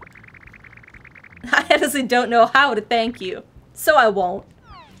are. I honestly don't know how to thank you. So I won't.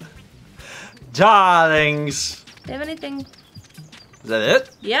 Darlings. Do you have anything? Is that it?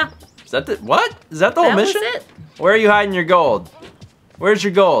 Yeah. Is that the what? Is that the whole That was mission? it. Where are you hiding your gold? Where's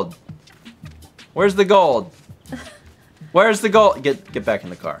your gold? Where's the gold? Where's the gold? Get back in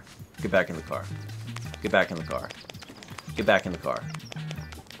the car. Get back in the car. Get back in the car. Get back in the car.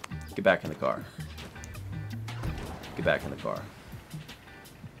 Get back in the car. Get back in the car.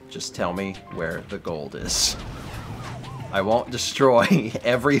 Just tell me where the gold is. I won't destroy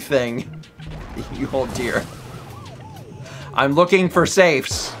everything you hold dear. I'm looking for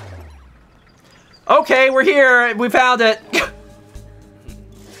safes. Okay, we're here. We found it.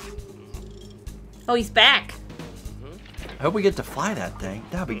 Oh, he's back. I hope we get to fly that thing.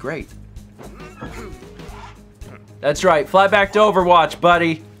 That'd be great. That's right. Fly back to Overwatch,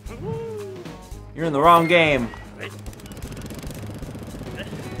 buddy. You're in the wrong game.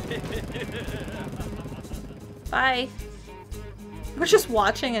 Bye. We're just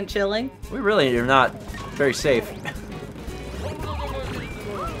watching and chilling. We really are not very safe.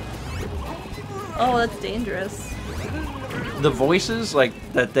 Oh, that's dangerous. The voices like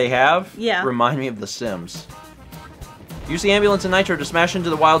that they have Yeah. remind me of The Sims. Use the ambulance and nitro to smash into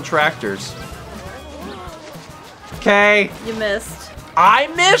the wild tractors. Okay. You missed. I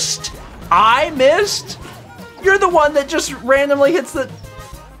missed? I missed? You're the one that just randomly hits the...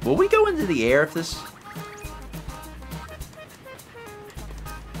 Will we go into the air if this...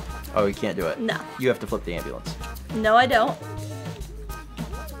 Oh, you can't do it. No. You have to flip the ambulance. No, I don't.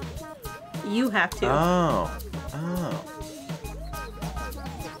 You have to. Oh. Oh.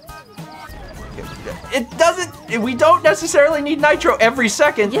 It doesn't... We don't necessarily need nitro every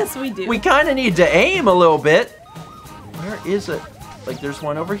second. Yes, we do. We kind of need to aim a little bit. Where is it? Like, there's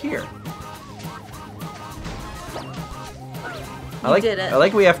one over here. You did it. I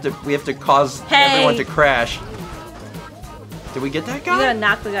like we have to cause everyone to crash. Did we get that guy? You gotta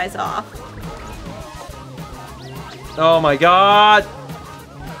knock the guys off. Oh my god!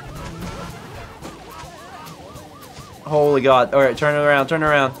 Holy god. Alright, turn it around, turn it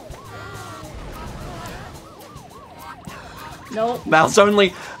around. Nope. Mouse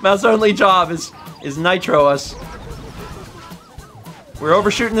only job is nitro us. We're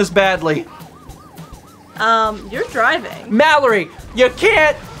overshooting this badly. You're driving. Mallory, you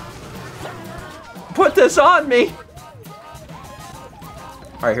can't put this on me.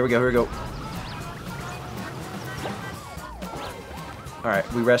 Alright, here we go, here we go.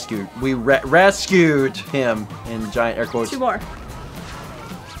 Alright, we rescued him in giant air quotes. 2 more.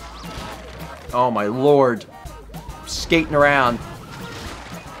 Oh my lord. Skating around.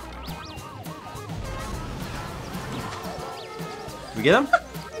 Did we get him?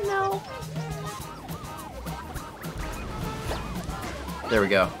 No. There we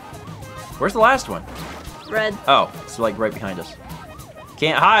go. Where's the last one? Red. Oh, it's like right behind us.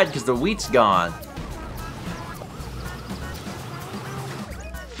 Can't hide because the wheat's gone.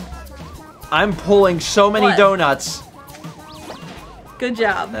 I'm pulling so many donuts. Good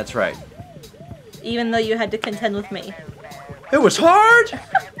job. That's right. Even though you had to contend with me. It was hard.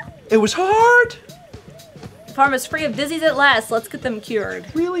 It was hard. The farm is free of disease at last. Let's get them cured.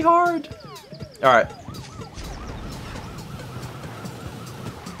 Really hard. All right.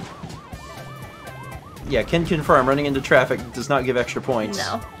 Yeah, can confirm. Running into traffic does not give extra points.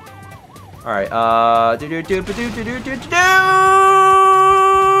 No. All right.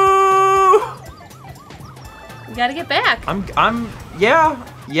 We gotta get back. Yeah.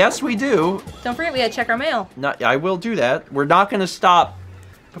 Yes, we do. Don't forget, we gotta check our mail. I will do that. We're not gonna stop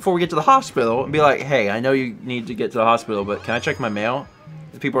before we get to the hospital and be like, hey, I know you need to get to the hospital, but can I check my mail?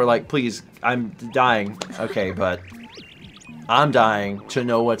 People are like, please, I'm dying. Okay, but I'm dying to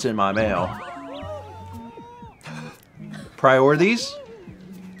know what's in my mail. Priorities?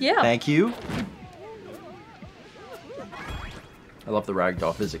 Yeah. Thank you. I love the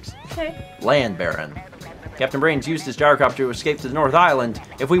ragdoll physics. Okay. Land Baron. Captain Brains used his gyrocopter to escape to the North Island.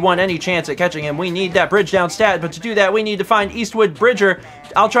 If we want any chance at catching him, we need that bridge down stat, but to do that, we need to find Eastwood Bridger.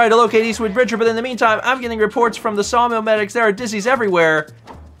 I'll try to locate Eastwood Bridger, but in the meantime, I'm getting reports from the sawmill medics. There are dizzies everywhere.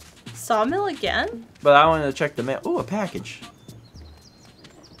 Sawmill again? But I wanted to check the mail. Ooh, a package.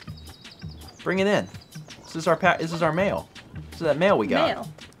 Bring it in. This is our mail. This is that mail we got. Mail.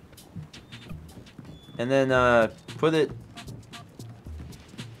 And then put it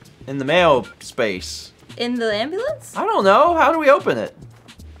in the mail space. In the ambulance? I don't know. How do we open it?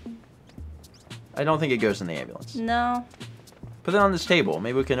 I don't think it goes in the ambulance. No. Put it on this table.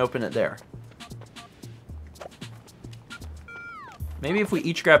 Maybe we can open it there. Maybe if we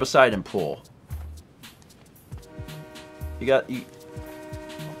each grab a side and pull. Your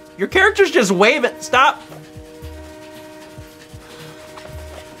character's just waving. Stop.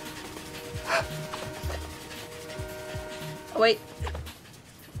 Oh, wait.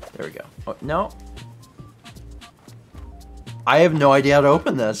 There we go. Oh, no. I have no idea how to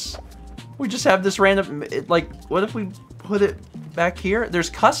open this. We just have this random, what if we put it back here? There's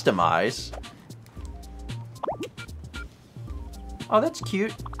customize. Oh, that's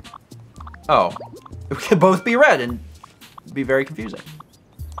cute. Oh, it can both be red and be very confusing.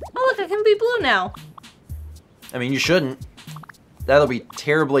 Oh, look, I can be blue now. I mean, you shouldn't. That'll be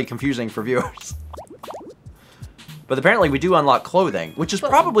terribly confusing for viewers. But apparently we do unlock clothing, which is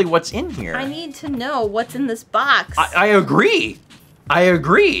probably what's in here. I need to know what's in this box. I agree. I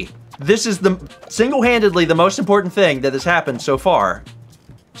agree. This is single-handedly the most important thing that has happened so far.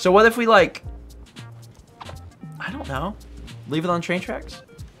 So what if we I don't know, leave it on train tracks?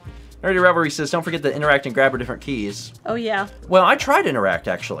 Nerdy Revelry says, don't forget to interact and grab our different keys. Oh, yeah. Well, I tried interact,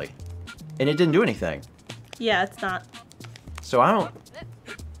 actually, and it didn't do anything. Yeah, it's not. So I don't...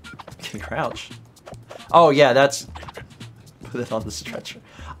 Crouch. Oh, yeah, that's... Put it on the stretcher.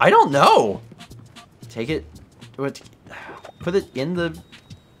 I don't know. Take it... Put it in the...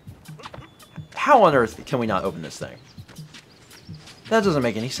 How on earth can we not open this thing? That doesn't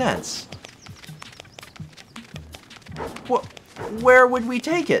make any sense. What? Where would we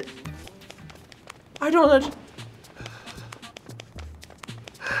take it? I don't know.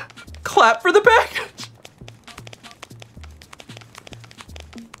 Clap for the package.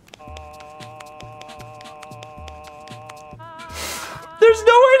 There's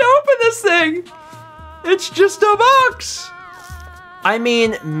no way to open this thing. It's just a box. I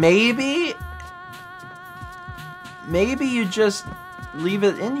mean, maybe you just leave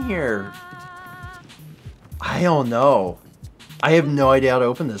it in here. I don't know. I have no idea how to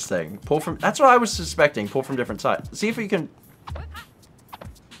open this thing. Pull from... That's what I was suspecting. Pull from different sides. See if we can...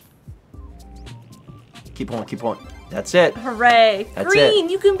 Keep pulling, keep pulling. That's it. Hooray. That's green!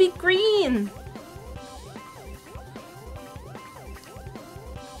 it. You can be green!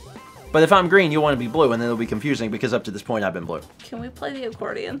 But if I'm green, you'll want to be blue, and then it'll be confusing because up to this point I've been blue. Can we play the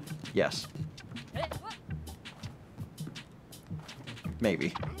accordion? Yes.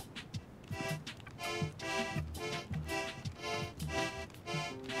 Maybe.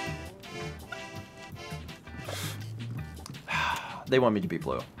 They want me to be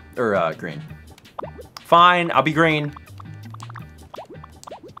blue. Or, green. Fine, I'll be green.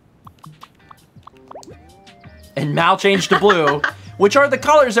 And Mal changed to blue, which are the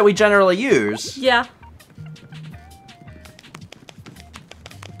colors that we generally use. Yeah.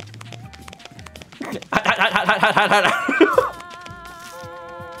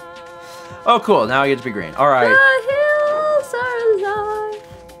 Oh, cool. Now I get to be green. All right. The hills are alive.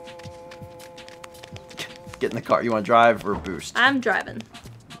 Get in the car. You want to drive or boost? I'm driving.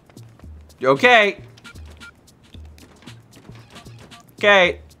 Okay.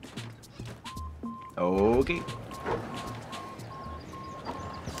 Okay. Okay.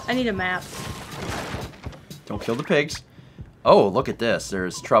 I need a map. Don't kill the pigs. Oh, look at this.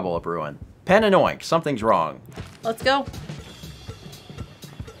 There's trouble up brewing. Pen and oink. Something's wrong. Let's go.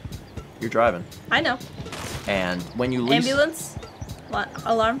 You're driving. I know. And when you least... Ambulance.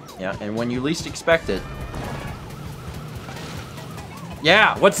 Alarm. Yeah, and when you least expect it...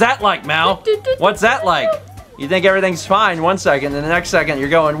 Yeah, what's that like, Mal? What's that like? You think everything's fine 1 second, and the next second you're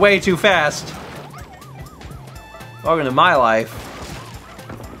going way too fast. Welcome to my life.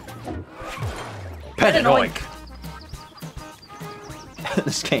 Pen and oink.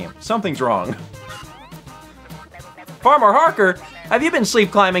 This game. Something's wrong. Farmer Harker, have you been sleep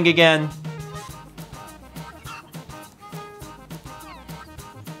climbing again?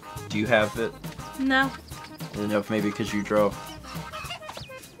 Do you have it? No. I don't know if maybe because you drove.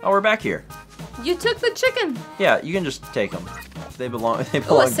 Oh, we're back here. You took the chicken. Yeah, you can just take them. They belong. They Oh,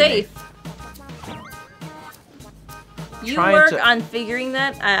 belong it's to me. safe. You Trying work to- on figuring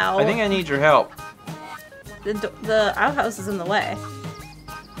that out. I think I need your help. The outhouse is in the way.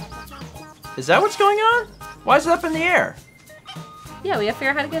 Is that what's going on? Why is it up in the air? Yeah, we have to figure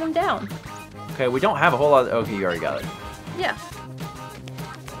out how to get him down. Okay, we don't have a whole lot of... Okay, you already got it. Yeah.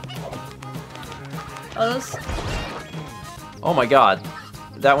 Oh, those... Oh my god.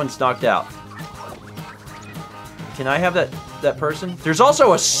 That one's knocked out. Can I have that person? There's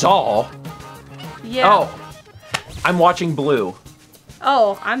also a saw. Yeah. Oh. I'm watching Blue.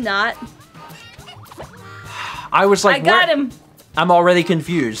 Oh, I'm not. I was like... I got where- him. I'm already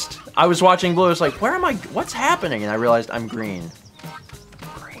confused. I was watching Blue. I was like, where am I? What's happening? And I realized I'm green.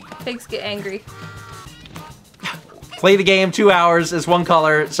 Pigs get angry. Play the game 2 hours as one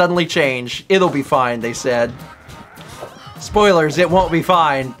color, suddenly change. It'll be fine, they said. Spoilers, it won't be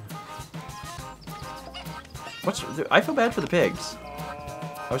fine. I feel bad for the pigs.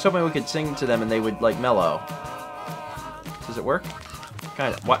 I was hoping we could sing to them and they would, like, mellow. Does it work?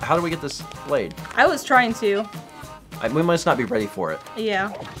 Kind of. How do we get this blade? I was trying to. We must not be ready for it,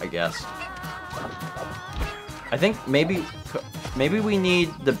 Yeah. I guess. I think maybe we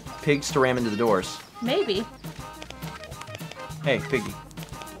need the pigs to ram into the doors. Maybe. Hey, piggy.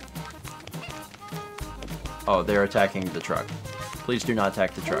 Oh, they're attacking the truck. Please do not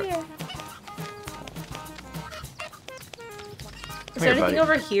attack the truck. Come here. Is here, there anything buddy.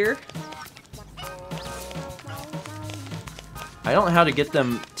 over here? I don't know how to get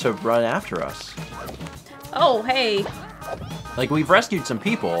them to run after us. Oh, hey. Like, we've rescued some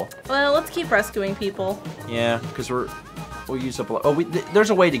people. Well, let's keep rescuing people. Yeah, because we'll use up a lot. Oh, there's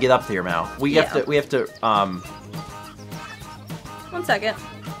a way to get up there, Mal. We have to, 1 second.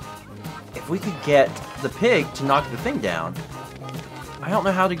 if we could get the pig to knock the thing down. I don't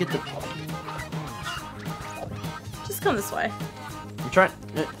know how to get the... Just come this way. I'm trying...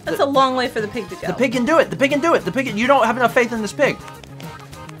 That's a long way for the pig to go. The pig can do it! The pig can do it! The pig... You don't have enough faith in this pig!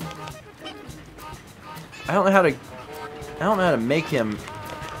 I don't know how to make him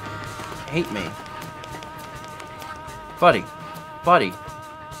hate me. Buddy. Buddy.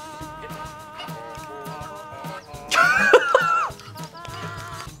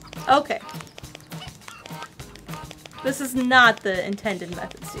 Okay. This is not the intended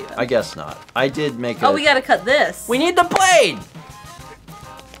method, Steven. I guess not. I did make a... Oh, we gotta cut this. We need the blade!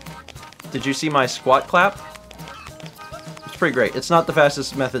 Did you see my squat clap? It's pretty great. It's not the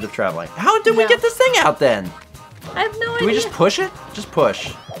fastest method of traveling. How did we No. get this thing out then? I have no idea. Do we just push it? Just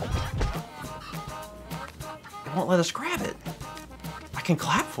push. It won't let us grab it. I can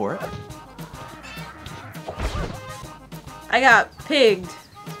clap for it. I got pigged.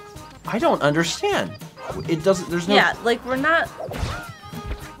 I don't understand. It doesn't... There's no... Yeah, like, we're not...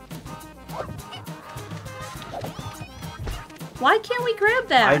 Why can't we grab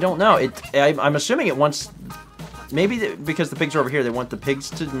that? I don't know. I'm assuming it wants... Maybe because the pigs are over here, they want the pigs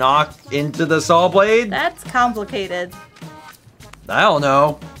to knock into the saw blade? That's complicated. I don't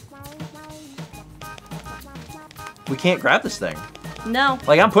know. We can't grab this thing. No.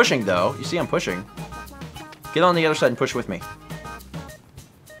 Like, I'm pushing, though. You see I'm pushing. Get on the other side and push with me.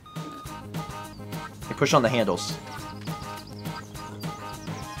 You push on the handles.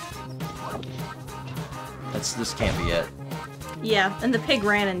 This can't be it. Yeah, and the pig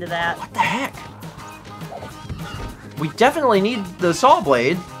ran into that. What the heck? We definitely need the saw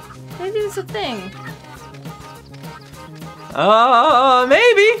blade. Maybe it's a thing.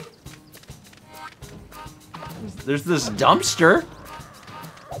 Maybe. There's this dumpster.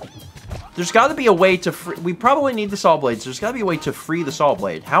 There's got to be a way to free... We probably need the saw blades. There's got to be a way to free the saw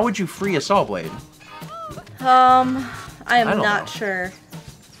blade. How would you free a saw blade? I am I don't not know. sure.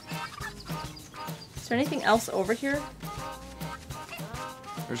 Is there anything else over here?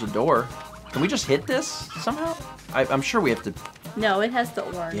 There's a door. Can we just hit this somehow? I'm sure we have to... No, it has the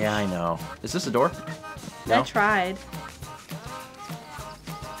orange. Yeah, I know. Is this a door? No? I tried.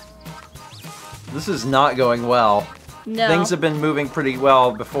 This is not going well. No. Things have been moving pretty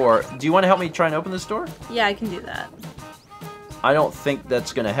well before. Do you want to help me try and open this door? Yeah, I can do that. I don't think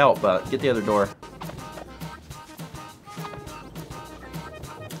that's going to help, but get the other door.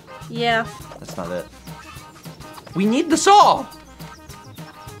 Yeah. That's not it. We need the saw!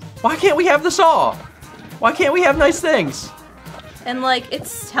 Why can't we have the saw? Why can't we have nice things? And, like,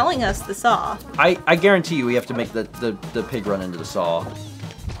 it's telling us the saw. I guarantee you we have to make the pig run into the saw.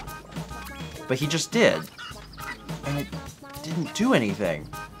 But he just did. And it didn't do anything.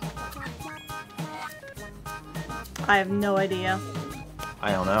 I have no idea.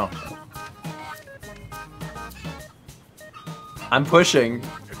 I don't know. I'm pushing.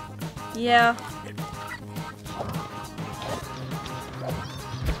 Yeah.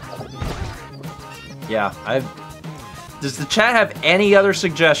 Yeah, does the chat have any other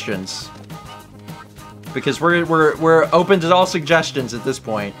suggestions? Because we're open to all suggestions at this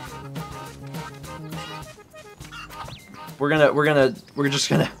point. We're just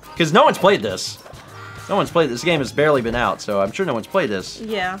gonna, because no one's played this. No one's played this. Game has barely been out, so I'm sure no one's played this.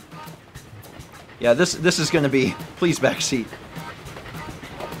 Yeah. Yeah, this is gonna be, please backseat.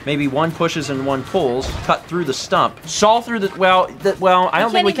 Maybe one pushes and one pulls. Cut through the stump. Saw through the, well, I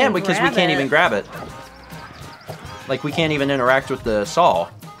don't think we can because we can't even grab it. Like, we can't even interact with the saw,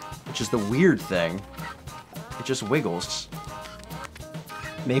 which is the weird thing. It just wiggles.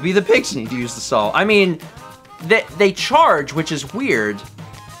 Maybe the pigs need to use the saw. I mean, they charge, which is weird.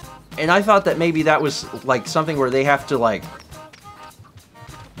 And I thought that maybe that was, like, something where they have to, like,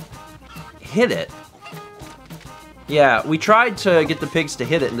 hit it. Yeah, we tried to get the pigs to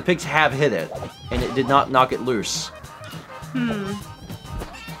hit it, and the pigs have hit it. And it did not knock it loose.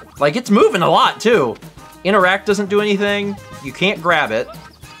 Like, it's moving a lot, too. Interact doesn't do anything. You can't grab it.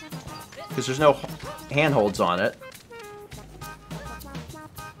 Because there's no handholds on it.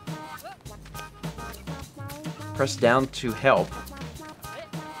 Press down to help.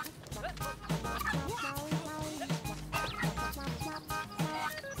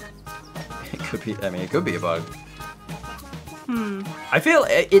 It could be, I mean, it could be a bug. I feel,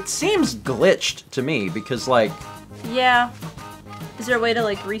 it seems glitched to me, because, like... Yeah. Is there a way to,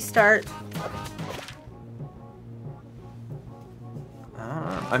 like, restart?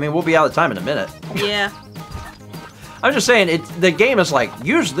 I mean, we'll be out of time in a minute. Yeah. I'm just saying, the game is like,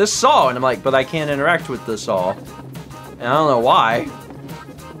 use this saw, and I'm like, but I can't interact with the saw. And I don't know why.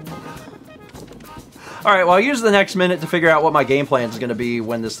 Alright, well, I'll use the next minute to figure out what my game plan is going to be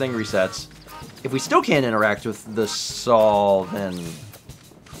when this thing resets. If we still can't interact with the saw, then...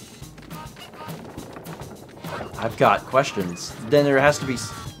 I've got questions. Then there has to be...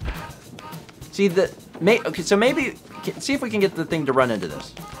 See, okay, so maybe... See if we can get the thing to run into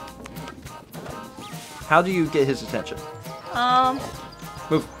this. How do you get his attention?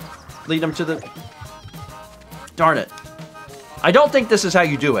 Move. Lead him to the... Darn it. I don't think this is how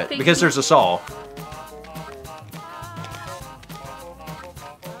you do it, because there's a saw.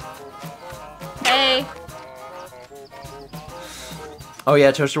 Hey. Oh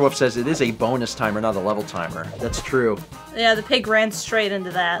yeah, Toaster Wolf says it is a bonus timer, not a level timer. That's true. Yeah, the pig ran straight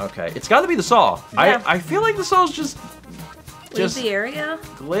into that. Okay, it's got to be the saw. Yeah. I feel like the saw's just Leave the area?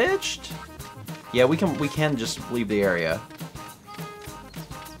 Glitched? Yeah, we can just leave the area.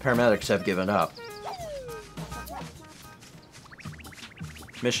 Paramedics have given up.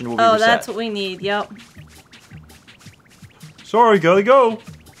 Mission will be reset. Oh, that's what we need, yep. Sorry, gotta go.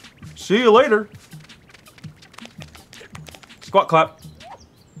 See you later. Squat clap.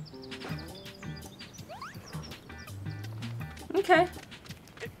 Okay.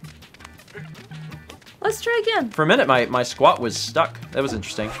 Let's try again. For a minute, my squat was stuck. That was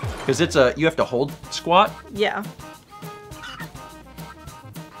interesting. Because you have to hold squat. Yeah.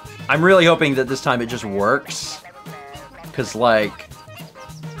 I'm really hoping that this time it just works. Because, like...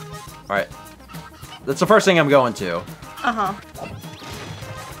 Alright. That's the first thing I'm going to. Uh-huh.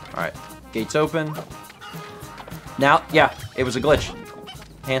 Alright. Gates open. Now, yeah, it was a glitch.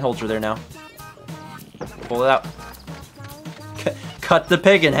 Handholds are there now. Pull it out. Cut the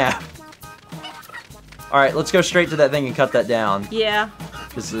pig in half. Alright, let's go straight to that thing and cut that down. Yeah.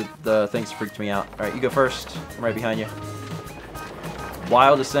 Because the things freaked me out. Alright, you go first. I'm right behind you.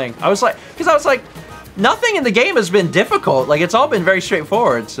 Wildest thing. I was like, nothing in the game has been difficult. Like, it's all been very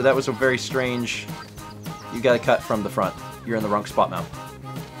straightforward. So that was a very strange... You gotta cut from the front. You're in the wrong spot now.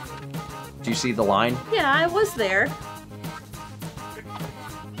 Do you see the line? Yeah, I was there.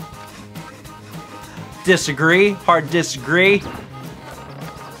 Disagree. Hard disagree.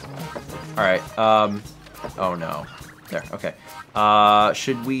 All right. Oh no. There. Okay.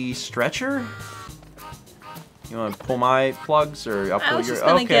 Should we stretcher? You want to pull my plugs, or I'll pull I was your? just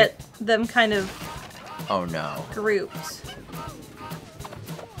gonna okay. get them kind of Oh no. grouped.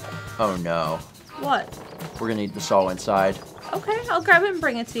 Oh no. What? We're gonna need the saw inside. Okay, I'll grab it and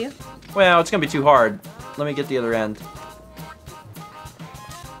bring it to you. Well, it's gonna be too hard. Let me get the other end.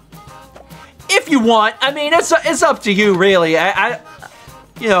 If you want, I mean, it's up to you, really.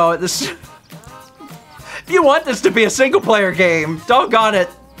 You know, this. If you want this to be a single-player game, doggone it.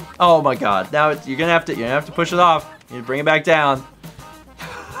 Oh my God! Now you're gonna have to push it off. You need to bring it back down.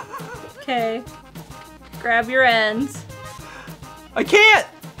 Okay. Grab your ends. I can't.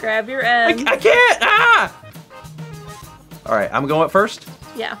 Grab your ends. I can't. Ah! All right, I'm going up first.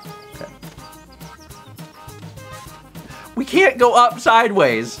 Yeah. Okay. We can't go up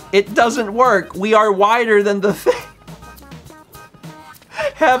sideways. It doesn't work. We are wider than the thing.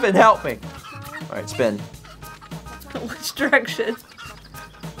 Heaven help me. All right, spin. Which direction?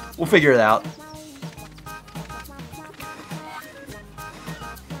 We'll figure it out.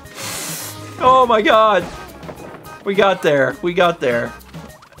 Oh my God. We got there. We got there.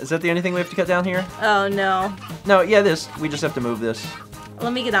 Is that the only thing we have to cut down here? Oh no. No, yeah, this. We just have to move this.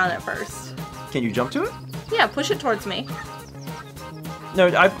 Let me get on it first. Can you jump to it? Yeah, push it towards me. No,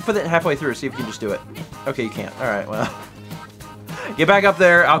 I put it halfway through. See if you can just do it. Okay, you can't. All right, well. Get back up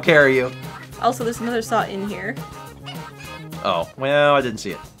there. I'll carry you. Also, there's another saw in here. Oh, well, I didn't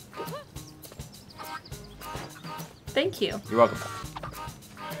see it. Thank you. You're welcome.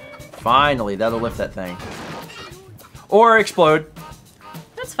 Finally, that'll lift that thing. Or explode.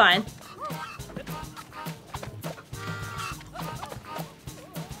 That's fine.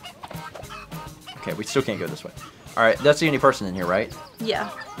 Okay, we still can't go this way. All right, that's the only person in here, right? Yeah.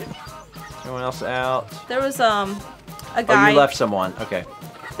 Anyone else out? There was a Oh, guy. you left someone. Okay.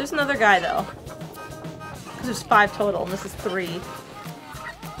 There's another guy though. 'Cause there's 5 total, and this is 3.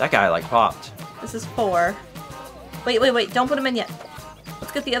 That guy, like, popped. This is 4. Wait! Don't put him in yet.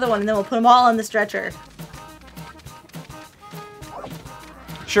 Let's get the other one, and then we'll put them all on the stretcher.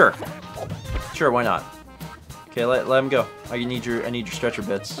 Sure. Sure, why not? Okay, let him go. I need your stretcher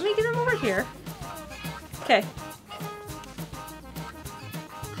bits. Let me get him over here. Okay.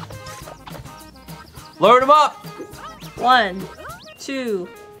 Load him up! 1, 2,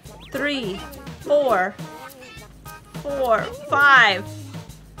 3, 4, 5.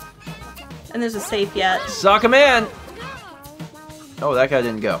 And there's a safe yet. Suck him in! Oh, that guy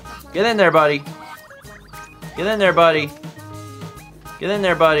didn't go. Get in there, buddy. Get in there, buddy. Get in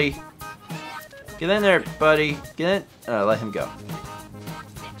there, buddy. Get in there, buddy. Get in. Let him go.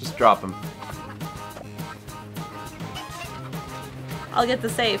 Just drop him. I'll get the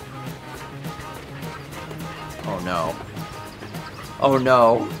safe. Oh no. Oh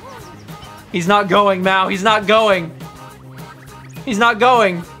no. He's not going, Mao. He's not going. He's not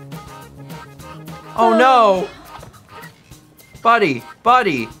going. Oh no. Buddy.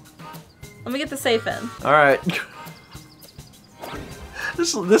 Let me get the safe in. All right.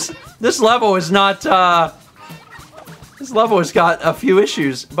 This level is not. This level has got a few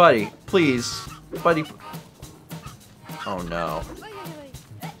issues, buddy. Please, buddy. Oh no.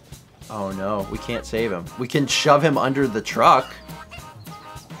 Oh no, we can't save him. We can shove him under the truck.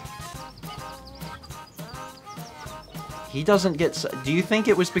 He doesn't get. Do you think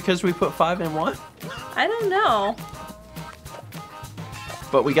it was because we put 5 in 1? I don't know.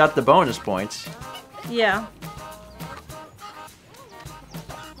 But we got the bonus points. Yeah.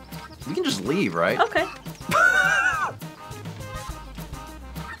 We can just leave, right? Okay.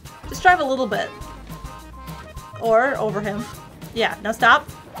 Just drive a little bit. Or over him. Yeah, now stop.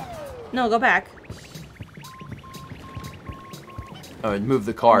 No, go back. Oh, and move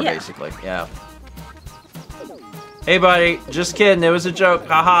the car, Yeah. basically. Yeah. Hey, buddy. Just kidding. It was a joke.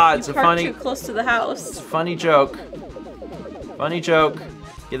 Haha. It's You a parked funny, too close to the house. funny joke. Funny joke.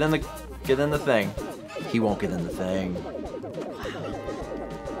 Get in the thing. He won't get in the thing.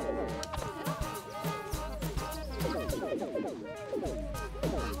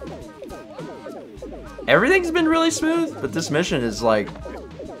 Everything's been really smooth, but this mission is like,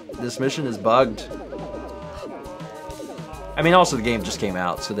 bugged. I mean, also the game just came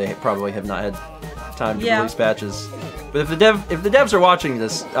out, so they probably have not had time to release patches. But if the devs are watching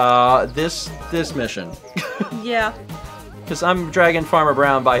this, this mission, Yeah. because I'm dragging Farmer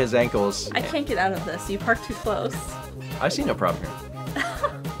Brown by his ankles. I can't get out of this. You parked too close. I see no problem here.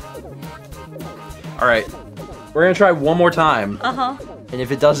 All right, we're gonna try one more time. Uh-huh. And if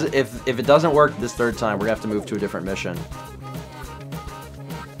it doesn't work this third time, we're gonna have to move to a different mission.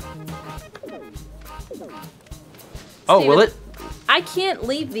 Oh, will it? I can't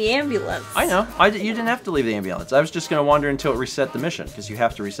leave the ambulance. I know. You didn't have to leave the ambulance. I was just gonna wander until it reset the mission, because you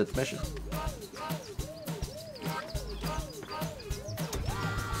have to reset the mission.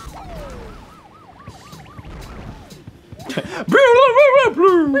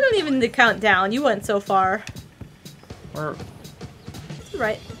 We don't even need to count down. You went so far. Where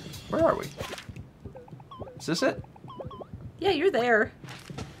Right. Where are we? Is this it? Yeah, you're there.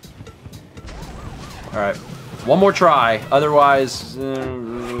 Alright. One more try. Otherwise...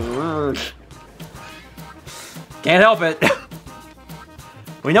 can't help it.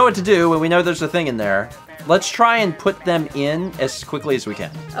 We know what to do, and we know there's a thing in there. Let's try and put them in as quickly as we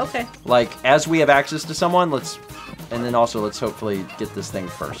can. Okay. Like, as we have access to someone, let's... And then also, let's hopefully get this thing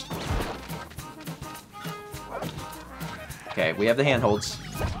first. Okay, we have the handholds.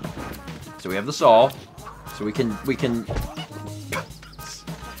 So we have the saw. So we can...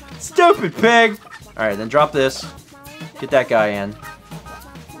 Stupid pig! Alright, then drop this. Get that guy in.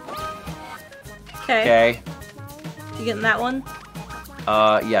 Okay. Okay. You getting that one?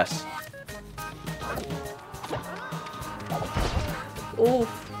 Yes. Oof.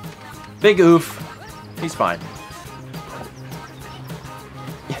 Big oof. He's fine.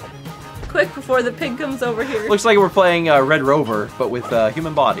 Quick before the pig comes over here. Looks like we're playing Red Rover, but with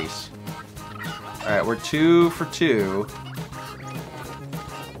human bodies. Alright, we're 2 for 2.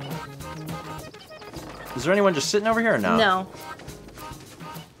 Is there anyone just sitting over here or no? No.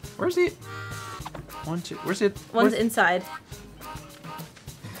 Where's the... 1, 2... Where's it? One's inside.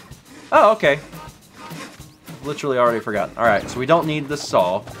 Oh, okay. Literally already forgotten. Alright, so we don't need the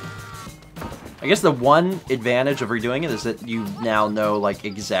saw. I guess the one advantage of redoing it is that you now know, like,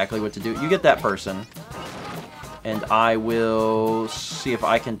 exactly what to do. You get that person. And I will see if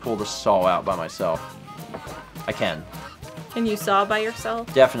I can pull the saw out by myself. I can. Can you saw by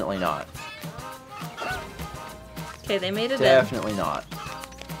yourself? Definitely not. Okay, they made it Definitely not.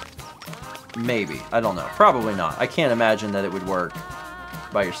 Maybe. I don't know. Probably not. I can't imagine that it would work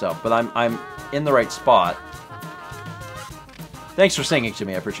by yourself. But I'm in the right spot. Thanks for singing to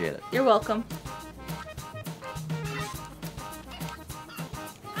me. I appreciate it. You're welcome.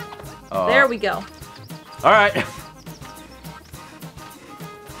 There we go. All right.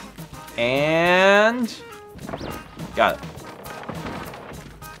 And... got it.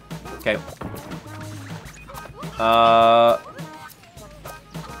 Okay.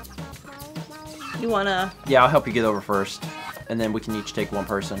 You wanna... Yeah, I'll help you get over first. And then we can each take one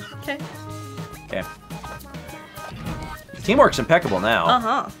person. Okay. Okay. Teamwork's impeccable now.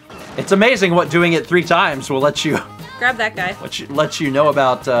 Uh-huh. It's amazing what doing it 3 times will let you... Grab that guy. Let you know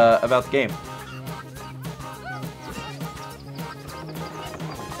about the game.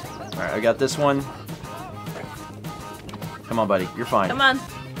 Alright, I got this one. Come on, buddy. You're fine. Come on.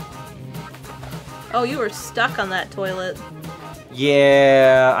 Oh, you were stuck on that toilet.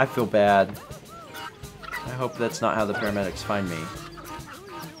 Yeah, I feel bad. I hope that's not how the paramedics find me.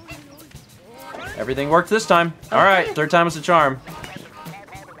 Everything worked this time. Okay. Alright, 3rd time is the charm.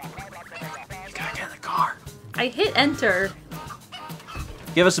 You gotta get in the car. I hit enter.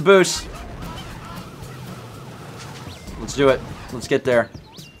 Give us a boost. Let's do it. Let's get there.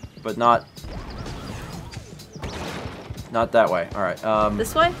 But not that way. Alright,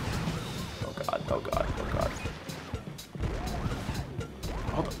 This way? Oh god, oh god, oh god.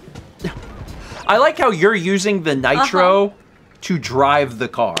 Hold on. I like how you're using the nitro to drive the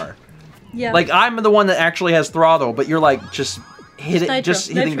car. Yeah. Like, I'm the one that actually has throttle, but you're like, just hitting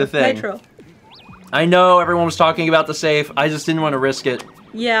the thing. Nitro. I know everyone was talking about the safe. I just didn't want to risk it.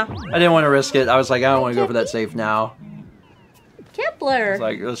 Yeah. I didn't want to risk it. I was like, I don't want to go for that safe now. Kepler. It's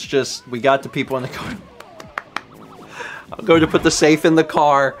like, let's just, we got the people in the car. I'll go to put the safe in the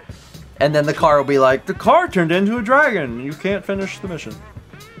car, and then the car will be like, the car turned into a dragon. You can't finish the mission.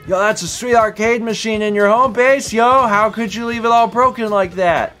 Yo, that's a sweet arcade machine in your home base, yo. How could you leave it all broken like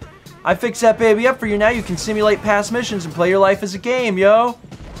that? I fixed that baby up for you. Now you can simulate past missions and play your life as a game, yo.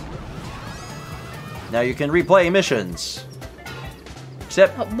 Now you can replay missions.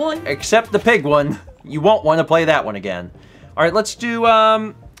 Except the pig one. You won't want to play that one again. All right, let's do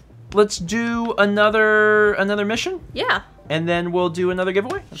another mission. Yeah. And then we'll do another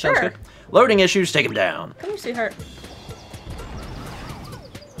giveaway. That Sure. sounds good. Loading issues, take them down. Come here, sweetheart.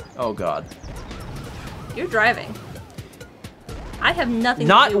 Oh god. You're driving. I have nothing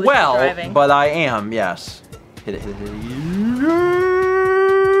Not to do with well, driving. but I am, yes. Hit it, hit it, hit it.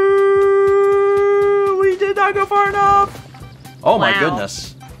 We did not go far enough. Oh my Wow.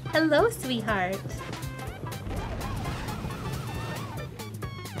 goodness. Hello, sweetheart.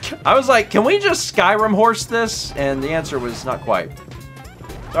 I was like, can we just Skyrim horse this? And the answer was not quite.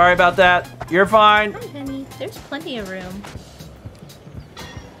 Sorry about that. You're fine. Hi, honey. There's plenty of room.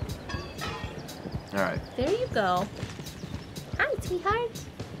 All right. There you go. Hi, sweetheart.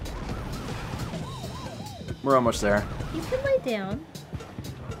 We're almost there. You can lay down.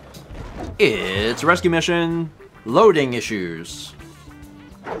 It's rescue mission. Loading issues.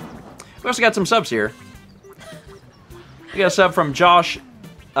 We also got some subs here. We got a sub from Josh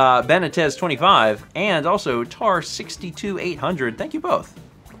Benitez 25 and also Tar 62800. Thank you both.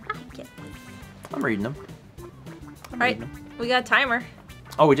 Okay. I'm reading them. All right, we got a timer.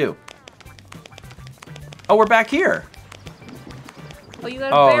 Oh, we do. Oh, we're back here. Oh, you got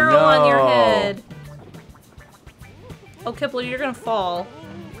a barrel on your no. head. Oh, Kipler, you're gonna fall.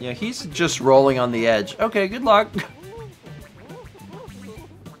 Yeah, he's just rolling on the edge. Okay, good luck.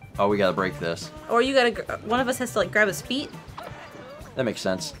 Oh, we gotta break this. Or you gotta, one of us has to like grab his feet. That makes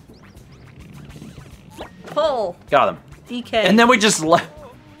sense. Pull. Got him. DK. And then we just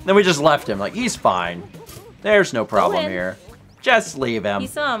left him. Like, he's fine. There's no problem in. here. Just leave him.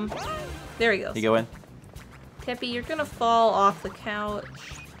 He's there he goes. You go in. Kepi, you're gonna fall off the couch.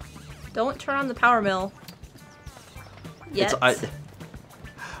 Don't turn on the power mill. Yet.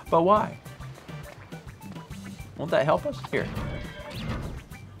 But why? Won't that help us? Here.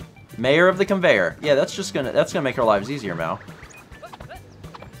 Mayor of the conveyor. Yeah, that's gonna make our lives easier, Mal.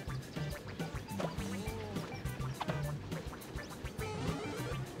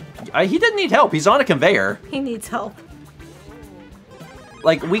 He didn't need help. He's on a conveyor. He needs help.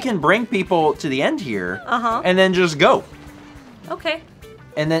 Like, we can bring people to the end here, and then just go. Okay.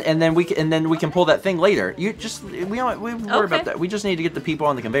 And then we can pull that thing later. We worry about that. We just need to get the people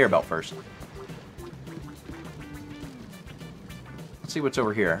on the conveyor belt first. Let's see what's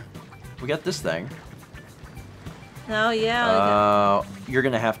over here. We got this thing. Oh yeah. You're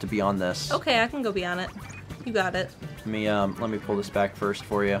gonna have to be on this. Okay, I can go be on it. You got it. Let me pull this back first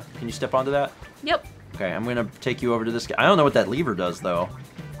for you. Can you step onto that? Yep. Okay, I'm gonna take you over to this guy. I don't know what that lever does though,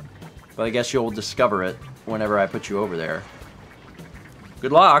 but I guess you'll discover it whenever I put you over there.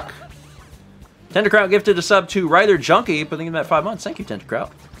 Good luck. Tenderkraut gifted a sub to Ryder Junkie, putting him at 5 months. Thank you,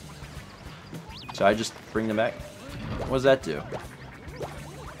 Tenderkraut. So I just bring them back. What does that do?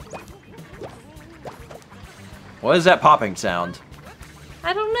 What is that popping sound?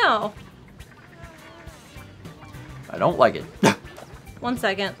 I don't know. I don't like it. 1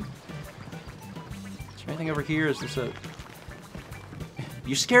 second. Is there anything over here? Is this a...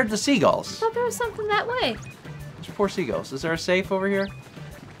 You scared the seagulls. I thought there was something that way. Those poor seagulls. Is there a safe over here?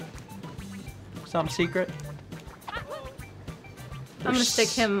 Something secret? I'm gonna stick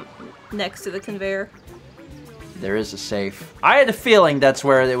him next to the conveyor. There is a safe. I had a feeling that's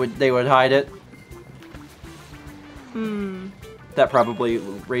where they would hide it. That probably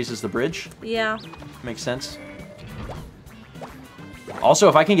raises the bridge. Yeah. Makes sense. Also,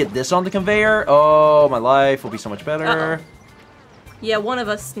 if I can get this on the conveyor, oh, my life will be so much better. Uh-oh. Yeah, one of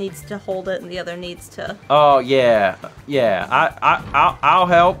us needs to hold it, and the other needs to. Oh yeah, yeah. I'll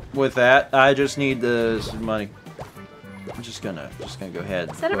help with that. I just need this money. I'm just gonna go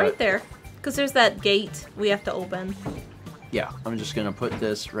ahead. Set it right there, because there's that gate we have to open. Yeah, I'm just gonna put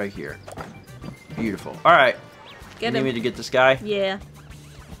this right here. Beautiful. All right. Get you him. need me to get this guy? Yeah.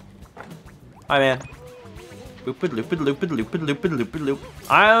 Hi, man. Loopid, loopid, loopid, loopid, loopid, loopid, loop.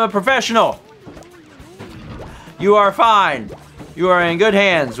 I am a professional. You are fine. You are in good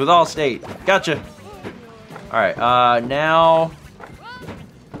hands with Allstate. Gotcha. All right. Now.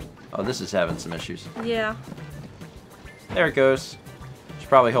 Oh, this is having some issues. Yeah. There it goes. Should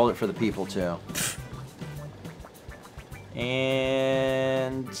probably hold it for the people too.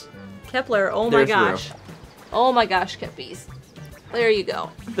 And Kepler. Oh my there's gosh. Rue. Oh my gosh, Keppies. There you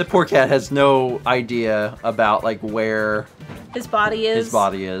go. The poor cat has no idea about like where His body is. his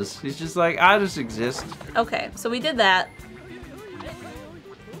body is. He's just like, I just exist. Okay, so we did that.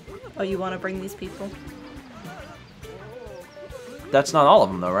 Oh, you want to bring these people? That's not all of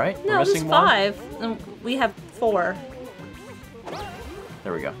them though, right? No, We're there's missing one? 5. And we have 4.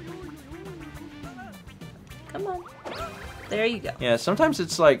 There we go. Come on. There you go. Yeah, sometimes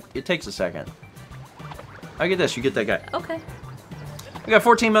it's like, it takes a second. I get this, you get that guy. Okay. We got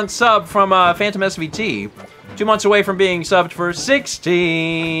 14-month sub from Phantom SVT. 2 months away from being subbed for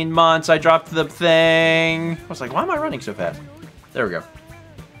 16 months. I dropped the thing. I was like, why am I running so fast? There we go.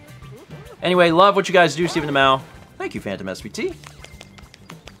 Anyway, love what you guys do, Stephen DeMau. Thank you, Phantom SVT.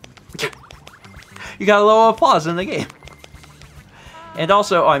 You got a little applause in the game. And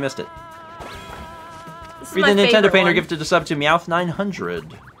also, oh, I missed it. This is Read my the Nintendo favorite Painter one. gifted a sub to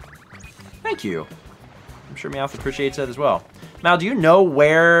Meowth900. Thank you. I'm sure Meowth appreciates that as well. Mal, do you know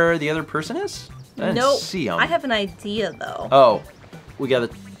where the other person is? I didn't Nope. see them. I have an idea though. Oh, we gotta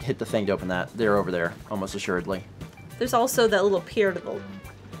hit the thing to open that. They're over there, almost assuredly. There's also that little pier to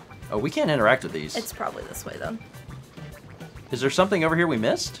Oh, we can't interact with these. It's probably this way then. Is there something over here we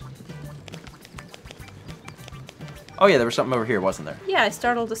missed? Oh yeah, there was something over here, wasn't there? Yeah, I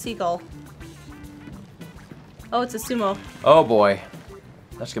startled a seagull. Oh, it's a sumo. Oh boy.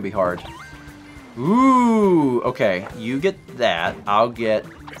 That's gonna be hard. Ooh, okay. You get that. I'll get...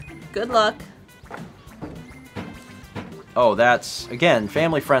 Good luck. Oh, that's, again,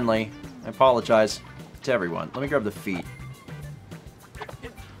 family friendly. I apologize to everyone. Let me grab the feet.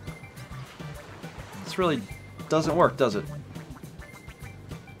 This really doesn't work, does it?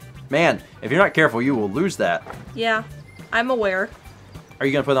 Man, if you're not careful, you will lose that. Yeah, I'm aware. Are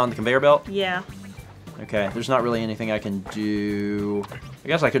you gonna put it on the conveyor belt? Yeah. Okay, there's not really anything I can do. I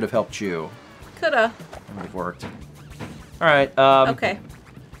guess I could have helped you. Coulda. That would have worked. Alright, Okay.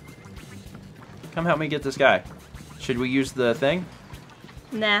 come help me get this guy. Should we use the thing?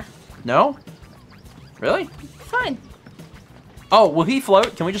 Nah. No? Really? Fine. Oh, will he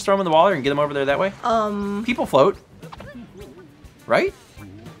float? Can we just throw him in the water and get him over there that way? People float. Right?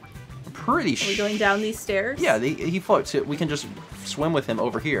 I'm pretty sure. Are we going down these stairs? Yeah, he floats. We can just swim with him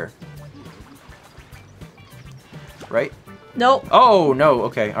over here. Right? Nope. Oh, no.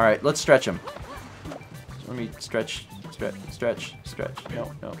 Okay, alright. Let's stretch him. Let me stretch.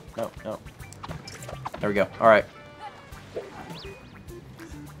 No. There we go. Alright.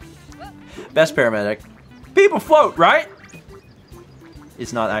 Best paramedic. People float, right?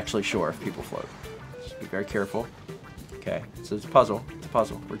 Is not actually sure if people float. Just be very careful. Okay, so it's a puzzle. It's a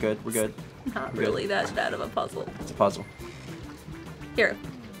puzzle. We're good. Not really that bad of a puzzle. It's a puzzle. Here.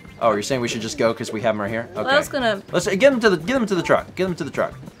 Oh, you're saying we should just go because we have him right here? Okay. Well, I was gonna... Let's get him to the truck.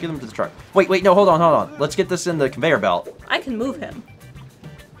 Wait, no, hold on. Let's get this in the conveyor belt. I can move him.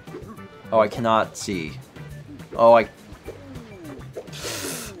 Oh, I cannot see. Oh,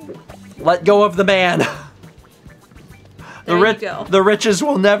 let go of the man. There you go. The riches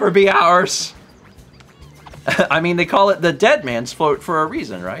will never be ours. I mean, they call it the dead man's float for a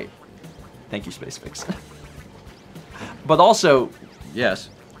reason, right? Thank you, Space Fix. But also, yes.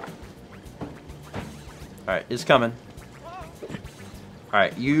 Alright, it's coming.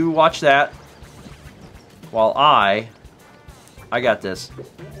 Alright, you watch that. While I got this.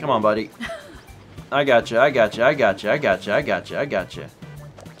 Come on, buddy. I got you.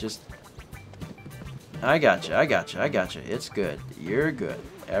 Just... I got you. It's good. You're good.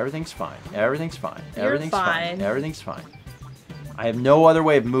 Everything's fine. Everything's fine. I have no other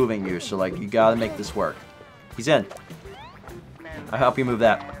way of moving you, so, like, you gotta make this work. He's in. I'll help you move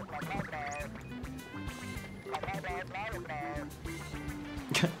that.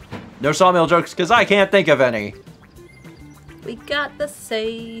 No sawmill jokes, because I can't think of any. We got the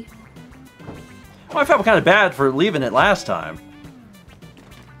save. Well, I felt kind of bad for leaving it last time.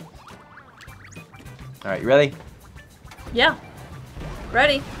 Alright, you ready? Yeah.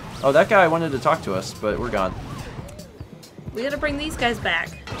 Ready. Oh, that guy wanted to talk to us, but we're gone. We gotta bring these guys back.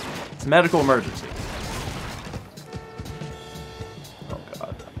 It's a medical emergency. Oh,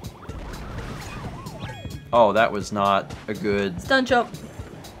 God. Oh, that was not a good... Stun jump.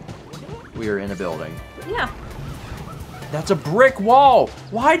 We are in a building. Yeah. That's a brick wall!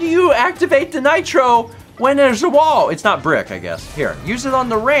 Why do you activate the nitro when there's a wall? It's not brick, I guess. Here, use it on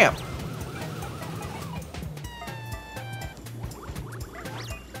the ramp.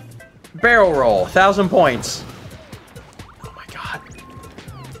 Barrel roll, 1,000 points. Oh my God.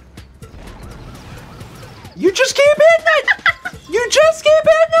 You just keep hitting it! You just keep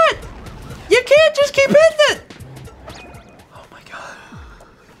hitting it! You can't just keep hitting it! Oh my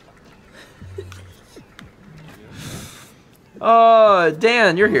God.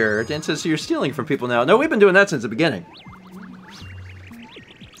 Dan, you're here. Dan says, so you're stealing from people now. No, we've been doing that since the beginning.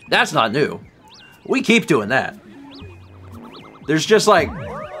 That's not new. We keep doing that. There's just like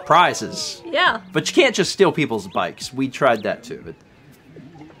prizes. Yeah. But you can't just steal people's bikes. We tried that too. But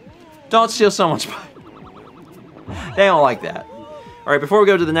don't steal someone's bike. They don't like that. All right, before we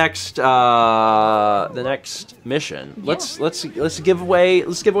go to the next mission, Yeah. let's give away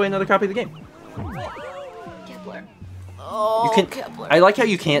another copy of the game. Kepler. You can. Kepler. I like how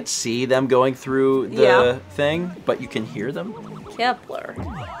you can't see them going through the thing, but you can hear them. Kepler.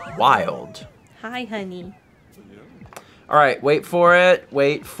 Wild. Hi, honey. All right, wait for it.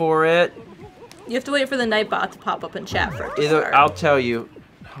 Wait for it. You have to wait for the Nightbot to pop up in chat for it to Either start. I'll tell you.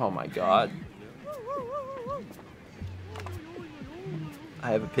 Oh my God.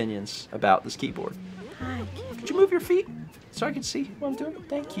 I have opinions about this keyboard. Hi. Could you move your feet so I can see what I'm doing?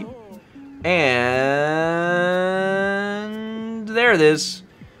 Thank you. And there it is.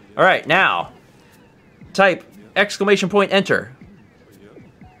 All right, now type ! enter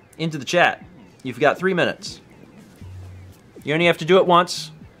into the chat. You've got 3 minutes. You only have to do it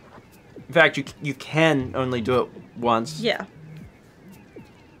once. In fact, you can only do it once. Yeah.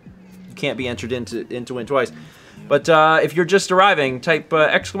 You can't be entered into win twice. But if you're just arriving, type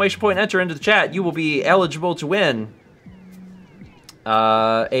exclamation point enter into the chat. You will be eligible to win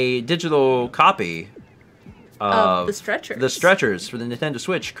a digital copy of the Stretchers. The Stretchers for the Nintendo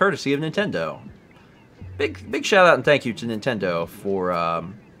Switch, courtesy of Nintendo. Big shout out and thank you to Nintendo for, I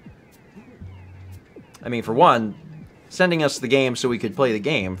mean, for one, sending us the game so we could play the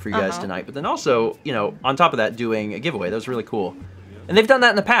game for you guys tonight, but then also, you know, on top of that, doing a giveaway. That was really cool. And they've done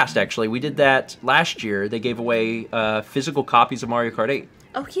that in the past, actually. We did that last year. They gave away physical copies of Mario Kart 8.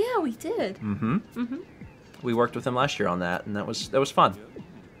 Oh, yeah, we did. Mm-hmm. Mm-hmm. We worked with them last year on that, and that was fun.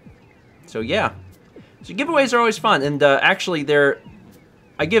 So, yeah. So giveaways are always fun, and actually,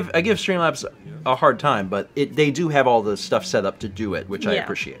 I give Streamlabs a hard time, but they do have all the stuff set up to do it, which I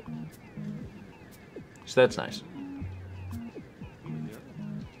appreciate. So that's nice.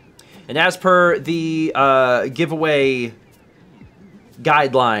 And as per the giveaway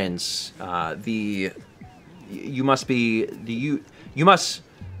guidelines, you must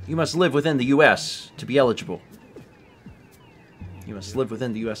live within the U.S. to be eligible. You must live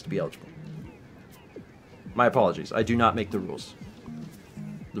within the U.S. to be eligible. My apologies. I do not make the rules.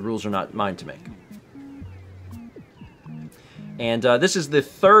 The rules are not mine to make. And this is the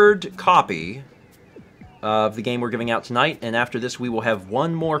third copy of the game we're giving out tonight, and after this we will have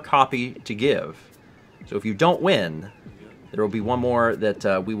one more copy to give. So if you don't win, there will be one more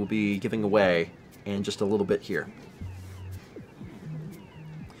that we will be giving away in just a little bit here.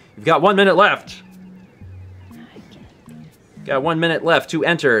 You've got 1 minute left. Got 1 minute left to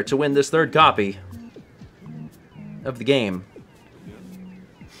enter to win this third copy of the game.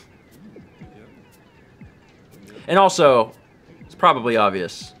 And also, it's probably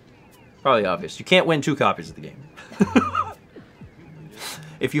obvious. Probably obvious. You can't win 2 copies of the game.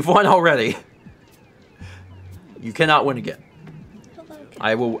 If you've won already, you cannot win again.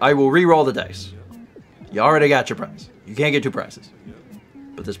 I will re-roll the dice. You already got your prize. You can't get 2 prizes.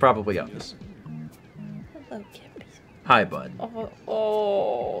 But that's probably obvious. Hello, Kippy. Hi, bud.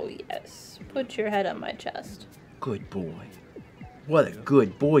 Oh, yes. Put your head on my chest. Good boy. What a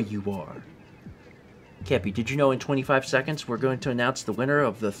good boy you are. Cappy, did you know in 25 seconds we're going to announce the winner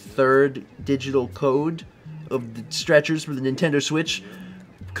of the third digital code of the Stretchers for the Nintendo Switch?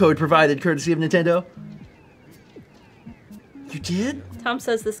 Code provided courtesy of Nintendo. You did? Tom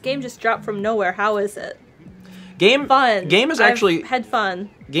says this game just dropped from nowhere. How is it? Fun. Game is actually... I've had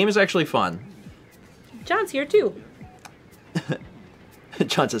fun. Game is actually fun. John's here too.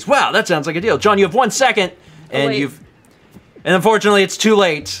 John says, wow, that sounds like a deal. John, you have 1 second, and and unfortunately it's too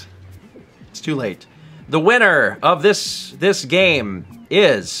late. It's too late. The winner of this game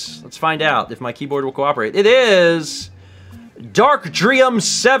is, let's find out if my keyboard will cooperate. It is Dark Dream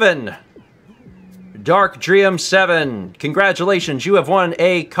 7. Dark Dream 7. Congratulations, you have won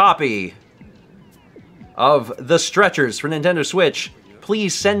a copy of The Stretchers for Nintendo Switch.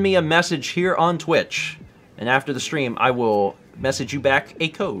 Please send me a message here on Twitch, and after the stream I will message you back a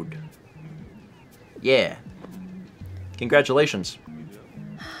code. Yeah. Congratulations.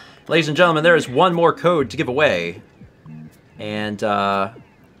 Ladies and gentlemen, there is one more code to give away, and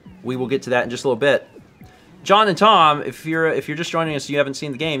we will get to that in just a little bit. John and Tom, if you're just joining us and you haven't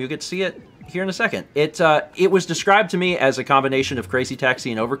seen the game, you'll get to see it here in a second. It was described to me as a combination of Crazy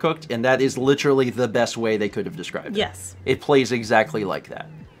Taxi and Overcooked, and that is literally the best way they could have described it. Yes. It plays exactly like that.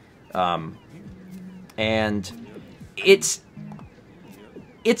 And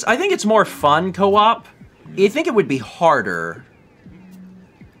I think it's more fun co-op. I think it would be harder.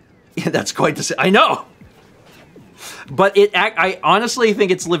 Yeah, that's quite the same. I know! But I honestly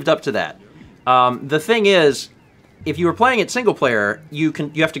think it's lived up to that. The thing is, if you were playing it single player, you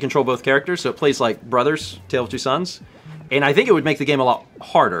have to control both characters, so it plays like brothers, Tale of Two Sons. And I think it would make the game a lot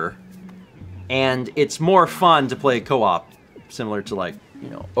harder. And it's more fun to play co-op, similar to like, you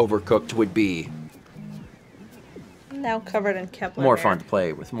know, Overcooked would be. Now covered in Kepler. More fun to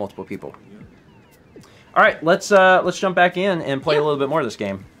play with multiple people. All right, let's jump back in and play a little bit more of this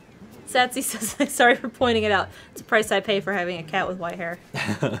game. Satsy says, sorry for pointing it out. It's a price I pay for having a cat with white hair.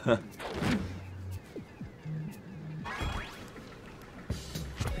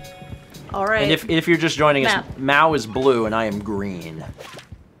 All right. And if you're just joining us, Mao is blue and I am green.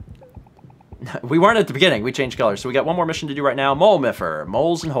 We weren't at the beginning. We changed colors. So we got one more mission to do right now. Mole Miffer.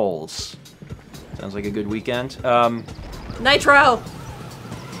 Moles and holes. Sounds like a good weekend. Nitro!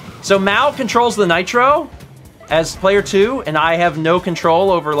 So Mao controls the Nitro as player 2, and I have no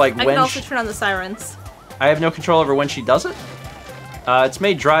control over like when. I can also turn on the sirens. I have no control over when she does it. It's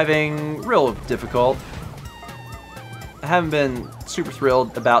made driving real difficult. haven't been super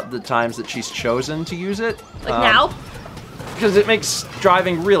thrilled about the times that she's chosen to use it. Like now? Because it makes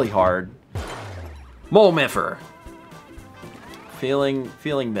driving really hard. Mole miffer. Feeling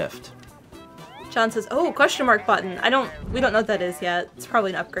miffed. John says, "Oh, question mark button. We don't know what that is yet. It's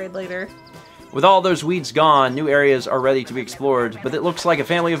probably an upgrade later." With all those weeds gone, new areas are ready to be explored, but it looks like a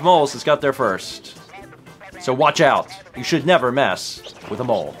family of moles has got there first. So watch out. You should never mess with a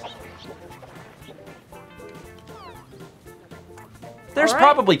mole. There's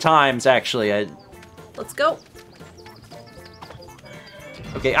probably times, actually, Let's go.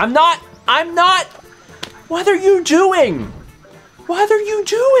 Okay, I'm not! What are you doing? What are you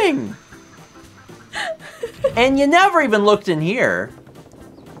doing? And you never even looked in here.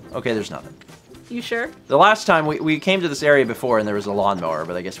 Okay, there's nothing. You sure? The last time we came to this area before and there was a lawnmower,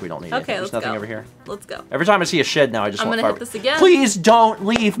 but I guess we don't need it. Okay, There's let's nothing go. over here. Let's go. Every time I see a shed now, I just I'm want gonna fire. hit this again. Please don't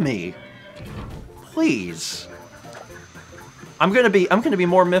leave me. Please. I'm gonna be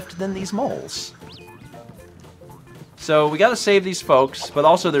more miffed than these moles. So we gotta save these folks, but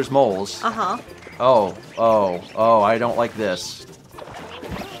also there's moles. Uh-huh. Oh, I don't like this.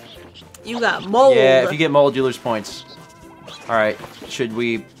 You got mold. Yeah, if you get mold, you lose points. Alright, should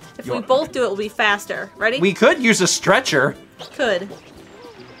we... If we both do it, we'll be faster. Ready? We could use a stretcher. Could.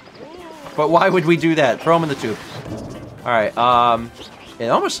 But why would we do that? Throw them in the tube. Alright, it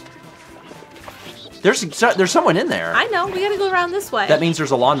almost... There's someone in there. I know, we gotta go around this way. That means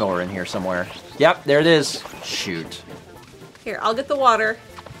there's a lawnmower in here somewhere. Yep, there it is. Shoot. Here, I'll get the water.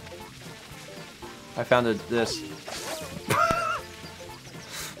 I found this.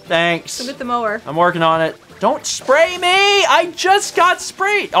 Thanks. Go get the mower. I'm working on it. Don't spray me! I just got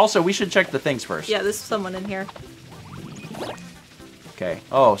sprayed! Also, we should check the things first. Yeah, there's someone in here. Okay.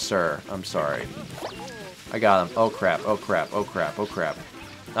 Oh, sir. I'm sorry. I got him. Oh, crap. Oh, crap. Oh, crap. Oh, crap.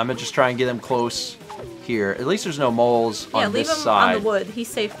 I'm gonna just try and get him close here. At least there's no moles on this side. Yeah, leave him on the wood. He's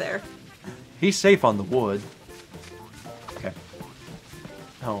safe there. He's safe on the wood. Okay.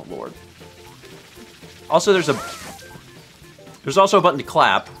 Oh, Lord. Also, there's also a button to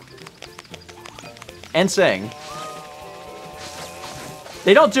clap. And sing.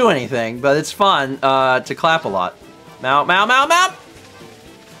 They don't do anything, but it's fun to clap a lot. Mount, mount, mount, mount!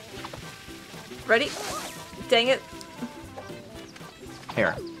 Ready? Dang it.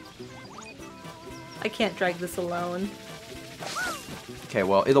 Here. I can't drag this alone. Okay,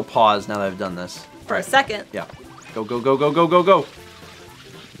 well, it'll pause now that I've done this. For a second. Yeah. Go, go, go, go, go, go, go!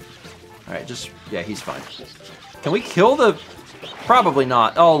 Alright, yeah, he's fine. Can we kill the... Probably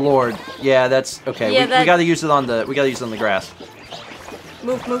not. Oh, Lord. Yeah, that's... Okay, Yeah, we gotta use it on the... We gotta use it on the grass.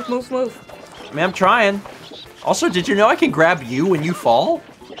 Move, move, move, move. I mean, I'm trying. Also, did you know I can grab you when you fall?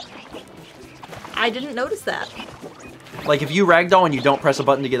 I didn't notice that. Like, if you ragdoll and you don't press a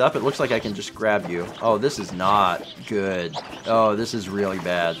button to get up, it looks like I can just grab you. Oh, this is not good. Oh, this is really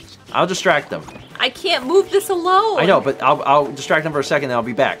bad. I'll distract them. I can't move this alone. I know, but I'll distract them for a second, then I'll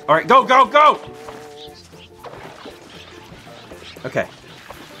be back. All right, go, go, go! Okay.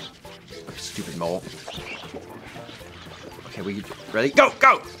 Stupid mole. Okay, we ready? Go,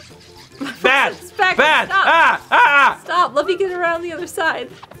 go! Bad! Back, bad! stop. Ah! Stop, let me get around the other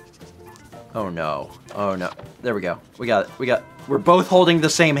side. Oh no. Oh no. There we go. We got it. We're both holding the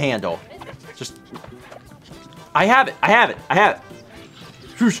same handle. Just... I have it! I have it! I have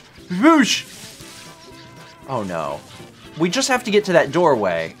it! Whoosh! Whoosh! Oh no. We just have to get to that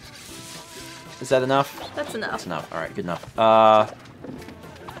doorway. Is that enough? That's enough. That's enough. Alright, good enough.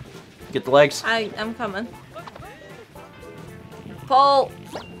 Get the legs. I'm coming. Pull!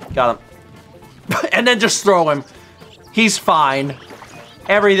 Got him. And then just throw him. He's fine.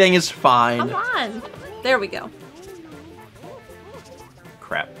 Everything is fine. Come on! There we go.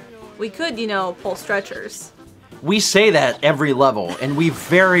 Crap. We could, you know, pull stretchers. We say that every level, and we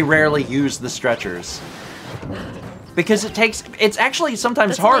very rarely use the stretchers. Because it's actually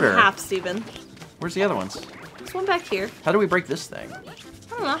sometimes That's harder. Only half, Steven. Where's the other ones? There's one back here. How do we break this thing? I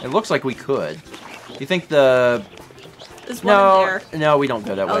don't know. It looks like we could. Do you think the... There's one in there. No, we don't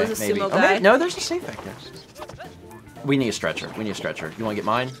go that way. There's a maybe. sumo Oh, guy. no, there's a safe back there. We need a stretcher. We need a stretcher. You want to get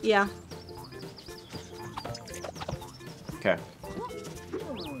mine? Yeah. Okay.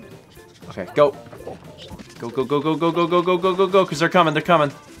 Okay, go. Go, go, go, go, go, go, go, go, go, go, go, because they're coming, they're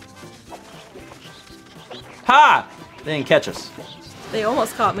coming. Ha! They didn't catch us. They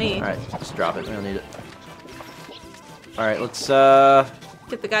almost caught me. Alright, just drop it. We don't need it. Alright, let's,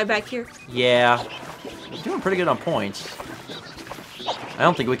 Get the guy back here. yeah. We're doing pretty good on points. I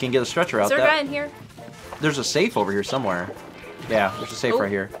don't think we can get a stretcher out Is there a that. guy in here? There's a safe over here somewhere. Yeah, there's a safe right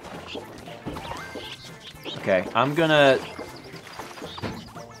here. Okay, I'm gonna...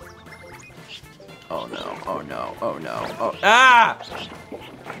 Oh no, oh no. Oh no. Oh ah!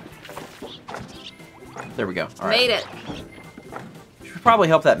 There we go. All right. Made it. Should probably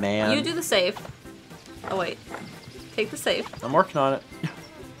help that man. You do the save. Oh wait. Take the save. I'm working on it.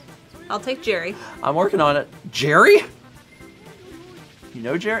 I'll take Jerry. I'm working on it. Jerry? You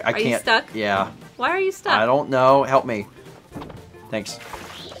know Jerry? I Are can't. you stuck? Yeah. Why are you stuck? I don't know. Help me. Thanks.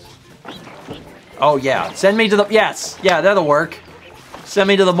 Oh yeah. Send me to the. Yes. Yeah, that'll work. Send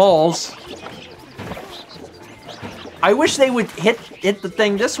me to the moles. I wish they would hit the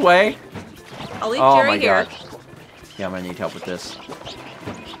thing this way. I'll leave Oh Jerry my here. god. Yeah, I'm gonna need help with this.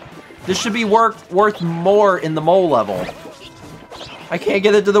 This should be worth more in the mole level. I can't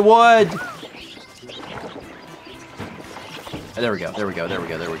get it to the wood. There we go. There we go. There we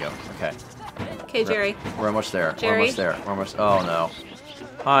go. There we go. Okay. Okay, Jerry. We're almost there. Jerry? We're almost there. We're almost. Oh no.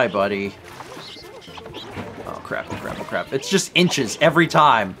 Hi, buddy. Oh crap! Oh crap! Oh crap! It's just inches every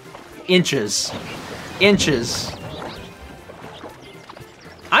time. Inches. Inches.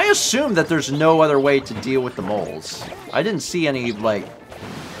 I assume that there's no other way to deal with the moles. I didn't see any, like...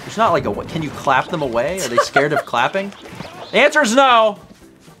 There's not like a... Can you clap them away? Are they scared of clapping? The answer is no!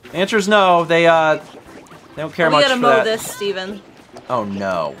 The answer is no. They don't care much for that. We gotta mow this, Steven. Oh,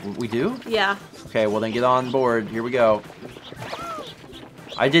 no. We do? Yeah. Okay, well then get on board. Here we go.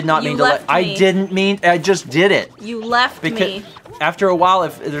 I did not mean to left I me. didn't mean... I just did it. You left me. After a while,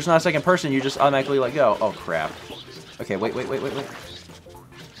 if there's not a second person, you just automatically let go. Oh, crap. Okay, wait.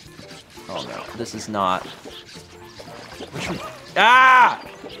 Oh no, this is not. Ah!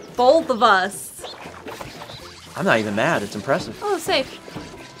 Both of us. I'm not even mad. It's impressive. Oh, safe.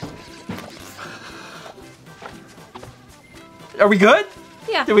 Are we good?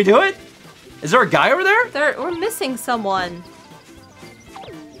 Yeah. Did we do it? Is there a guy over there? We're missing someone.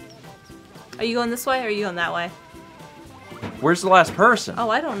 Are you going this way or are you going that way? Where's the last person? Oh,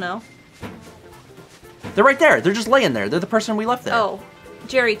 I don't know. They're right there. They're just laying there. They're the person we left there. Oh,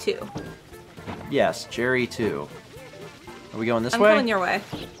 Jerry too. Yes, Jerry too. Are we going this I'm way? going your way.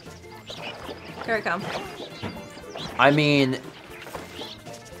 Here I come. I mean,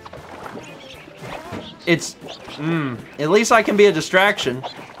 it's. At least I can be a distraction.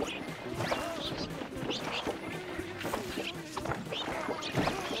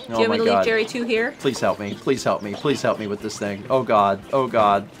 Do you want me to leave Jerry 2 here? Please help me. Please help me. Please help me with this thing. Oh god. Oh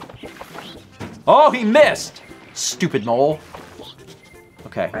god. Oh, he missed! Stupid mole.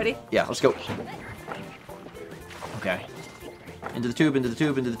 Okay. Ready? Yeah, let's go. Okay. Into the tube, into the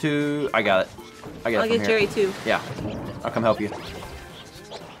tube, into the tube. I got it. I got I'll it from get here. Jerry 2. Yeah. I'll come help you.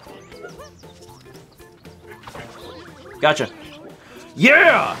 Gotcha.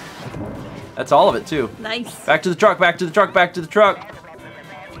 Yeah! That's all of it, too. Nice. Back to the truck, back to the truck, back to the truck.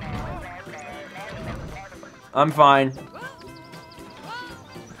 I'm fine.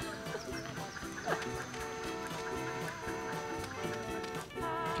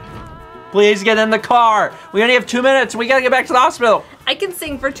 Please get in the car. We only have 2 minutes. We gotta get back to the hospital. I can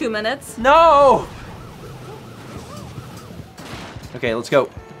sing for 2 minutes. No! Okay, let's go.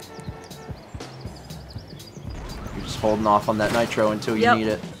 You're just holding off on that nitro until you need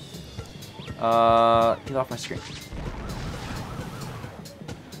it. Get off my screen.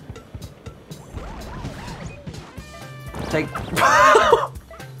 Take.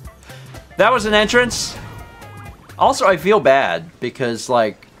 That was an entrance. Also, I feel bad because,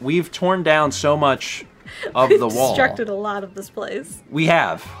 like, we've torn down so much of the wall. We've destructed a lot of this place. We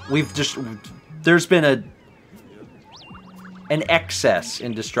have. We've just. There's been an excess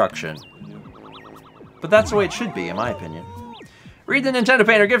in destruction. But that's the way it should be, in my opinion. Reed the Nintendo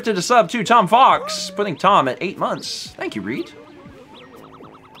Painter gifted a sub to Tom Fox, putting Tom at 8 months. Thank you, Reed.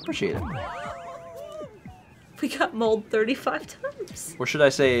 Appreciate it. We got mold 35 times. Or should I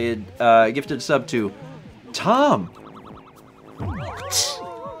say, gifted a sub to Tom.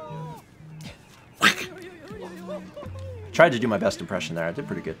 Tried to do my best impression there. I did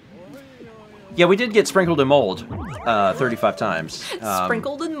pretty good. Yeah, we did get sprinkled in mold 35 times.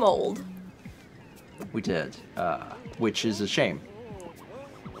 Sprinkled in mold. We did, which is a shame.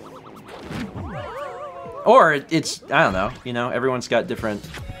 Or it's, I don't know, you know, everyone's got different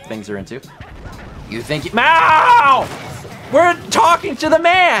things they're into. You think it— Ow! We're talking to the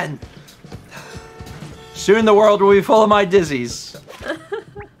man! Soon the world will be full of my dizzies. Oh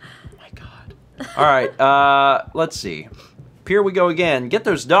my god. Alright, let's see. Here we go again. Get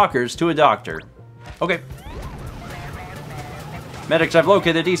those dockers to a doctor. Okay. Medics, I've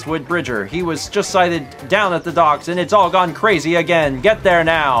located Eastwood Bridger. He was just sighted down at the docks, and it's all gone crazy again. Get there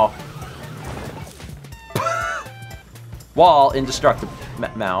now. Wall indestructible.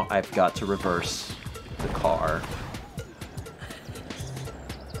 Now I've got to reverse the car.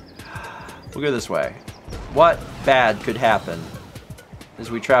 We'll go this way. What bad could happen as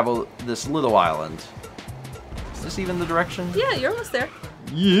we travel this little island? Is this even the direction? Yeah, you're almost there.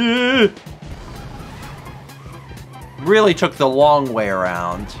 Yeah! Really took the long way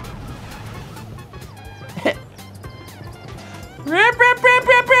around.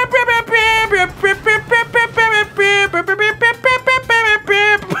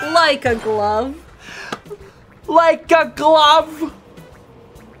 Like a glove. Like a glove!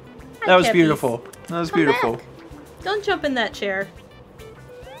 That was Peppy. beautiful. That was beautiful. Back. Don't jump in that chair.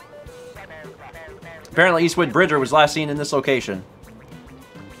 Apparently Eastwood Bridger was last seen in this location.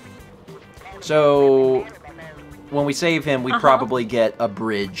 So, when we save him, we probably get a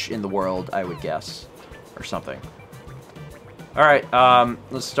bridge in the world, I would guess. Or something. Alright,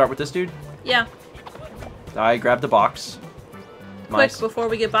 let's start with this dude. Yeah. I grabbed the box. Quick, before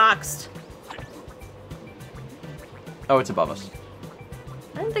we get boxed. Oh, it's above us.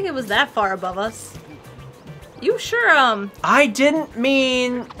 I didn't think it was that far above us. You sure, I didn't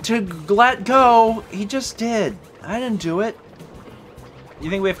mean to let go. He just did. I didn't do it. You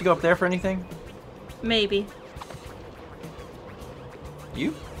think we have to go up there for anything? maybe.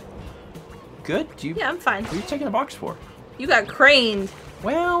 You? Good? Do you? Yeah, I'm fine. What are you taking a box for? You got craned.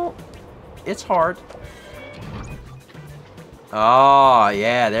 Well, it's hard. Oh,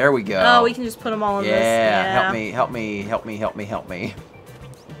 yeah, there we go. Oh, we can just put them all in this. Yeah. Help me, help me, help me, help me, help me.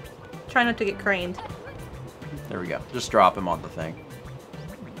 Try not to get craned. There we go. Just drop him on the thing.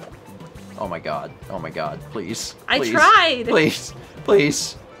 Oh my god. Oh my god. Please. I Please. tried. Please.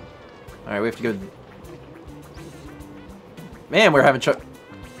 Please. Alright, we have to go... Man, we're having trouble.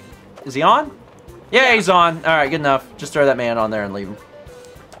 Is he on? Yeah, he's on. Alright, good enough. Just throw that man on there and leave him.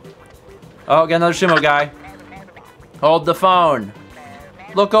 Oh, got another Shimo guy. Hold the phone.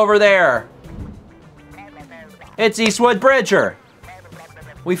 Look over there. It's Eastwood Bridger.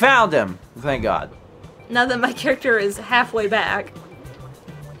 We found him. Thank God. Now that my character is halfway back.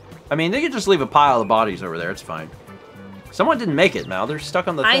 I mean, they could just leave a pile of bodies over there. It's fine. Someone didn't make it, Mal. They're stuck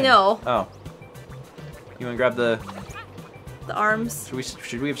on the thing. I know. Oh. You want to grab the... The arms.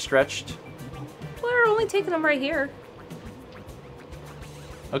 Should we have stretched? We're only taking them right here.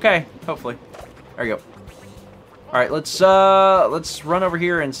 Okay, hopefully. There you go. All right, let's run over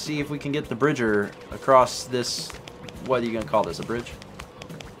here and see if we can get the Bridger across this. What are you gonna call this? A bridge?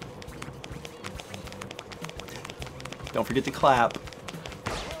 Don't forget to clap.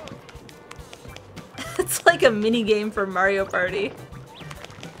 It's like a mini game for Mario Party.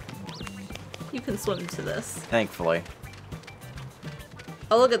 You can swim to this. Thankfully.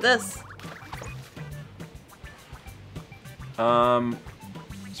 Oh, look at this. So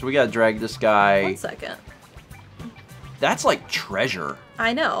we gotta drag this guy. 1 second. That's like treasure.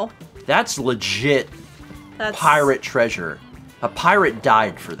 I know. That's legit That's pirate treasure. A pirate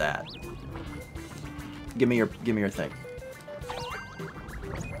died for that. Give me your thing.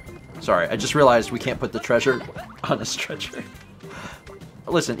 Sorry, I just realized we can't put the treasure on a stretcher.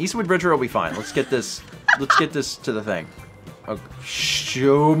 Listen, Eastwood Bridger will be fine. Let's get this. Let's get this to the thing.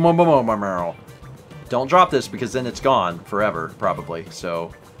 Don't drop this because then it's gone forever, probably.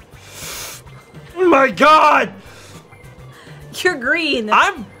 So. Oh my God! You're green.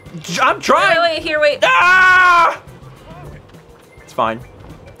 I'm trying. Wait, here, wait. Ah! It's fine.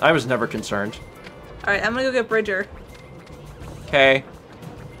 I was never concerned. All right, I'm gonna go get Bridger. Okay.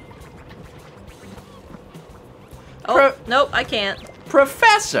 Oh, nope, I can't.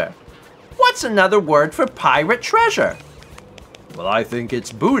 Professor, what's another word for pirate treasure? Well, I think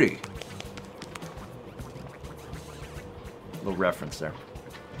it's booty. Little reference there.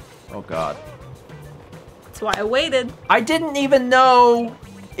 Oh, God. That's why I waited. I didn't even know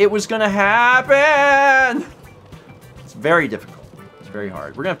it was gonna happen. It's very difficult. It's very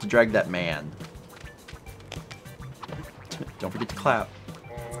hard. We're gonna have to drag that man. Don't forget to clap.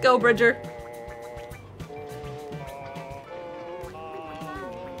 Let's go, Bridger.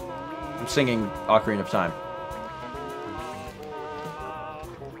 I'm singing Ocarina of Time.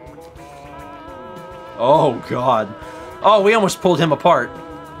 Oh, God. Oh, we almost pulled him apart.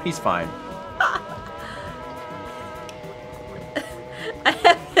 He's fine. I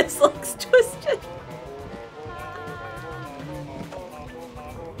have his legs twisted.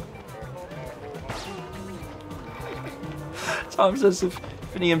 Tom says if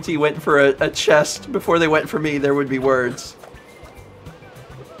an EMT went for a chest before they went for me, there would be words.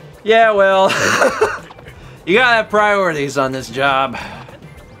 Yeah, well, you gotta have priorities on this job.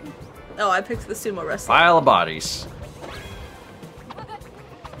 Oh, I picked the sumo wrestler. Pile of bodies.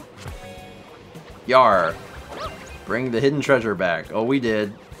 Yar. Bring the hidden treasure back. Oh, we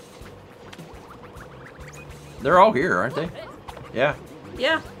did. They're all here, aren't they? Yeah.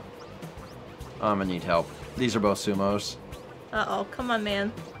 Yeah. I'm gonna need help. These are both sumos. Uh-oh, come on,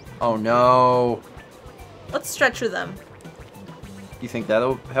 man. Oh no. Let's stretcher them. You think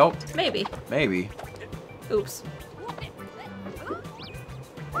that'll help? Maybe. Maybe. Oops.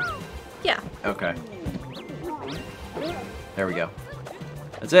 Yeah. Okay. There we go.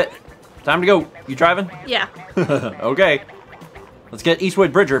 That's it. Time to go. You driving? Yeah. Okay. Let's get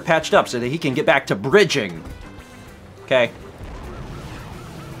Eastwood Bridger patched up so that he can get back to bridging. Okay.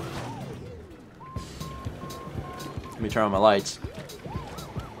 Let me turn on my lights.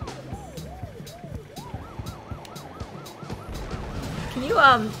 Can you,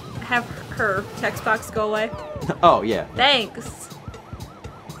 have her text box go away? Oh, yeah. Thanks.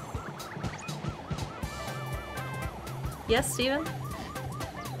 Yes, Steven?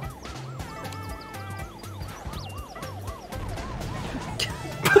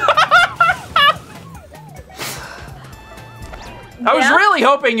 I was really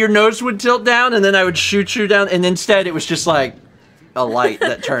hoping your nose would tilt down and then I would shoot you down, and instead it was just like a light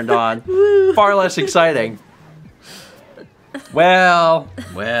that turned on. Far less exciting. Well.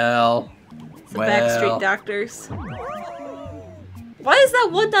 It's the Backstreet Doctors. Why is that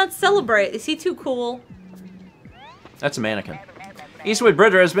one not celebrate? Is he too cool? That's a mannequin. Eastwood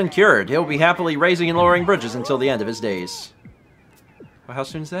Bridger has been cured. He'll be happily raising and lowering bridges until the end of his days. Well, how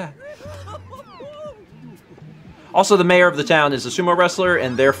soon is that? Also, the mayor of the town is a sumo wrestler,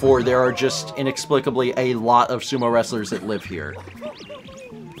 and therefore there are just inexplicably a lot of sumo wrestlers that live here.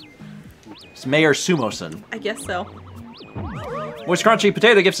 It's Mayor Sumoson. I guess so. Which Crunchy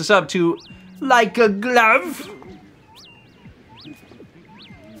Potato gives a sub to Like a Glove.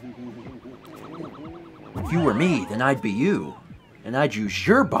 If you were me, then I'd be you. And I'd use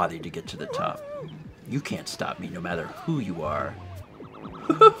your body to get to the top. You can't stop me no matter who you are.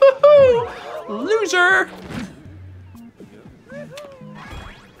 Loser!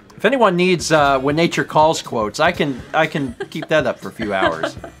 If anyone needs When Nature Calls quotes, I can keep that up for a few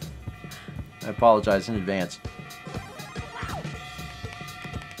hours. I apologize in advance.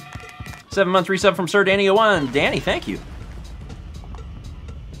 7-month resub from Sir Danny01. Danny, thank you.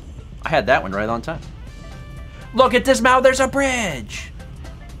 I had that one right on time. Look at this, Mao, there's a bridge!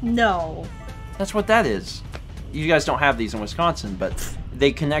 No. That's what that is. You guys don't have these in Wisconsin, but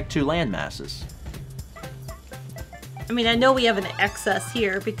they connect to land masses. I mean, I know we have an excess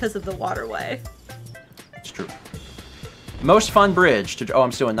here because of the waterway. It's true. Most fun bridge to... Oh,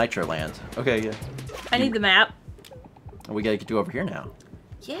 I'm still in Nitro Land. Okay, yeah. I need the map. We gotta get to over here now.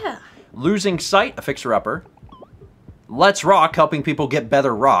 Yeah. Losing Sight, a fixer-upper. Let's Rock, helping people get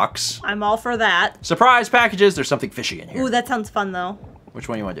better rocks. I'm all for that. Surprise packages, there's something fishy in here. Ooh, that sounds fun, though. Which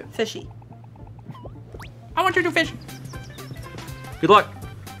one do you want to do? Fishy. I want you to do fishy. Good luck.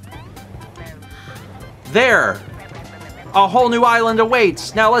 There! A whole new island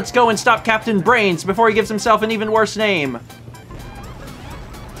awaits. Now let's go and stop Captain Brains before he gives himself an even worse name.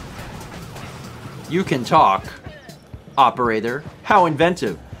 You can talk. Operator. How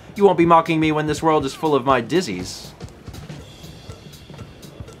inventive. You won't be mocking me when this world is full of my dizzies.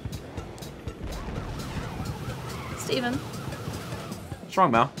 Steven. What's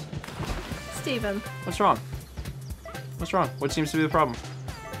wrong, Mal? Steven. What's wrong? What's wrong? What seems to be the problem?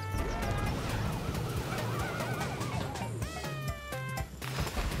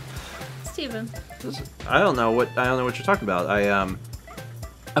 Steven. I don't know what you're talking about.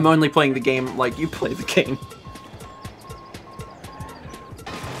 I'm only playing the game like you play the game.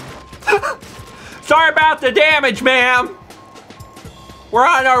 Sorry about the damage, ma'am. We're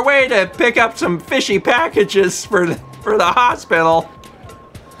on our way to pick up some fishy packages for the hospital.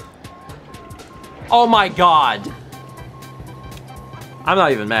 Oh my god. I'm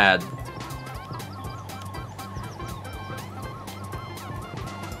not even mad.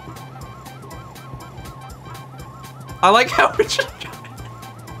 I like how it's just...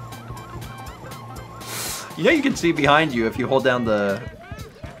 You know you can see behind you if you hold down the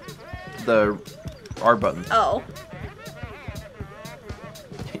R button. Oh.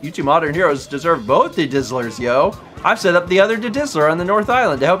 You two modern heroes deserve both the Dizzlers, yo. I've set up the other Dizzler on the North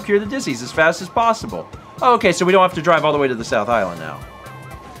Island to help cure the dizzies as fast as possible. Oh, okay, so we don't have to drive all the way to the South Island now.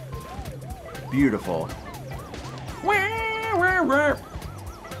 Beautiful.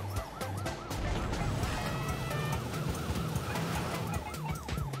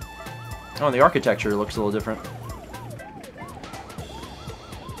 Oh, and the architecture looks a little different.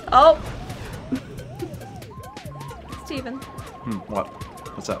 Oh. Steven. What?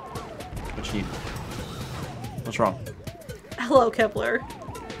 What's up? What you need? What's wrong? Hello, Kepler.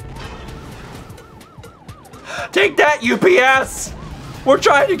 Take that, UPS! We're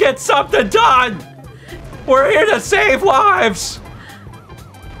trying to get something done! We're here to save lives!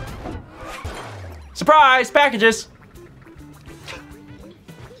 Surprise! Packages!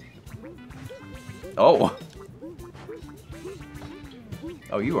 Oh.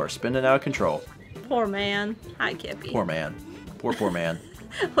 Oh, you are spinning out of control. Poor man. Hi, Kippy. Poor man. Poor man.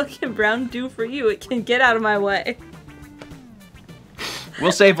 What can Brown do for you? It can get out of my way.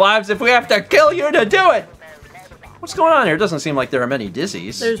 We'll save lives if we have to kill you to do it! What's going on here? It doesn't seem like there are many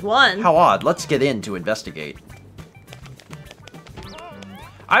dizzies. There's one. How odd. Let's get in to investigate.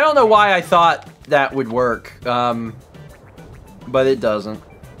 I don't know why I thought that would work, but it doesn't.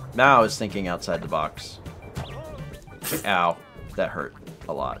 Now I was thinking outside the box. Ow. That hurt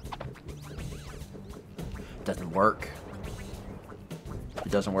a lot. Doesn't work.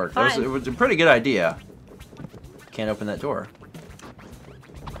 It doesn't work. Fine. It was a pretty good idea. Can't open that door.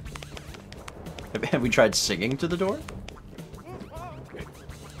 Have we tried singing to the door?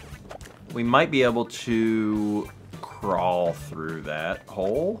 We might be able to crawl through that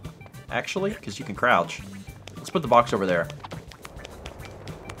hole, actually, because you can crouch. Let's put the box over there.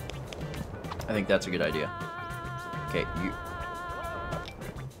 I think that's a good idea. Okay, you...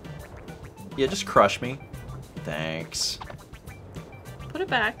 Yeah, just crush me. Thanks. Put it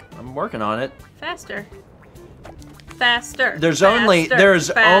back. I'm working on it. Faster. Faster. There's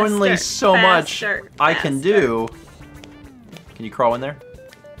faster, only faster, so much faster, I can do. Can you crawl in there?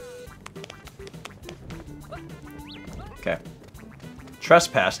 Okay.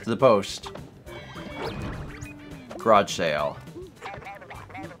 Trespass to the post. Garage sale.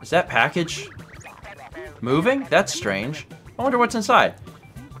 Is that package moving? That's strange. I wonder what's inside.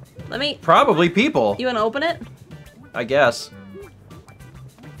 Let me... Probably people. You want to open it? I guess.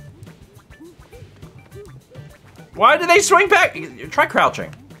 Why do they swing back? Try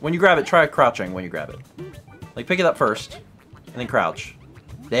crouching. When you grab it, try crouching when you grab it. Like, pick it up first, and then crouch.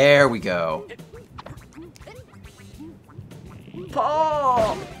 There we go.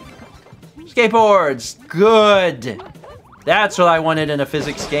 Paul! Skateboards! Good! That's what I wanted in a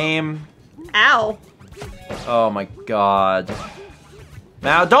physics game. Ow. Oh my god.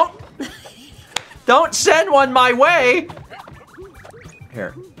 Now, don't... Don't send one my way!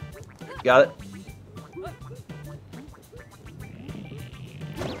 Here. Got it?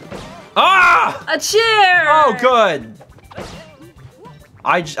 Ah! A chair! Oh, good.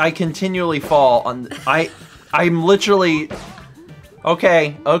 I continually fall on... I'm literally...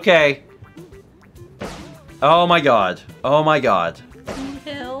 Okay, okay. Oh my god. Oh my god.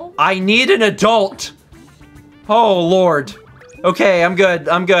 Hill. I need an adult! Oh, Lord. Okay, I'm good.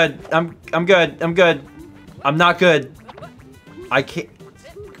 I'm good. I'm good. I'm good. I'm not good. I can't...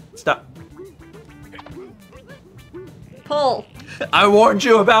 Stop. Pull. I warned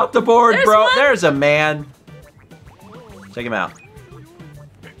you about the board, There's bro. one. There's a man. Take him out.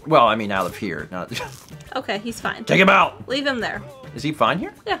 Well, I mean, out of here. Not... Okay, he's fine. Take him out. Leave him there. Is he fine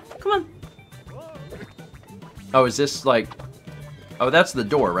here? Yeah, come on. Oh, is this like... Oh, that's the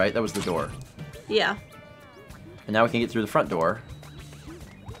door, right? That was the door. Yeah. And now we can get through the front door.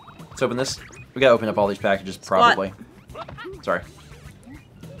 Let's open this. We gotta open up all these packages, probably. Sorry.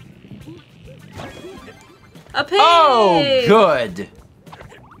 A pig! Oh, good.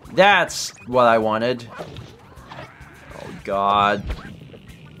 That's what I wanted. Oh, God.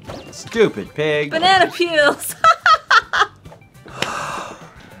 Stupid pig. Banana peels!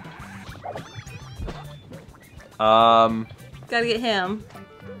 Gotta get him.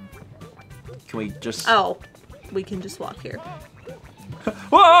 Can we just... Oh, we can just walk here.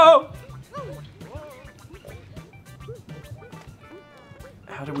 Whoa!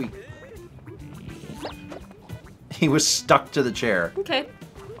 How do we... He was stuck to the chair. Okay.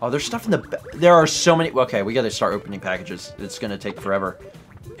 Oh, there's stuff in the... There are so many... Okay, we gotta start opening packages. It's gonna take forever.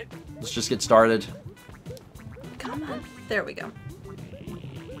 Let's just get started. Come on. There we go.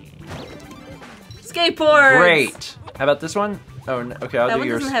 Skateboards! Great! How about this one? Oh, no. Okay, I'll That do one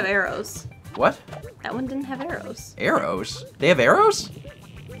yours. doesn't have arrows. What? That one didn't have arrows. Arrows? They have arrows?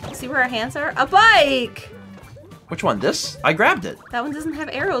 See where our hands are? A bike! Which one? This? I grabbed it. That one doesn't have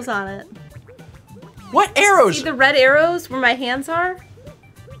arrows on it. What arrows? See the red arrows where my hands are?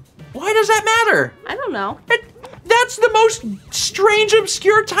 Why does that matter? I don't know. That's the most strange,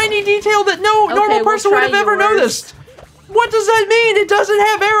 obscure, tiny detail that no Okay, normal we'll person would try have ever yours. noticed. What does that mean? It doesn't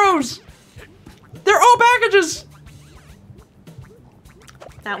have arrows. They're all packages.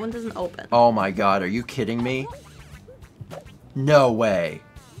 That one doesn't open. Oh my god, are you kidding me? No way.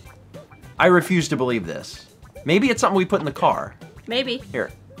 I refuse to believe this. Maybe it's something we put in the car. Maybe.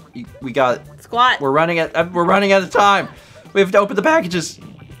 Here, we got it. Squat. We're running out of time. We have to open the packages.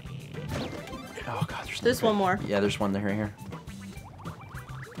 Oh god, There's one more. Yeah, there's one there here.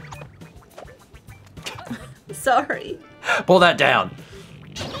 Sorry. Pull that down.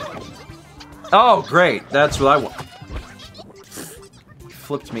 Oh, great. That's what I want.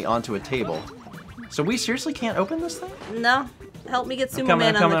 Flipped me onto a table. So we seriously can't open this thing? No. Help me get Sumo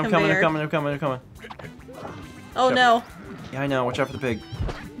Man on the conveyor. I'm coming. Oh no. Yeah, I know. Watch out for the pig.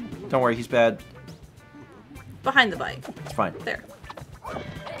 Don't worry, he's bad. Behind the bike. It's fine. There.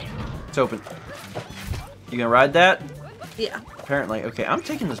 It's open. You gonna ride that? Yeah. Apparently. Okay, I'm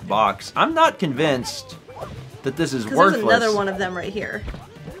taking this box. I'm not convinced that this is 'Cause worthless. there's another one of them right here.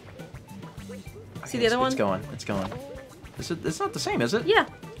 See the other one? It's going. It's going. It's not the same, is it? Yeah,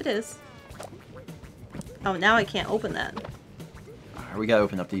 it is. Oh, now I can't open that. Alright, we gotta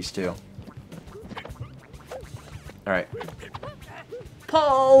open up these two. Alright.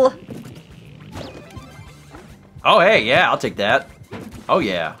 Pull! Oh, hey, yeah, I'll take that. Oh,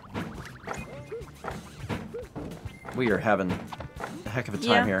 yeah. We are having a heck of a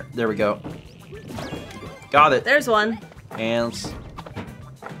time here. There we go. Got it. There's one. And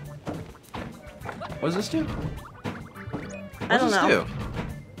what does this do? I don't know. Do?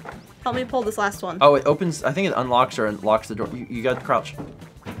 Help me pull this last one. Oh, it opens. I think it unlocks or locks the door. You got to crouch.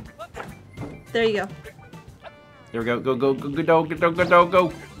 There you go. There we go. Go.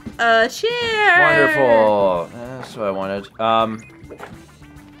 Cheers! Wonderful. That's what I wanted.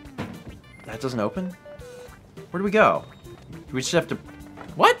 That doesn't open? Where do we go? Do we just have to...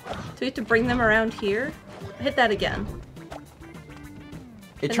 What? Do we have to bring them around here? Hit that again.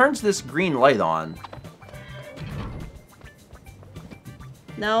 It turns this green light on.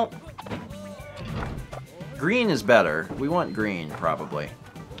 No. Green is better. We want green, probably.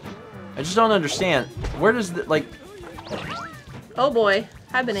 I just don't understand. Where does the, like... Oh boy.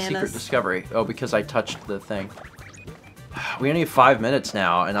 Hi, bananas. Secret discovery. Oh, because I touched the thing. We only have 5 minutes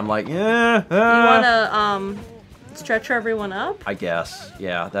now, and I'm like, yeah. You wanna, stretcher everyone up? I guess.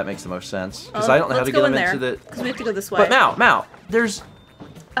 Yeah, that makes the most sense. Because I don't know how to go get in them there, into the... because we have to go this way. But Mal, there's...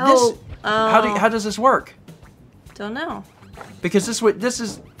 Oh. This... How does this work? Don't know. Because this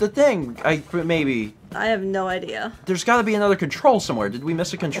is the thing. Maybe... I have no idea. There's got to be another control somewhere. Did we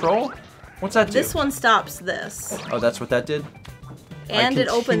miss a control? What's that do? This one stops this. Oh, that's what that did? And it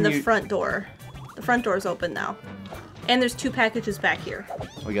opened the front door. The front door's open now. And there's 2 packages back here.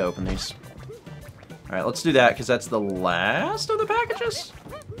 We gotta open these. Alright, let's do that, because that's the last of the packages.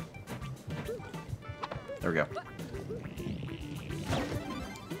 There we go.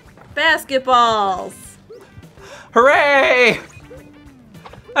 Basketballs! Hooray!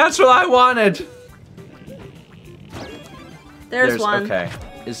 That's what I wanted! There's one. Okay.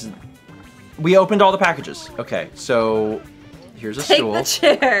 We opened all the packages. Okay, so... Here's a stool. Take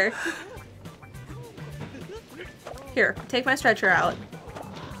the chair. Here, take my stretcher out.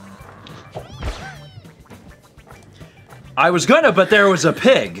 I was gonna, but there was a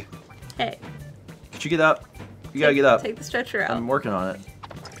pig. Hey. Could you get up? You gotta get up. Take the stretcher out. I'm working on it.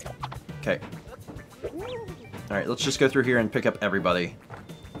 Okay. Alright, let's just go through here and pick up everybody.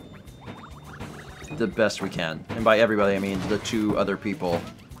 The best we can. And by everybody, I mean the 2 other people.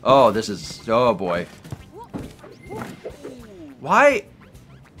 Oh, this is... Oh, boy. Why?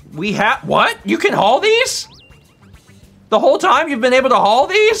 We have... What? You can haul these? The whole time you've been able to haul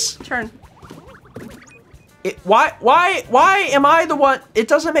these? Turn. Why am I the one? It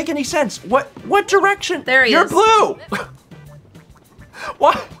doesn't make any sense. What direction? There he You're is. blue.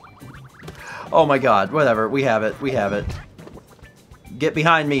 What? Oh my god, whatever. We have it. We have it. Get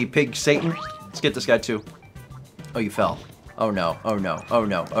behind me, pig Satan. Let's get this guy too. Oh, you fell. Oh no. Oh no. Oh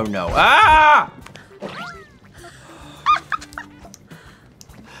no. Oh no. Ah!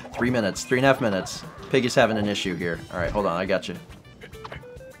 3 minutes. 3.5 minutes. Pig is having an issue here. Alright, hold on. I got you.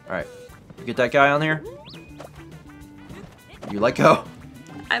 Alright. You get that guy on here? You let go.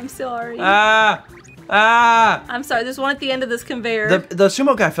 I'm sorry. Ah! Ah! I'm sorry. There's one at the end of this conveyor. The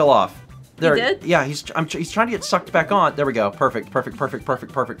sumo guy fell off. There. He did? Yeah, he's trying to get sucked back on. There we go. Perfect.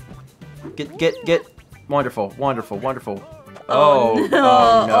 Get. Wonderful. Oh, no.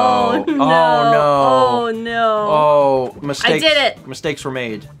 Oh no. Oh no. Oh, mistakes. I did it. Mistakes were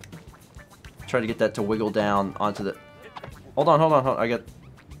made. Try to get that to wiggle down onto the... Hold on. I got...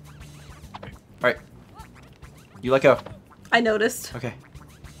 Alright. You let go. I noticed. Okay.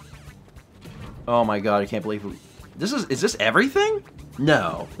 Oh my god, I can't believe we... Is this everything?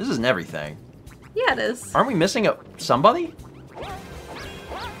 No, this isn't everything. Yeah, it is. Aren't we missing somebody?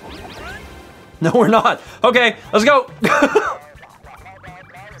 No, we're not. Okay, let's go.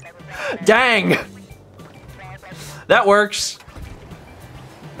 Dang. That works.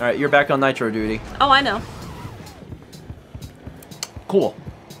 All right, you're back on nitro duty. Oh, I know. Cool.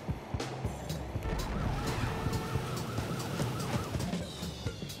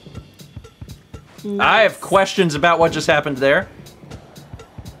 Nice. I have questions about what just happened there.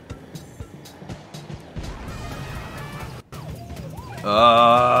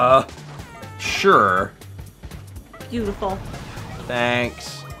 Sure. Beautiful.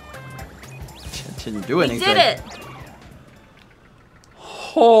 Thanks. Didn't do anything. We did it!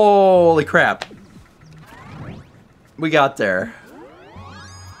 Holy crap. We got there.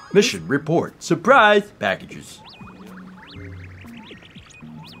 Mission report. Surprise packages.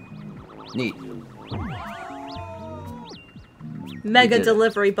 Neat. Mega did it.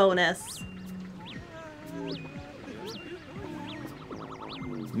 delivery bonus.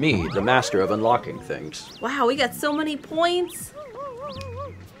 Me, the master of unlocking things. Wow, we got so many points.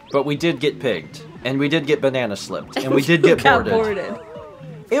 But we did get pigged. And we did get banana slipped. And we did get got boarded.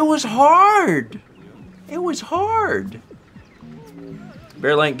 It was hard. It was hard.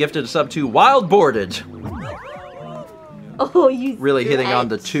 Bearlank gifted us up to wild boarded. Oh, you Really hitting on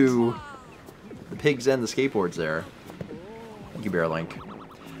the stretch. two, the pigs and the skateboards there. Thank you,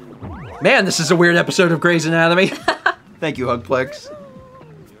 Bearlink. Man, this is a weird episode of Grey's Anatomy. Thank you, Hugplex.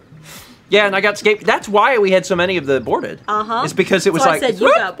 Yeah, and I got skate. That's why we had so many of the boarded. Uh-huh. It's because it was So like, I said you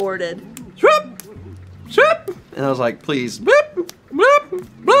 "Swoop, got boarded. swoop, swoop," and I was like, please, whoop, whoop,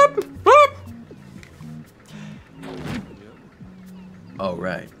 whoop, whoop. All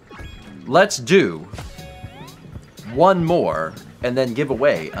right, let's do one more and then give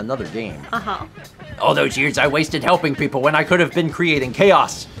away another game. Uh-huh. All those years I wasted helping people when I could have been creating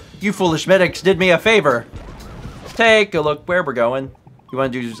chaos. You foolish medics did me a favor. Take a look where we're going. You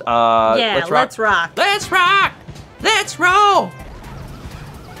want to do, Yeah, let's rock? let's rock. Let's rock! Let's roll!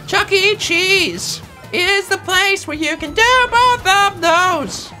 Chuck E. Cheese is the place where you can do both of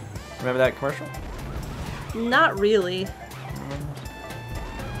those! Remember that commercial? Not really.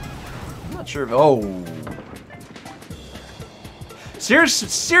 I'm not sure. Oh.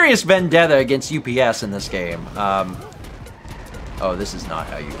 Serious vendetta against UPS in this game. Oh, this is not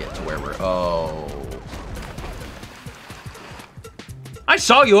how you get to where we're... Oh. I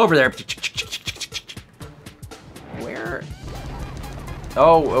saw you over there. Where?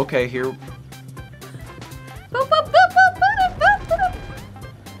 Oh, okay, here.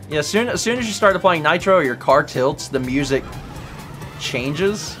 Yeah, as soon as you start playing Nitro, your car tilts, the music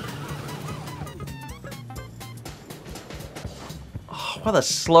changes. Oh, what a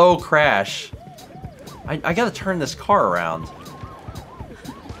slow crash. I gotta turn this car around.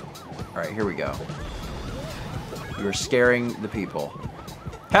 Alright, here we go. You're scaring the people.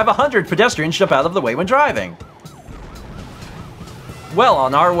 Have 100 pedestrians jump out of the way when driving. Well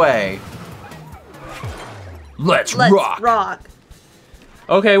on our way. Let's rock.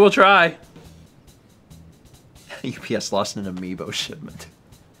 Okay, we'll try. UPS lost an amiibo shipment.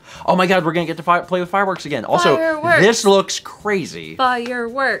 Oh my god, we're gonna get to play with fireworks again. Also, Fireworks. this looks crazy.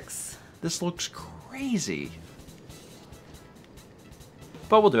 Fireworks. This looks crazy.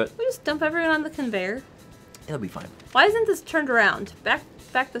 But we'll do it. We just dump everyone on the conveyor. It'll be fine. Why isn't this turned around? Back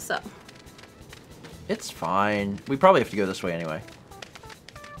this up. It's fine. We probably have to go this way anyway.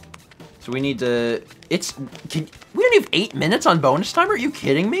 So we need to... we don't have 8 minutes on bonus time? Are you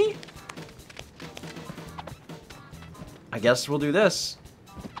kidding me? I guess we'll do this.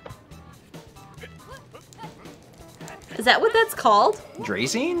 Is that what that's called?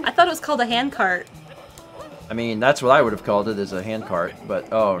 Drazine? I thought it was called a hand cart. I mean, that's what I would have called it, as a hand cart,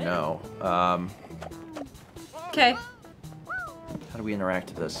 but oh no. Okay. How do we interact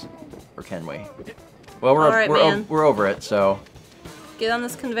with this? Or can we? Well, we're over it, so... Get on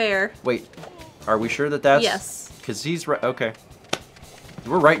this conveyor. Wait, are we sure that that's... Yes. Because he's right... Okay.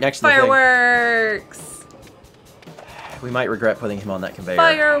 We're right next to the Fireworks! thing. We might regret putting him on that conveyor.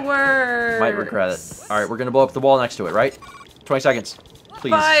 Fireworks! Might regret it. Alright, we're gonna blow up the wall next to it, right? 20 seconds.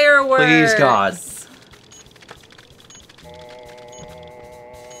 Please. Fireworks! Please, God.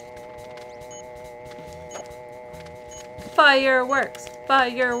 Fireworks!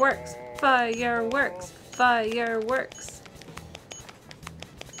 Fireworks! Fireworks! Fireworks!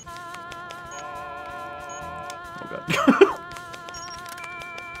 Oh, God.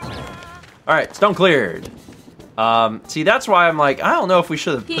 Alright, stone cleared. See, that's why I'm like, I don't know if we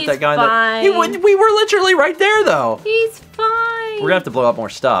should have put that guy in the... We were literally right there, though. He's fine. We're gonna have to blow up more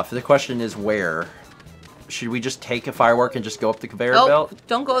stuff. The question is where. Should we just take a firework and just go up the conveyor belt?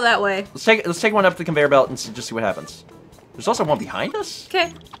 Don't go that way. Let's take one up the conveyor belt and just see what happens. There's also one behind us?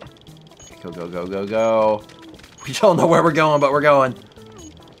 Okay. Go, go, go, go, go. We don't know where we're going, but we're going.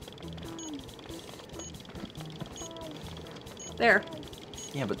 There.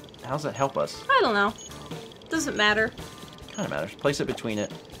 Yeah, but how does that help us? I don't know. Doesn't matter. Kind of matters. Place it between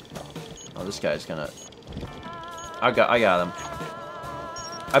it. Oh, this guy's gonna... I got him.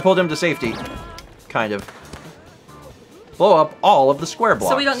 I pulled him to safety. Kind of. Blow up all of the square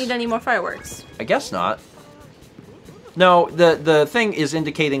blocks. So we don't need any more fireworks. I guess not. No, the thing is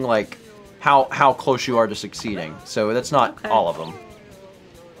indicating like how close you are to succeeding. So that's not Okay. all of them.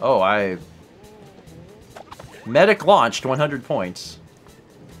 Oh, medic launched 100 points.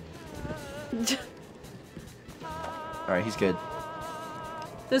 All right, he's good.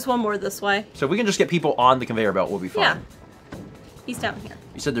 There's one more this way. So if we can just get people on the conveyor belt, we'll be fine. Yeah. He's down here.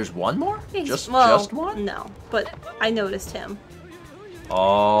 You said there's one more? Yeah, Just well, one? No, but I noticed him.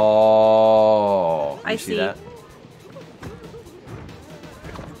 Oh. I You see. that?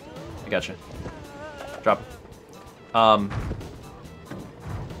 I gotcha. Drop.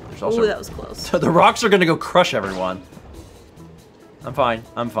 There's also... Ooh, that was close. The rocks are gonna go crush everyone. I'm fine.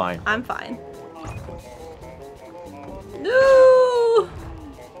 I'm fine. I'm fine. No!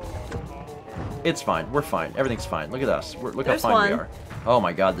 It's fine. We're fine. Everything's fine. Look at us. Look There's how fine we one. are. Oh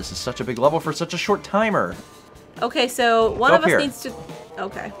my god, this is such a big level for such a short timer. Okay, so one Go of up us here. needs to...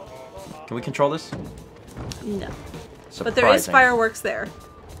 Okay. Can we control this? No. Surprising. But there is fireworks there.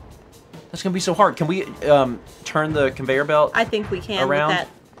 That's gonna be so hard. Can we turn the conveyor belt? I think we can Around? with that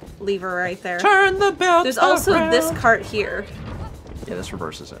lever right there. Turn the belt. There's also around. this cart here. Yeah, this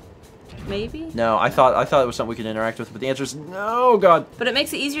reverses it. Maybe? No, I thought it was something we could interact with, but the answer is no. God. But it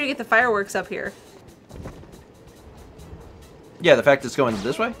makes it easier to get the fireworks up here. Yeah, the fact it's going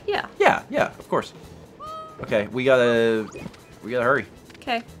this way. Yeah. Yeah, of course. Okay, we gotta hurry.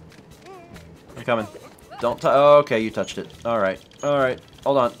 Okay. I'm coming. Don't. Oh, okay, you touched it. All right.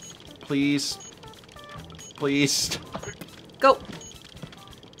 Hold on, please. Go.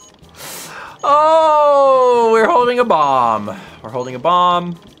 Oh, we're holding a bomb.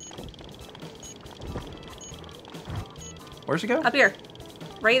 Where's it go? Up here.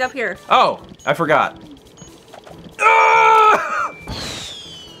 Right up here. Oh, I forgot. Ah!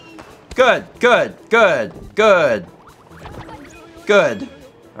 Good.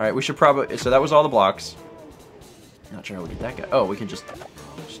 All right, we should probably. So that was all the blocks. Not sure how we get that guy. Oh, we can just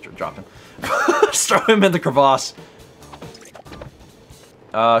drop him. Just throw him in the crevasse.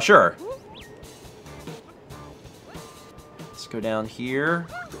 Sure. Let's go down here.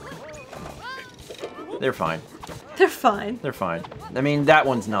 They're fine. They're fine. They're fine. I mean, that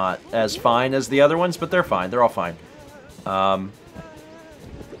one's not as fine as the other ones, but they're fine. They're all fine. I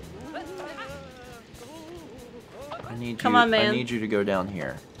need Come you. on, man. I need you to go down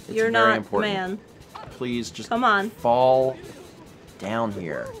here. It's You're very not important. man. Please, just Come on. fall down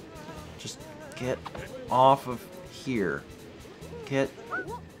here. Just get off of here. Okay,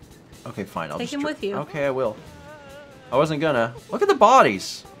 fine. I'll Take just him with you. Okay, I will. I wasn't gonna. Look at the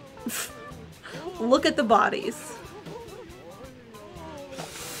bodies. Look at the bodies.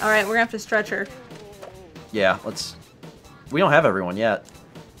 Alright, we're gonna have to stretch her. Yeah, let's. We don't have everyone yet,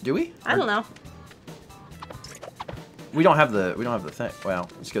 do we? I don't know. We don't have the thing. Well,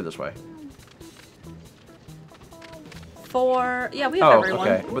 let's go this way. Yeah, we have everyone.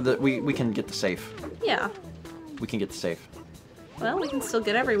 okay. But we can get the safe. Yeah. We can get the safe. Well, we can still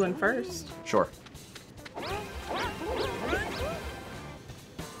get everyone first. Sure.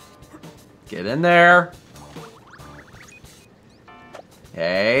 Get in there.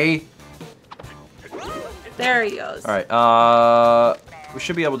 Hey. There he goes. All right. We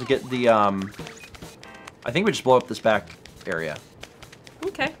should be able to get the I think we just blow up this back area.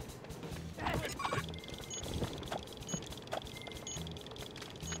 Okay.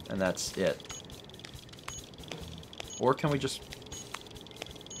 And that's it. Or can we just...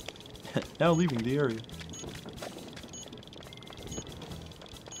 now leaving the area.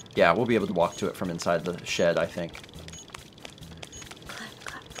 Yeah, we'll be able to walk to it from inside the shed, I think.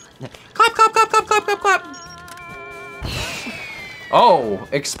 Clap, clap, clap, clap, clap, clap, clap! Oh,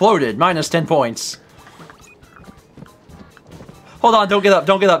 exploded. Minus 10 points. Hold on, don't get up,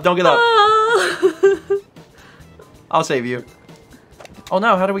 don't get up, don't get up. I'll save you. Oh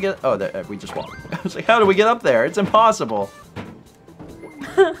no, how do we get... Oh, there, we just walked. I was like, how do we get up there? It's impossible.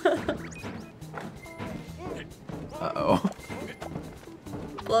 Uh-oh.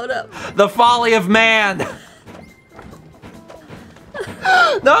 Blow it up. The folly of man!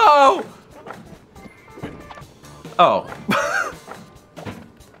 No! Oh.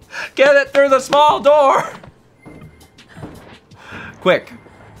 Get it through the small door! Quick.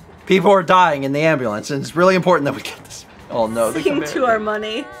 People are dying in the ambulance, and it's really important that we get this. Oh no, the Sing conveyor. to our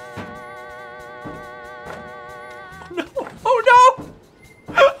money. No! Oh no!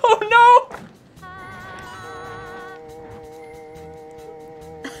 Oh no!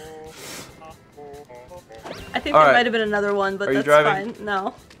 I think All there right. might have been another one, but Are you that's driving? fine.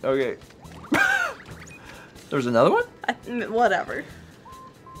 No. Okay. There's another one? Whatever.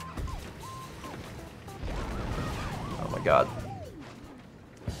 Oh my god.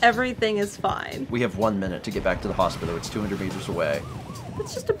 Everything is fine. We have 1 minute to get back to the hospital. It's 200 meters away.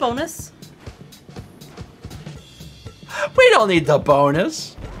 It's just a bonus. We don't need the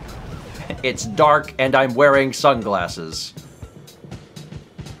bonus. It's dark and I'm wearing sunglasses.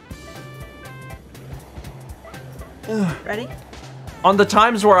 Ready? On the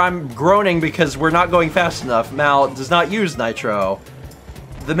times where I'm groaning because we're not going fast enough, Mal does not use nitro.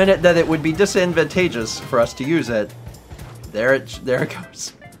 The minute that it would be disadvantageous for us to use it, there it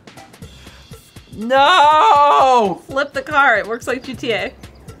goes. No! Flip the car. It works like GTA.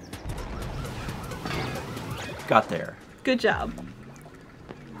 Got there. Good job.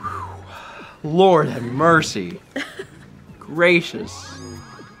 Lord have mercy. Gracious.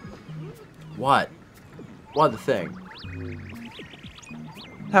 What? What the thing?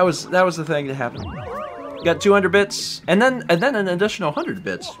 That was the thing that happened. Got 200 bits, and then an additional 100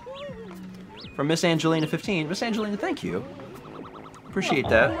 bits from Miss Angelina 15. Miss Angelina, thank you. Appreciate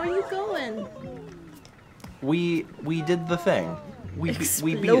that. Where are you going? We did the thing. We beat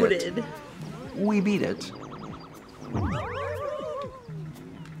it. We beat it.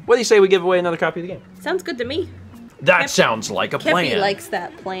 What do you say we give away another copy of the game? Sounds good to me. That sounds like a plan. Kepi likes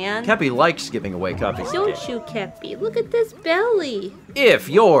that plan. Kepi likes giving away copies of the game. Don't you, Kepi? Look at this belly. If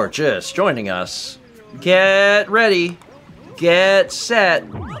you're just joining us, get ready, get set,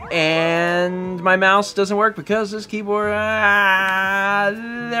 and my mouse doesn't work because this keyboard...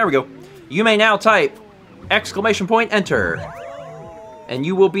 there we go. You may now type !enter, and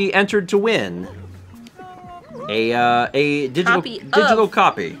you will be entered to win a digital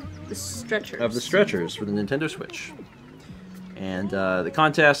copy The stretchers. of the stretchers for the Nintendo Switch. And the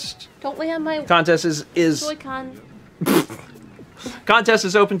contest... Don't lay on my Contest is Joy-Con. Contest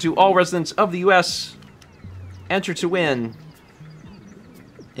is open to all residents of the U.S. Enter to win,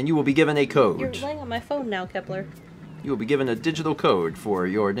 and you will be given a code. You're laying on my phone now, Kepler. You will be given a digital code for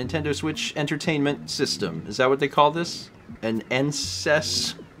your Nintendo Switch Entertainment System. Is that what they call this? An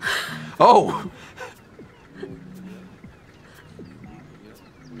NSS? Oh!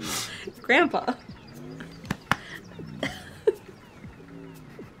 Grandpa.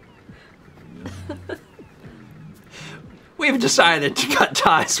 We've decided to cut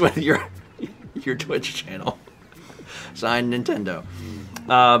ties with your Twitch channel. Signed, Nintendo.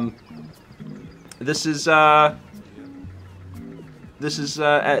 This is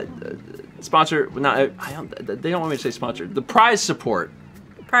sponsor. Not. They don't want me to say sponsor. The prize support.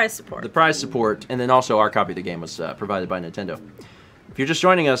 Prize support. The prize support, and then also our copy of the game was provided by Nintendo. If you're just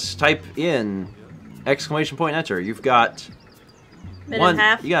joining us, type in !enter. You've got Minute and a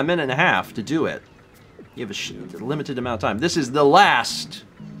half. You got a minute and a half to do it. You have a limited amount of time. This is the last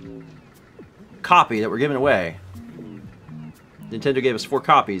copy that we're giving away. Nintendo gave us 4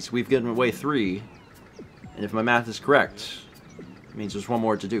 copies. We've given away 3. And if my math is correct, it means there's 1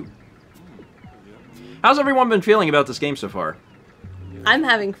 more to do. How's everyone been feeling about this game so far? I'm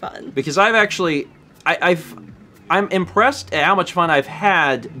having fun. Because I've actually... I'm impressed at how much fun I've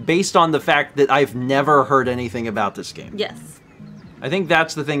had based on the fact that I've never heard anything about this game. Yes. I think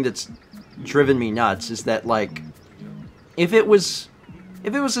that's the thing that's driven me nuts, is that, like, if it was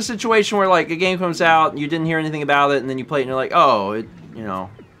a situation where, like, a game comes out and you didn't hear anything about it and then you play it and you're like, oh,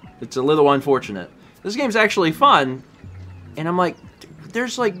 it's a little unfortunate. This game's actually fun, and I'm like,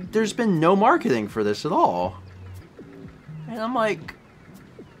 there's been no marketing for this at all. And I'm like,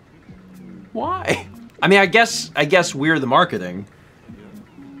 why? I mean, I guess we're the marketing,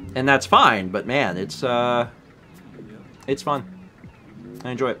 and that's fine, but man, it's fun. I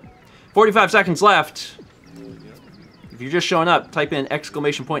enjoy it. 45 seconds left. If you're just showing up, type in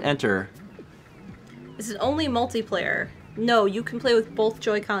 !enter. This is only multiplayer. No, you can play with both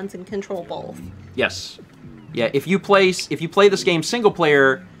Joy-Cons and control both. Yes. Yeah, if you play this game single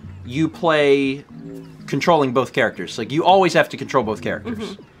player, you play controlling both characters. Like, you always have to control both characters.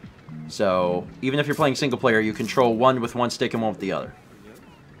 Mm-hmm. So, even if you're playing single player, you control one with one stick and one with the other.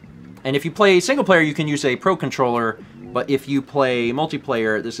 And if you play single player, you can use a Pro Controller, but if you play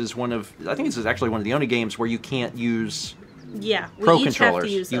multiplayer, I think this is actually one of the only games where you can't use Pro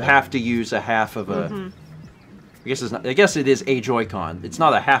Controllers. You have to use a half of a... Mm-hmm. I guess it is a Joy-Con. It's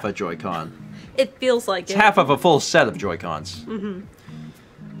not a half a Joy-Con. It feels like it's half of a full set of Joy-Cons. Mm-hmm.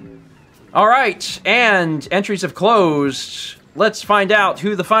 All right, and entries have closed. Let's find out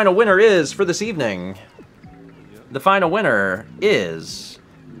who the final winner is for this evening. The final winner is...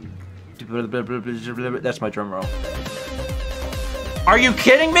 That's my drum roll. Are you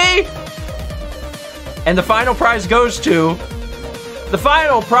kidding me? And the final prize goes to... The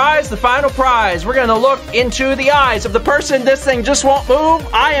final prize. We're gonna look into the eyes of the person. This thing just won't move.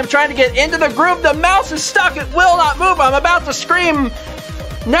 I am trying to get into the groove. The mouse is stuck. It will not move. I'm about to scream.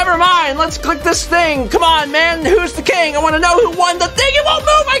 Never mind, let's click this thing. Come on, man, who's the king? I want to know who won the thing. It won't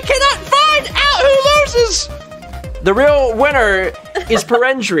move. I cannot find out who loses. The real winner is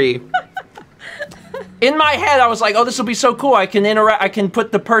Perendry. In my head, I was like, oh, this will be so cool. I can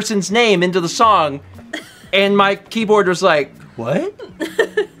put the person's name into the song. And my keyboard was like, what?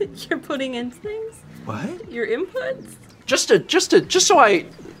 You're putting in things? What? Your inputs?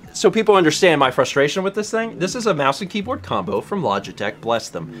 So people understand my frustration with this thing, this is a mouse and keyboard combo from Logitech, bless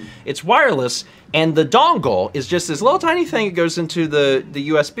them. It's wireless, and the dongle is just this little tiny thing that goes into the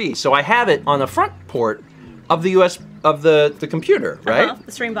USB. So I have it on the front port of the the computer, right?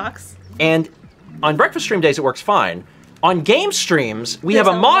 The stream box. And on breakfast stream days, it works fine. On game streams, we have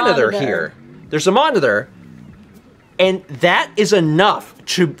a monitor here. There's a monitor, and that is enough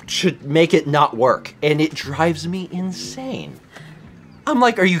to make it not work, and it drives me insane. I'm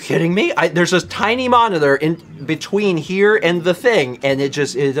like, are you kidding me? There's a tiny monitor in between here and the thing, and it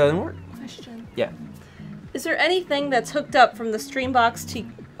doesn't work. Question. Yeah. Is there anything that's hooked up from the stream box to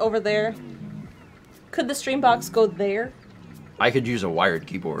over there? Could the stream box go there? I could use a wired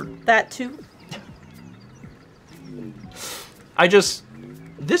keyboard. That too?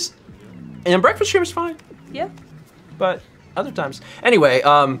 And breakfast stream is fine. Yeah. But other times. Anyway,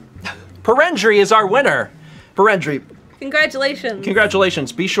 Perendry is our winner. Perendry, Congratulations.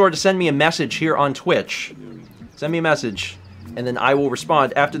 congratulations. Be sure to send me a message here on Twitch. Send me a message, and then I will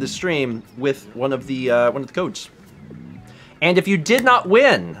respond after the stream with one of the codes. And if you did not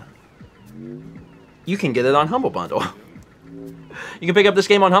win, you can get it on Humble Bundle. You can pick up this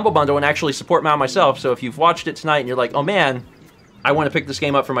game on Humble Bundle and actually support Mal myself. So if you've watched it tonight and you're like, oh man, I want to pick this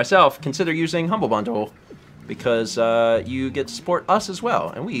game up for myself, consider using Humble Bundle, because you get to support us as well,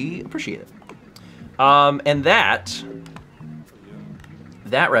 and we appreciate it. And that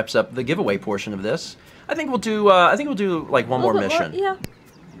wraps up the giveaway portion of this. I think we'll do like one more mission. Yeah.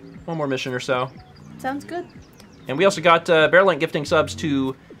 One more mission or so. Sounds good. And we also got Bearlink gifting subs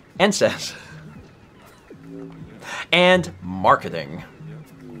to NSES. And marketing.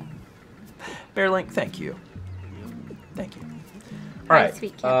 Bearlink, thank you. Thank you. All right.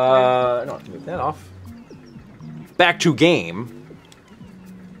 I don't have to move that off. Back to game.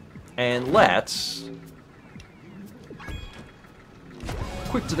 And let's...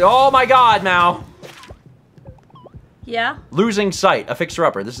 Quick to the... Oh my god, now! Yeah? Losing Sight, a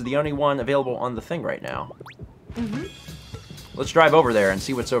fixer-upper. This is the only one available on the thing right now. Mm-hmm. Let's drive over there and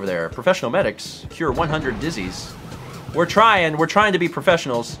see what's over there. Professional medics cure 100 dizzies. We're trying to be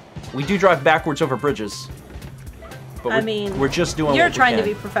professionals. We do drive backwards over bridges. But we're just doing you're what we trying to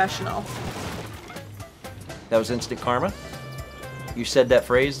can. be professional. That was instant karma. You said that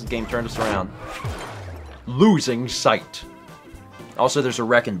phrase, the game turned us around. Losing Sight. Also, there's a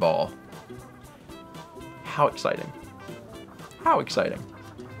wrecking ball. How exciting. How exciting.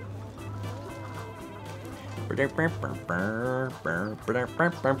 Oh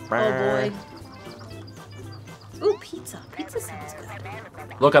boy. Ooh, pizza. Pizza sounds good.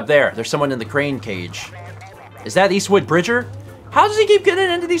 Look up there. There's someone in the crane cage. Is that Eastwood Bridger? How does he keep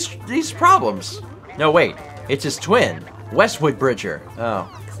getting into these problems? No, wait. It's his twin, Westwood Bridger. Oh.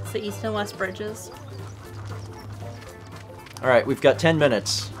 It's the East and West bridges. All right, we've got 10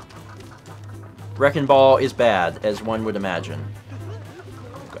 minutes. Wrecking ball is bad, as one would imagine.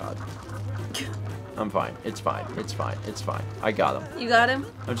 Oh, God. I'm fine. It's fine. It's fine. It's fine. I got him. You got him?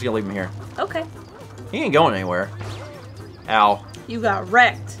 I'm just gonna leave him here. Okay. He ain't going anywhere. Ow. You got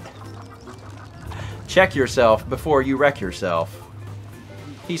wrecked. Check yourself before you wreck yourself.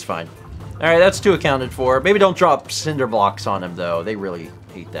 He's fine. Alright, that's 2 accounted for. Maybe don't drop cinder blocks on him, though. They really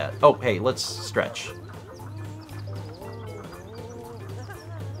hate that. Oh, hey, let's stretch.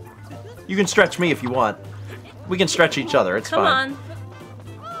 You can stretch me if you want. We can stretch each other. It's fine. Come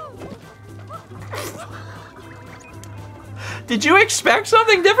on. Did you expect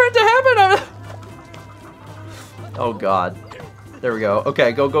something different to happen? Oh, God. There we go.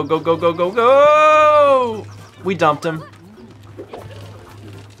 Okay, go, go, go, go, go, go, go! We dumped him.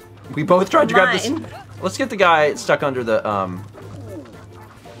 We both tried to grab this. Let's get the guy stuck under the,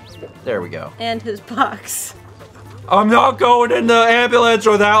 There we go. And his box. I'm not going in the ambulance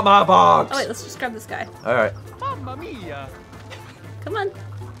without my box! Oh, wait, let's just grab this guy. Alright. Mamma mia! Come on.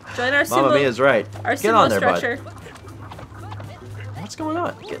 Join our Mamma Mia's right. Our Get on there, stretcher. bud. What's going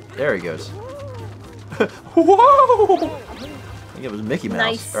on? There he goes. Whoa! I think it was Mickey Mouse.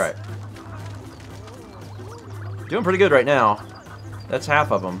 Nice. Alright. Doing pretty good right now. That's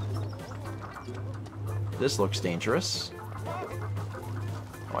half of them. This looks dangerous.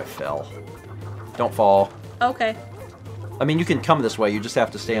 Oh, I fell. Don't fall. Okay. I mean, you can come this way. You just have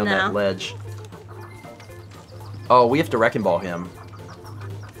to stay on that No. ledge. Oh, we have to wrecking ball him.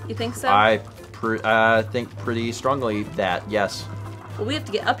 You think so? I think pretty strongly that, yes. Well, we have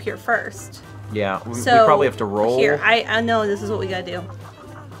to get up here first. Yeah, we So, probably have to roll. Here, I know this is what we gotta do.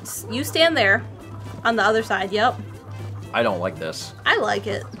 You stand there on the other side, yep. I don't like this. I like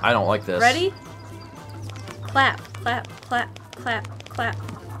it. I don't like this. Ready? Clap, clap, clap, clap, clap.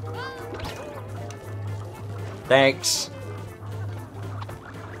 Thanks.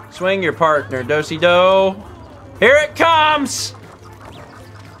 Swing your partner, do-si-do. Here it comes!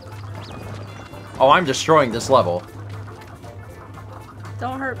 Oh, I'm destroying this level.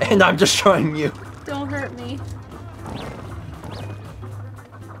 Don't hurt me. And I'm destroying you. Don't hurt me.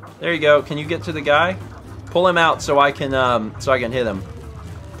 There you go. Can you get to the guy? Pull him out so I can hit him.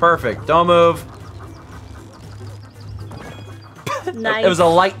 Perfect. Don't move. Nice. It was a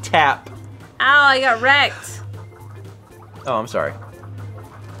light tap. Ow, I got wrecked. Oh, I'm sorry.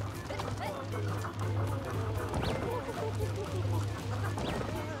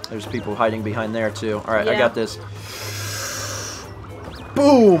 There's people hiding behind there too. All right, I Yeah. got this.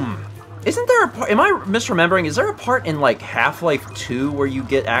 Boom! Isn't there a part, am I misremembering? Is there a part in like Half-Life 2 where you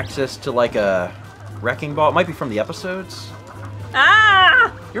get access to like a wrecking ball? It might be from the episodes.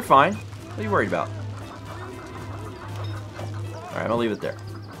 Ah! You're fine. What are you worried about? All right, I'm gonna leave it there.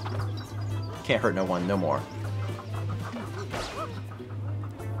 Can't hurt no one, no more.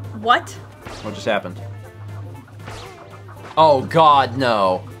 What? What just happened? Oh God,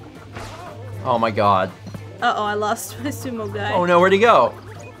 no! Oh my God! Uh-oh, I lost my sumo guy. Oh no, where'd he go?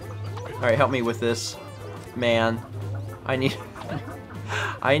 All right, help me with this, man. I need,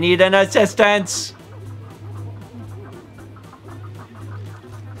 I need an assistance.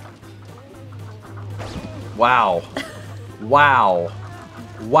 Wow, wow,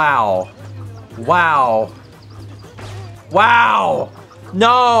 wow, wow, wow!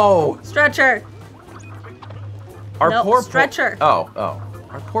 No! Stretcher! Our Nope, poor stretcher. Oh,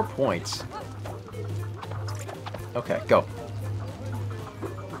 our poor points. Okay, go.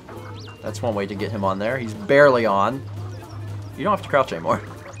 That's one way to get him on there. He's barely on. You don't have to crouch anymore.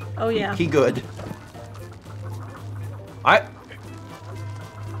 Oh yeah. He good.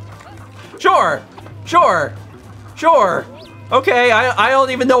 Sure! Sure! Sure! Okay, I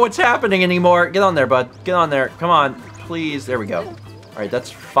don't even know what's happening anymore. Get on there, bud. Get on there. Come on. Please. There we go. Alright,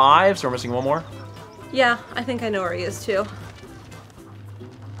 that's 5, so we're missing one more. Yeah, I think I know where he is too.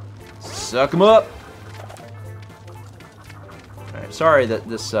 Suck him up! Alright, sorry that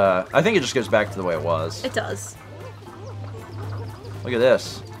this, I think it just goes back to the way it was. It does. Look at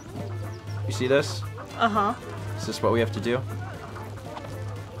this. You see this? Uh-huh. Is this what we have to do?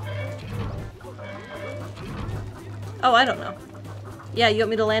 Oh, I don't know. Yeah, you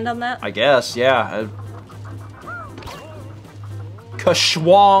want me to land on that? I guess, yeah.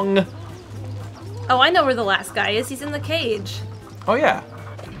 Kashwong! Oh, I know where the last guy is. He's in the cage. Oh, yeah.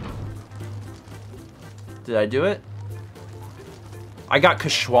 Did I do it? I got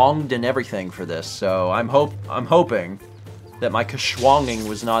kashwonged and everything for this, so I'm hoping that my kashwonging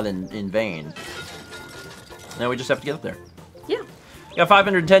was not in vain. Now we just have to get up there. Yeah. Got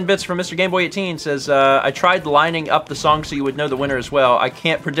 510 bits from Mr. Gameboy 18. Says, I tried lining up the song so you would know the winner as well. I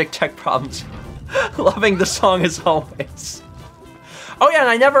can't predict tech problems. Loving the song as always. Oh yeah, and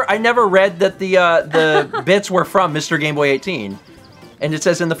I never read that the bits were from Mr. Gameboy 18. And it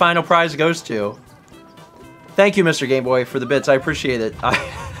says, and the final prize goes to. Thank you, Mr. Gameboy, for the bits. I appreciate it.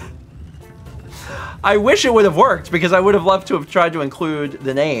 I wish it would have worked, because I would have loved to have tried to include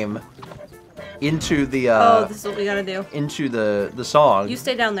the name into the oh, this is what we gotta do. into the song. You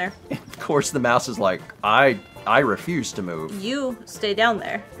stay down there. Of course, the mouse is like, I refuse to move. You stay down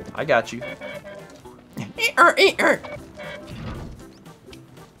there. I got you.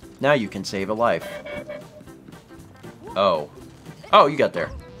 Now you can save a life. Oh. Oh, you got there.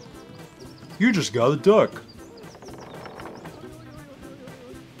 You just got a duck.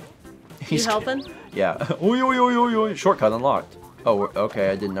 You helping? Yeah. Oi, oi, oi, oi, oi. Shortcut unlocked. Oh, okay.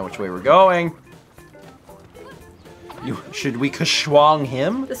 I didn't know which way we're going. Should we kashwong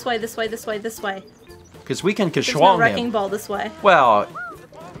him? This way, this way, this way, this way. Because we can There's no kashwong wrecking him. ball this way. Well,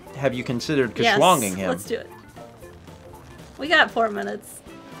 have you considered kashwonging Yes, him? let's do it. We got 4 minutes.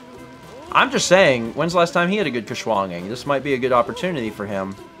 I'm just saying, when's the last time he had a good kashwonging? This might be a good opportunity for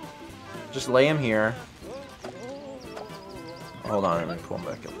him. Just lay him here. Hold on, let me pull him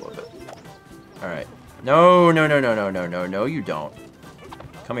back up a little bit. Alright. No, no, no, no, no, no, no, no, you don't.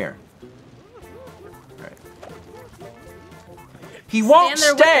 Come here. Alright. He won't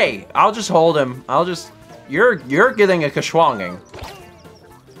Stand there stay! I'll just hold him. I'll just... You're getting a kashwonging.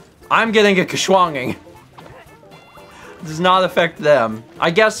 I'm getting a kashwonging. Does not affect them.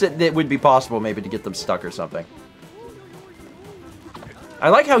 I guess it would be possible maybe to get them stuck or something. I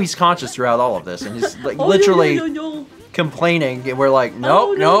like how he's conscious throughout all of this, and he's like literally complaining. And we're like,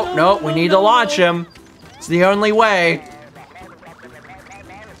 nope, nope, we need to launch him. It's the only way.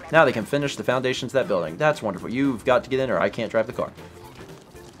 Now they can finish the foundations of that building. That's wonderful. You've got to get in, or I can't drive the car.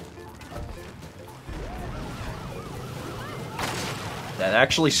 That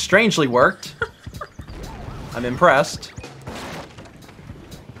actually strangely worked. I'm impressed.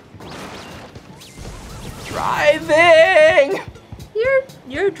 Driving!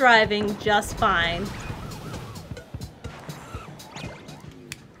 You're driving just fine.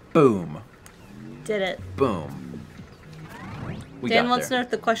 Boom. Did it. Boom. We Dan got wants to there. know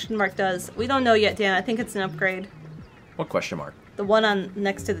what the question mark does. We don't know yet, Dan. I think it's an upgrade. What question mark? The one on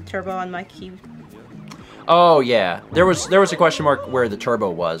next to the turbo on my key. Oh yeah, there was a question mark where the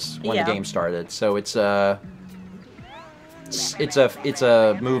turbo was when Yeah. the game started. So it's a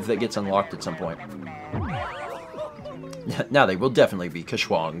move that gets unlocked at some point. Now they will definitely be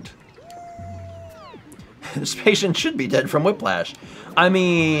kashwonged. This patient should be dead from whiplash. I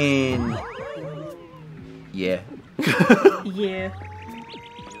mean, yeah. Yeah.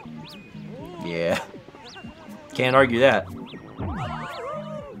 Yeah. Can't argue that.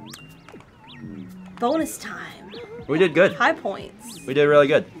 Bonus time. We did good. High points. We did really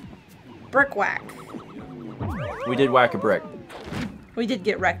good. Brick whack. We did whack a brick. We did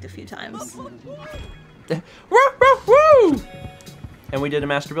get wrecked a few times. Woo, woo, woo! And we did a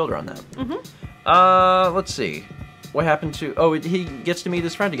master builder on that. Mm-hmm. Let's see. What happened to... Oh, he gets to meet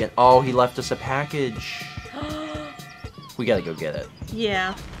his friend again. Oh, he left us a package. We gotta go get it.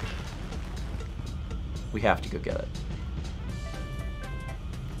 Yeah. We have to go get it.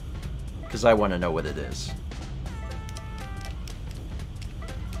 Because I want to know what it is.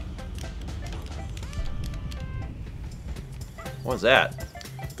 What was that?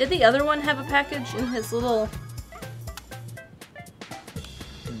 Did the other one have a package in his little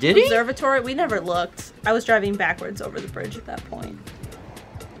Did he? observatory? We never looked. I was driving backwards over the bridge at that point.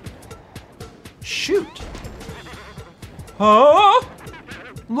 Shoot. Oh!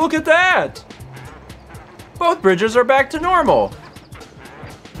 Look at that! Both bridges are back to normal.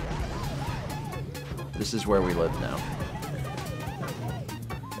 This is where we live now.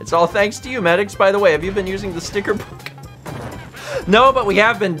 It's all thanks to you, medics. By the way, have you been using the sticker book? No, but we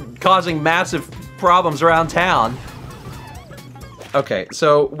have been causing massive problems around town. Okay,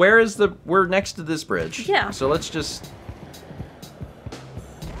 so we're next to this bridge. Yeah. So let's just...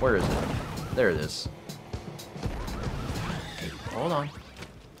 Where is it? There it is. Okay, hold on.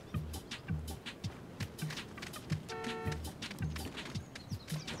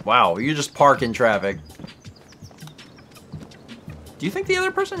 Wow, you just park in traffic. Do you think the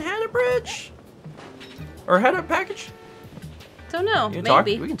other person had a bridge? Or had a package? Don't know. We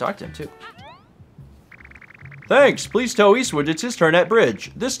Maybe. can talk to him too. Thanks. Please tell Eastwood it's his turn at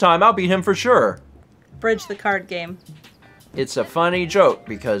bridge. This time I'll beat him for sure. Bridge the card game. It's a funny joke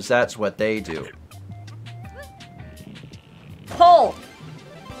because that's what they do. Pull!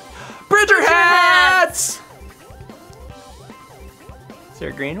 Bridger hats! Is there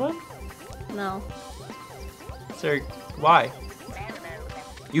a green one? No. Is there... Why?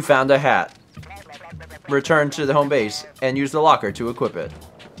 You found a hat. Return to the home base and use the locker to equip it.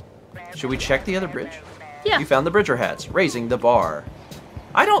 Should we check the other bridge? Yeah. You found the Bridger hats, raising the bar.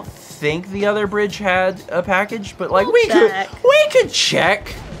 I don't think the other bridge had a package, but like we could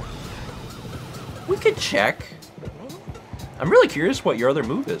check. We could check. I'm really curious what your other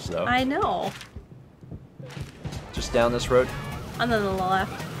move is though. I know. Just down this road. And then on the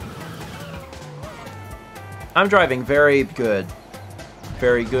left. I'm driving very good.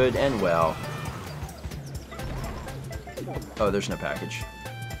 Very good and well. Oh, there's no package.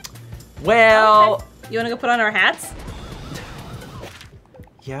 Well... Okay. You wanna go put on our hats?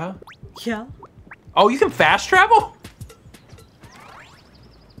 Yeah? Yeah. Oh, you can fast travel?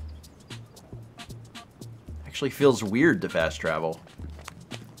 Actually feels weird to fast travel.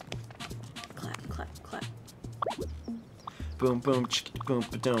 Clap, clap, clap. Boom, boom, boom,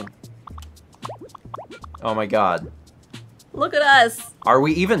 ba-doom. Oh my god. Look at us. Are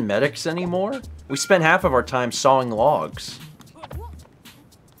we even medics anymore? We spend half of our time sawing logs.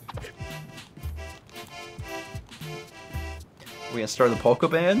 We gonna start the polka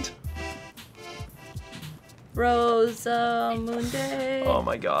band? Rosamunde. Oh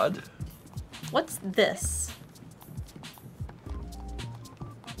my god. What's this?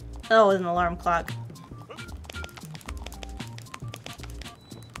 Oh, it's an alarm clock.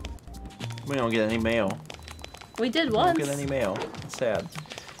 We don't get any mail. We did We don't once. get any mail. It's sad.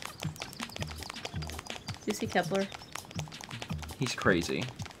 Do you see Kepler? He's crazy.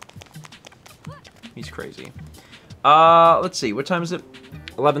 He's crazy. Let's see. What time is it?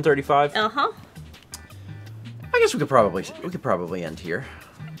 11:35. Uh-huh. I guess we could probably end here.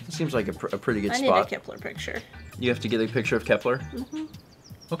 It seems like a pretty good I spot. need a Kepler picture. You have to get a picture of Kepler? Mm-hmm.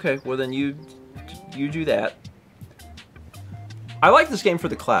 Okay, well then you do that. I like this game for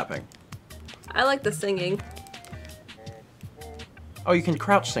the clapping. I like the singing. Oh, you can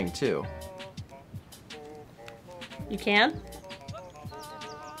crouch sing too. You can?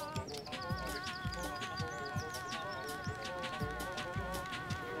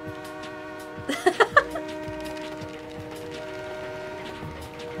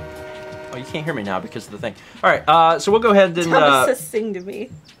 Oh, you can't hear me now because of the thing. All right, so we'll go ahead and Thomas says sing to me.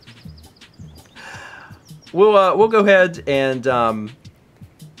 we'll go ahead and oh,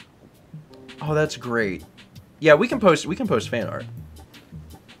 that's great. Yeah, we can post fan art.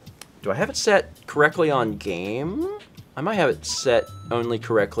 Do I have it set correctly on game? I might have it set only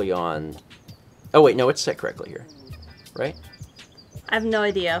correctly on. Oh wait, no, it's set correctly here, right? I have no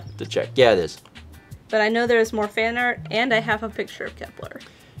idea. To check. Yeah, it is. But I know there's more fan art, and I have a picture of Kepler.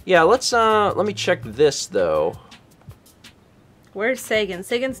 Yeah, let me check this though. Where's Sagan?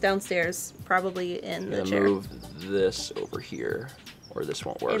 Sagan's downstairs, probably in the chair. Move this over here, or this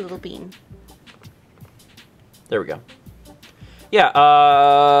won't work. A little bean. There we go. Yeah,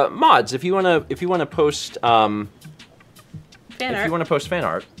 mods. If you wanna post Fan if art. you wanna post fan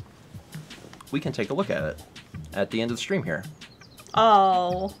art, we can take a look at it at the end of the stream here.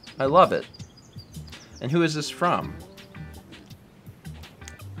 Oh. I love it. And who is this from?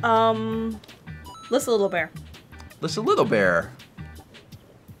 Lissa Little Bear. Lissa Little Bear.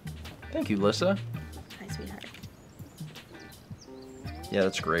 Thank you, Lissa. Hi, sweetheart. Yeah,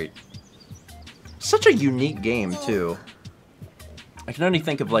 that's great. Such a unique game too. I can only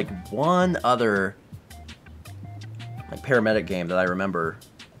think of like one other like paramedic game that I remember.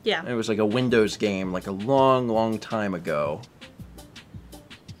 Yeah. It was like a Windows game like a long, long time ago.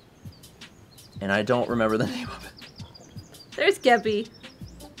 And I don't remember the name of it. There's Geppy.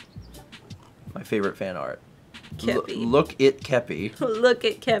 My favorite fan art. Keppy. Look at Keppy. Look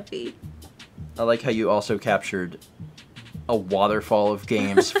at Keppy. I like how you also captured a waterfall of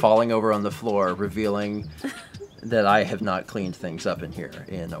games falling over on the floor, revealing that I have not cleaned things up in here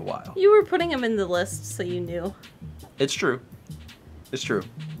in a while. You were putting them in the list, so you knew. It's true. It's true.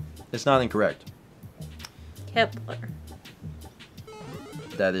 It's not incorrect. Kepler.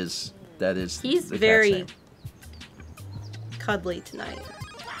 That is He's the cat's very name. cuddly tonight.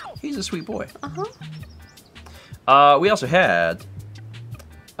 He's a sweet boy. Uh-huh. We also had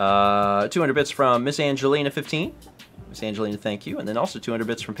 200 bits from Miss Angelina 15. Miss Angelina, thank you. And then also 200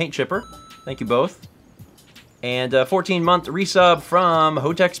 bits from Paint Chipper. Thank you both. And 14-month resub from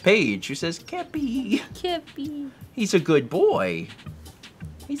Hotex Page, who says, Keppy. Keppy. He's a good boy.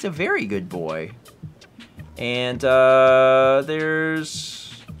 He's a very good boy. And there's...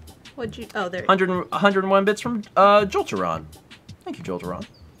 What'd you... Oh, there. 101 bits from Jolteron. Thank you, Jolteron.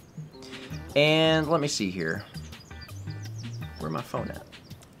 And let me see here. Where's my phone at?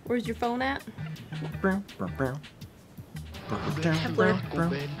 Where's your phone at? Kepler.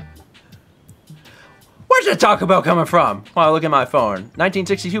 Where's that Taco Bell coming from? Oh, look at my phone.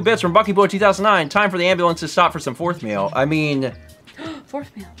 1962 bits from Bucky Boy 2009. Time for the ambulance to stop for some fourth meal. I mean...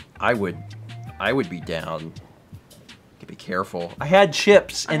 Fourth meal. I would be down. Be careful. I had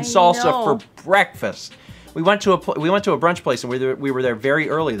chips and salsa for breakfast. We went to a brunch place and we were there very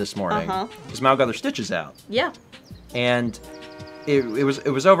early this morning because Mal got her stitches out. Yeah. And it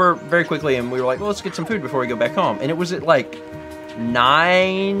was over very quickly and we were like, well, let's get some food before we go back home. And it was at like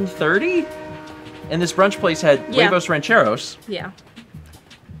 9:30, and this brunch place had huevos rancheros. Yeah.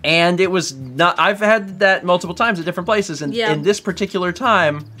 And it was not. I've had that multiple times at different places, and in this particular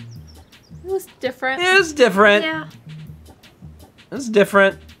time, it was different. It was different. Yeah. It was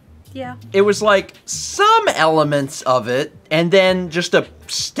different. Yeah. It was like some elements of it, and then just a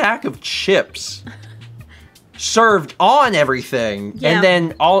stack of chips served on everything, and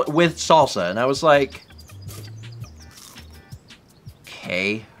then all with salsa. And I was like,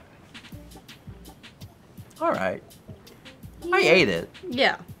 okay. All right. Yeah. I ate it.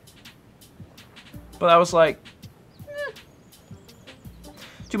 Yeah. But I was like,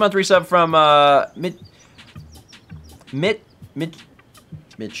 2-month resub from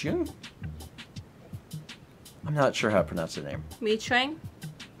Mitchung? I'm not sure how to pronounce the name. Michuang?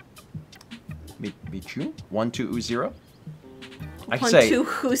 Michung? 1220? I can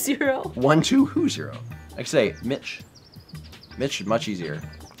 1220? 1220. I can say Mitch. Mitch is much easier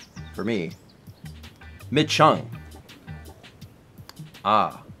for me. Mitchung.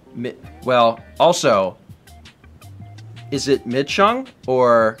 Ah. Well, also, is it Mitchung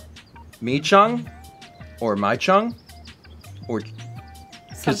or Mi-chung or My-chung or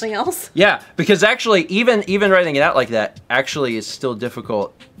something else. Yeah, because actually, even writing it out like that actually is still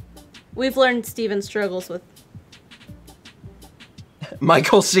difficult. We've learned Steven struggles with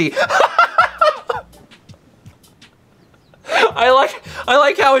Michael C. I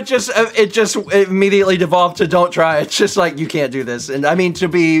like how it just immediately devolved to don't try. It's just like, you can't do this. And I mean, to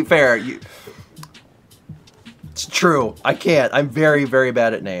be fair, it's true. I can't. I'm very, very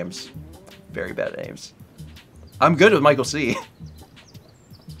bad at names. Very bad at names. I'm good with Michael C.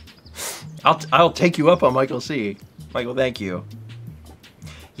 I'll take you up on Michael C. Michael, thank you.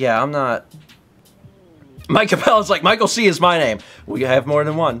 Yeah, I'm not. Mike Capella's like, Michael C is my name. We have more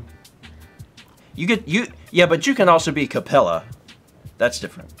than one. Yeah, but you can also be Capella. That's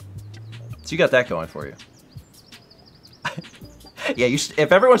different. So you got that going for you. Yeah,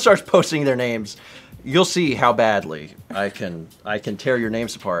 if everyone starts posting their names, you'll see how badly I can tear your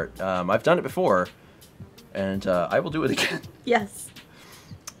names apart. I've done it before, and I will do it again. Yes.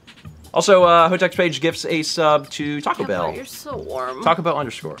 Also, Hotek's page gifts a sub to Taco Bell. You're so warm. Taco Bell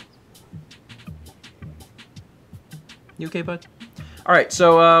 _ You okay, bud? All right,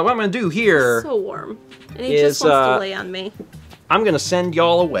 so what I'm gonna do here? So warm. And he just wants to lay on me. I'm gonna send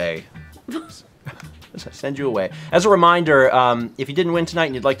y'all away. Send you away. As a reminder, if you didn't win tonight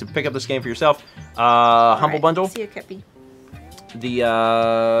and you'd like to pick up this game for yourself, Humble Bundle. See you, Kippy.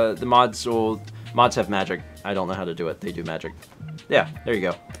 The mods have magic. I don't know how to do it. They do magic. Yeah, there you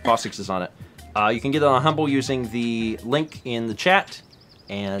go. Fossix is on it. You can get it on Humble using the link in the chat,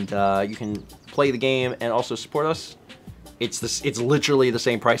 and you can play the game and also support us. It's literally the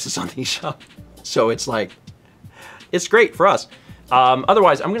same price as on the eShop, so it's like, it's great for us.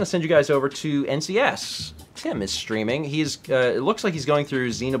 Otherwise, I'm going to send you guys over to NCS. Tim is streaming. It looks like he's going through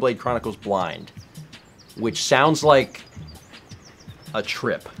Xenoblade Chronicles Blind, which sounds like a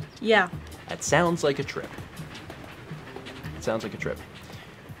trip. Yeah. That sounds like a trip. It sounds like a trip.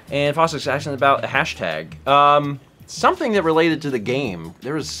 And Foster's asking about a hashtag. Something that related to the game.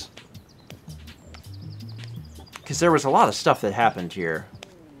 Because there was a lot of stuff that happened here.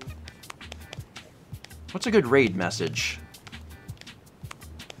 What's a good raid message?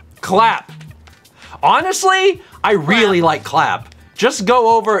 Clap. Honestly, I really like clap. Just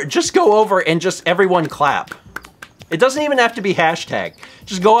go over and just everyone clap. It doesn't even have to be hashtag.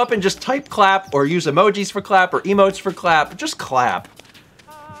 Just go up and just type clap or use emojis for clap or emotes for clap. Just clap.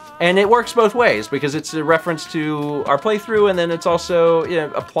 And it works both ways because it's a reference to our playthrough and then it's also, you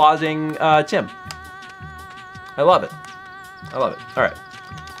know, applauding Tim. I love it. I love it. All right.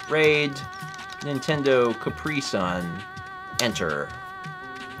 Raid, Nintendo Capri Sun, enter.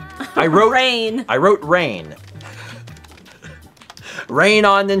 I wrote rain. I wrote rain. Rain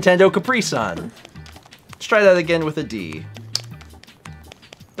on Nintendo Capri Sun. Let's try that again with a D.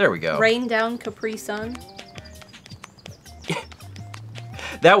 There we go. Rain down Capri Sun.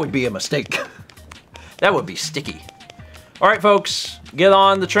 That would be a mistake. That would be sticky. All right, folks, get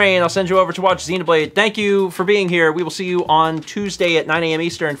on the train. I'll send you over to watch Xenoblade. Thank you for being here. We will see you on Tuesday at 9 a.m.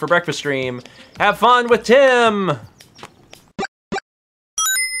 Eastern for breakfast stream. Have fun with Tim.